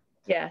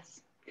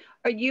 Yes.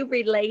 Are you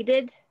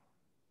related?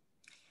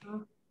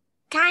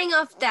 Kind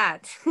of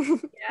that.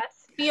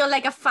 Yes. Feel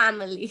like a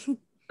family.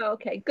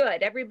 Okay,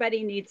 good.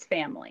 Everybody needs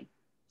family.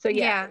 So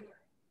yeah.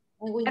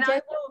 And we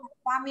check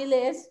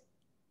families.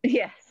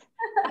 Yes.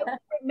 I will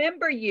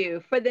remember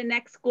you for the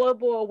next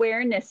Global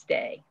Awareness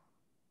Day.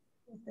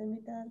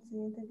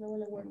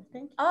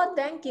 Oh,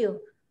 thank you.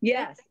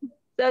 Yes,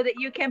 so that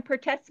you can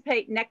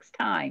participate next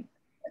time.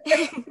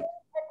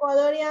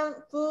 Ecuadorian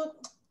food,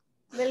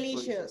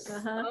 delicious.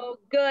 Oh,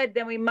 good.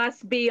 Then we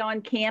must be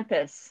on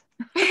campus.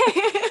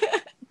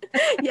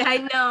 Yeah, I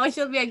know. It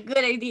should be a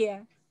good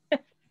idea.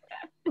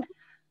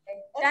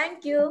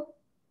 Thank you.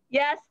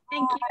 Yes,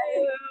 thank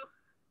you.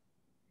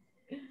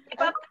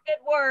 Keep up the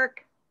good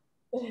work.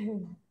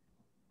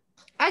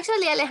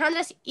 Actually,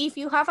 Alejandra, if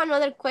you have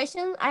another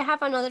question, I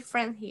have another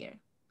friend here.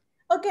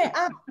 Okay,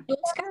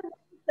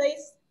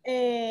 place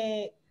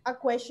a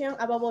question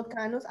about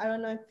volcanoes. I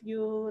don't know if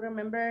you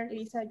remember,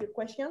 Lisa, your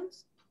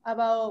questions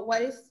about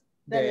what is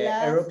The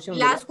eruption.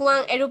 Last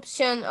one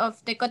eruption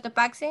of the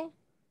Cotopaxi.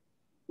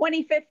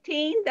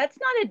 2015. That's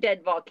not a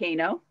dead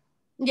volcano.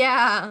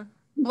 Yeah.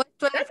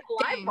 That's a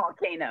live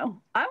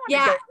volcano. I want to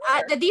Yeah, go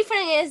there. the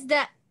difference is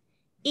that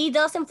it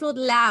doesn't float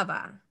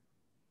lava.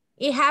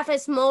 It has a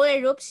small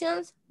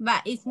eruptions,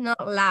 but it's not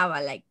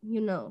lava, like,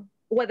 you know.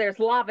 Well, there's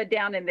lava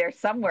down in there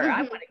somewhere.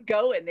 I want to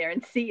go in there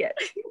and see it.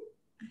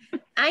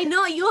 I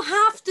know, you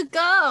have to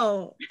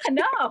go.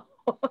 No,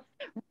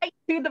 right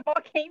to the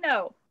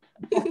volcano.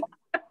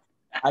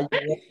 I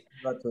just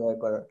go to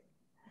Ecuador.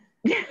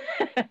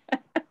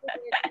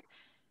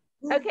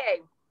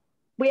 Okay,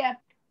 we have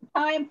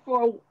time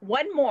for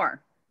one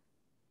more.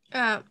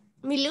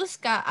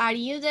 Miluska, are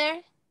you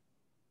there?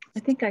 I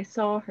think I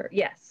saw her.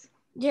 Yes.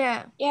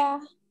 Yeah. Yeah.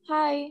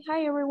 Hi.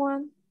 Hi,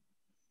 everyone.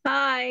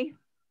 Hi.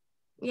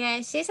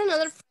 Yeah, she's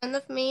another friend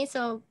of me.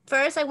 So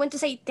first I want to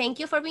say thank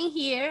you for being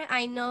here.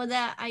 I know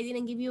that I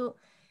didn't give you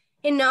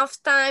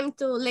enough time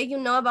to let you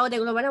know about the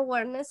global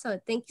awareness. So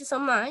thank you so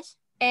much.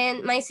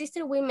 And my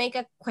sister will make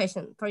a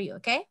question for you,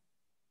 okay?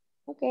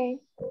 Okay.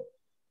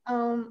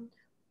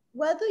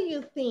 What do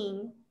you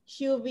think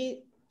should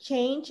be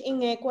changed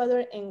in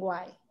Ecuador and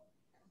why?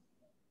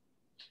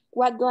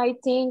 What do I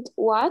think?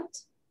 What?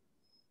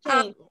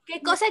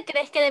 ¿Qué cosa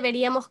crees que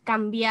deberíamos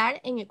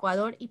cambiar en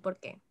Ecuador y por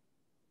qué?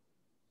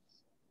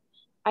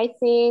 I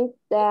think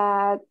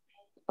that,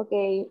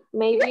 okay,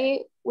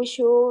 maybe we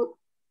should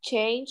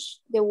change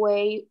the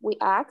way we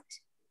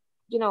act,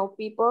 you know,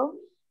 people.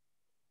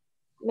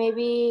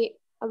 Maybe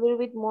a little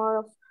bit more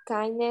of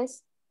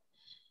kindness,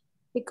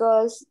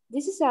 because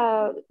this is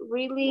a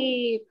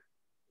really,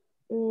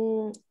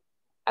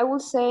 I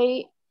would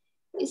say,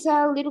 it's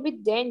a little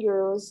bit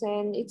dangerous,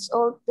 and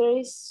there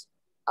is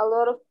a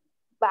lot of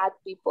bad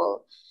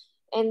people,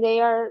 and they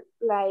are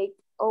like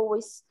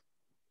always,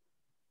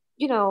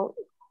 you know,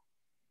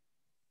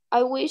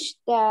 I wish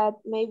that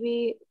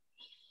maybe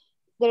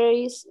there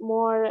is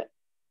more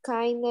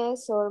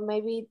kindness, or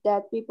maybe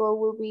that people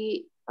will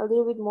be a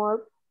little bit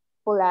more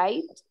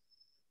polite.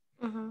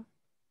 Mm-hmm.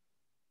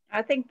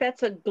 I think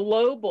that's a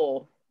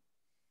global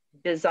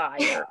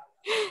desire.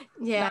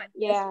 Yeah.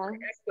 Not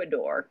just for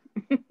Ecuador.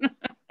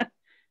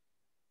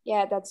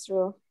 Yeah, that's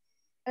true.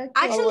 Okay.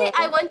 Actually,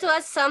 I want to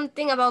ask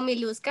something about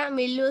Miluska.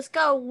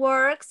 Miluska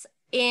works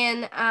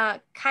in a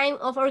kind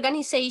of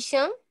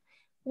organization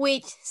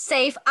which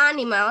save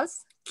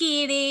animals,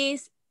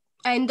 kitties,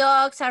 and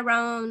dogs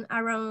around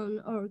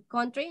our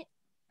country.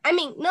 I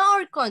mean,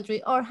 not our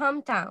country, our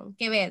hometown,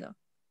 Quevedo.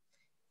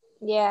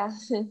 Yeah.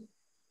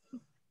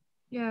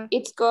 Yeah.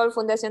 It's called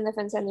Fundación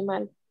Defensa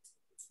Animal.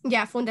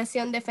 Yeah,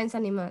 Fundación Defensa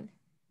Animal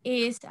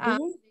is a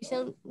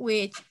organization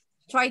which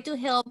try to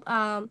help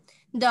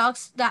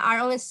dogs that are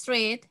on the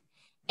street,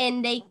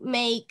 and they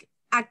make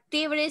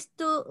activities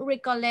to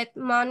recollect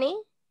money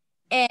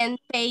and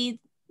pay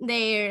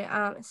their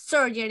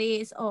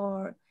surgeries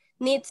or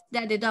needs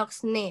that the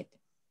dogs need.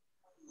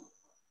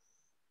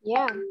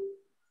 Yeah,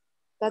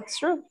 that's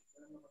true.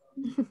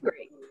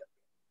 Great.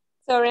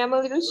 Sorry, I'm a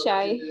little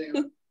shy.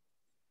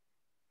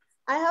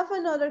 I have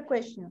another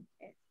question.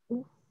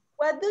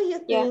 What do you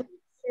think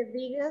the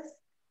biggest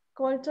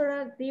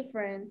cultural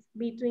difference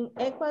between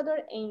Ecuador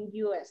and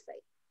USA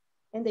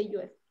and the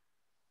US?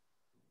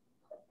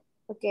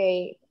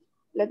 Okay,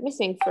 let me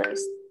think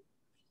first.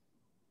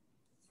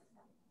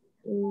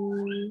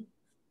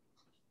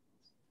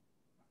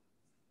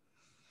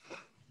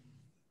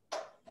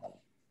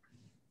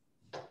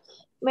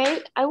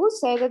 Maybe I would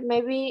say that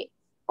maybe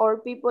our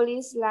people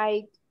is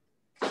like,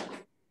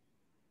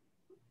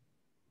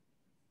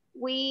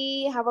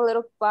 we have a lot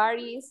of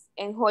parties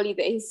and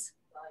holidays,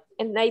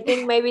 and I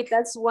think maybe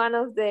that's one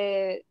of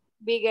the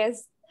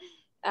biggest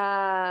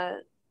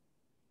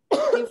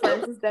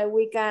differences that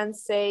we can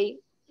say,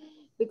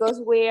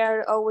 because we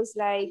are always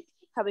like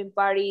having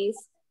parties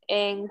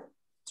and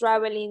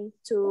traveling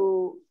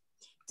to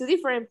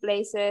different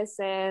places,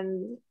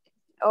 and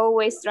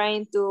always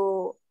trying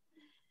to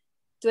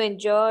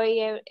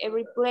enjoy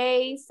every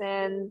place.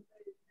 And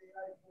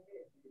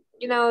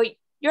you know,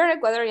 you're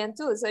Ecuadorian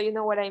too, so you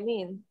know what I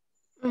mean.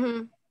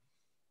 Mm-hmm.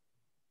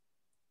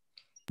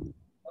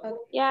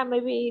 Yeah,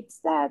 maybe it's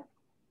that.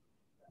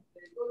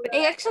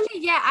 And actually,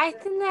 yeah, I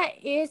think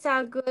that is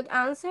a good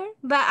answer.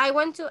 But I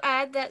want to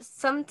add that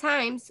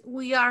sometimes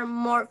we are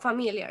more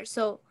familiar.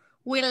 So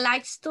we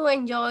like to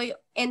enjoy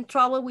and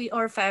travel with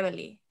our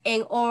family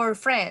and our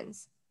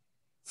friends.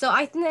 So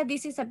I think that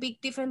this is a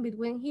big difference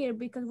between here,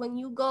 because when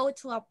you go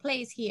to a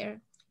place here,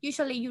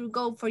 usually you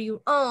go for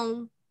your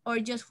own or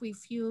just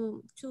with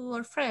you, two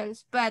or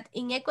friends. But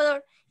in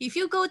Ecuador, if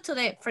you go to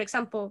the, for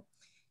example,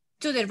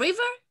 to the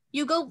river,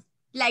 you go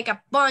like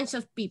a bunch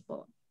of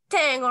people,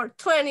 10 or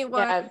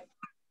 21. Yeah,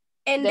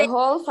 and the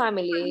whole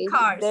family.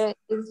 Cars.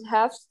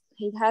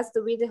 It has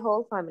to be the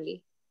whole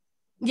family.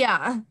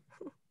 Yeah.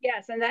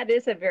 Yes, and that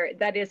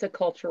is a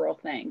cultural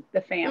thing,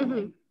 the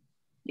family. Mm-hmm.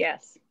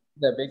 Yes.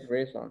 The big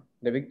reason,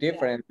 the big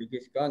difference with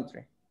this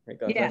country.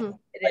 Because yeah,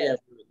 it is.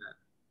 agree with that.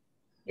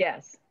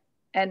 Yes.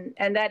 And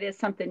that is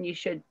something you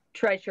should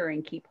treasure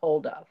and keep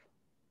hold of.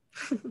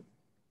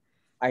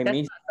 I That's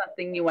miss. not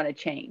something you want to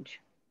change.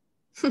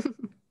 Yeah.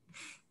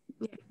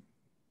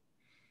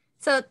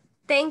 So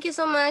thank you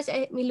so much,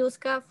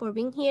 Miluska, for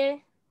being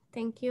here.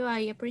 Thank you. I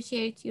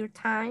appreciate your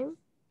time.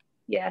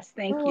 Yes,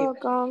 thank You're you.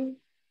 welcome.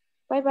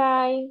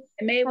 Bye-bye.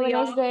 And may Have we a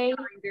nice all day. be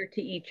kinder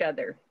to each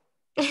other.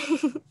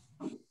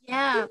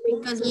 Yeah,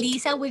 because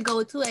Lisa will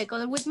go to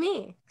Ecuador with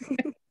me.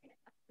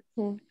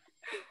 When's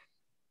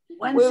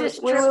this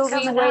We trip will be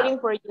coming waiting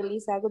up? for you,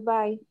 Lisa.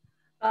 Goodbye.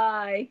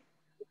 Bye.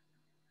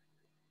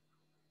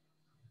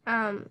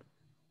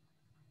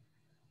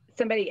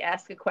 Somebody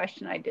asked a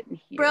question I didn't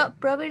hear.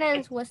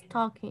 Providence was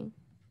talking.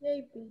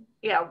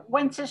 Yeah,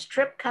 when's this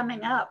trip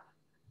coming up?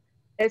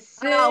 As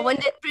soon Oh, when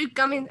the trip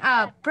coming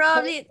up,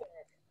 probably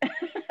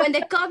when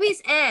the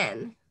COVID's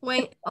end,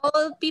 when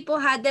all people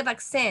had the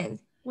vaccine,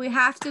 we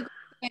have to go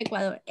to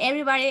Ecuador.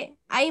 Everybody,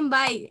 I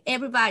invite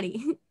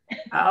everybody.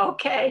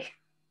 Okay.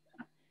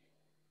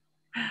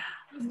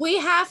 If we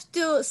have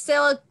to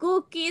sell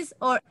cookies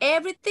or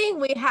everything,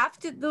 we have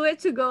to do it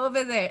to go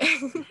over there.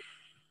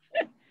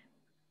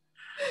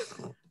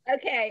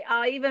 Okay,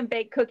 I'll even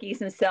bake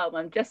cookies and sell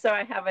them just so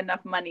I have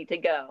enough money to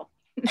go.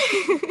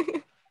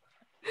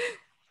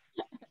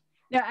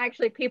 No,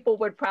 actually, people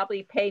would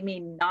probably pay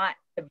me not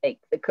to bake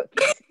the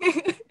cookies.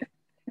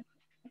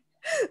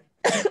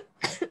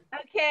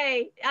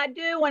 Okay, I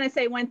do want to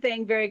say one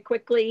thing very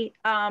quickly.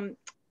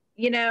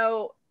 You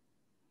know,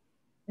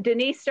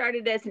 Denise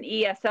started as an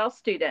ESL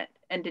student,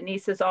 and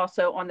Denise is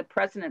also on the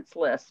president's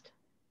list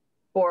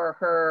for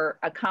her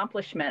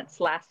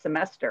accomplishments last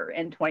semester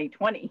in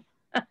 2020.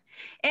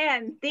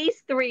 And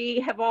these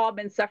three have all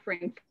been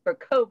suffering from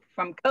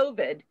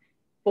COVID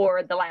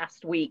for the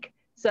last week.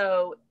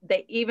 So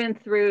they, even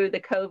through the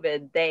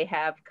COVID, they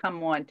have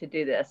come on to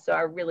do this. So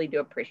I really do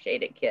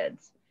appreciate it,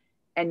 kids.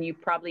 And you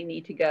probably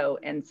need to go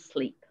and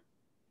sleep.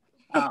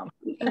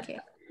 Okay.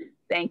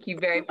 Thank you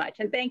very much.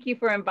 And thank you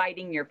for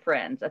inviting your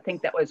friends. I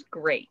think that was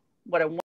great. What a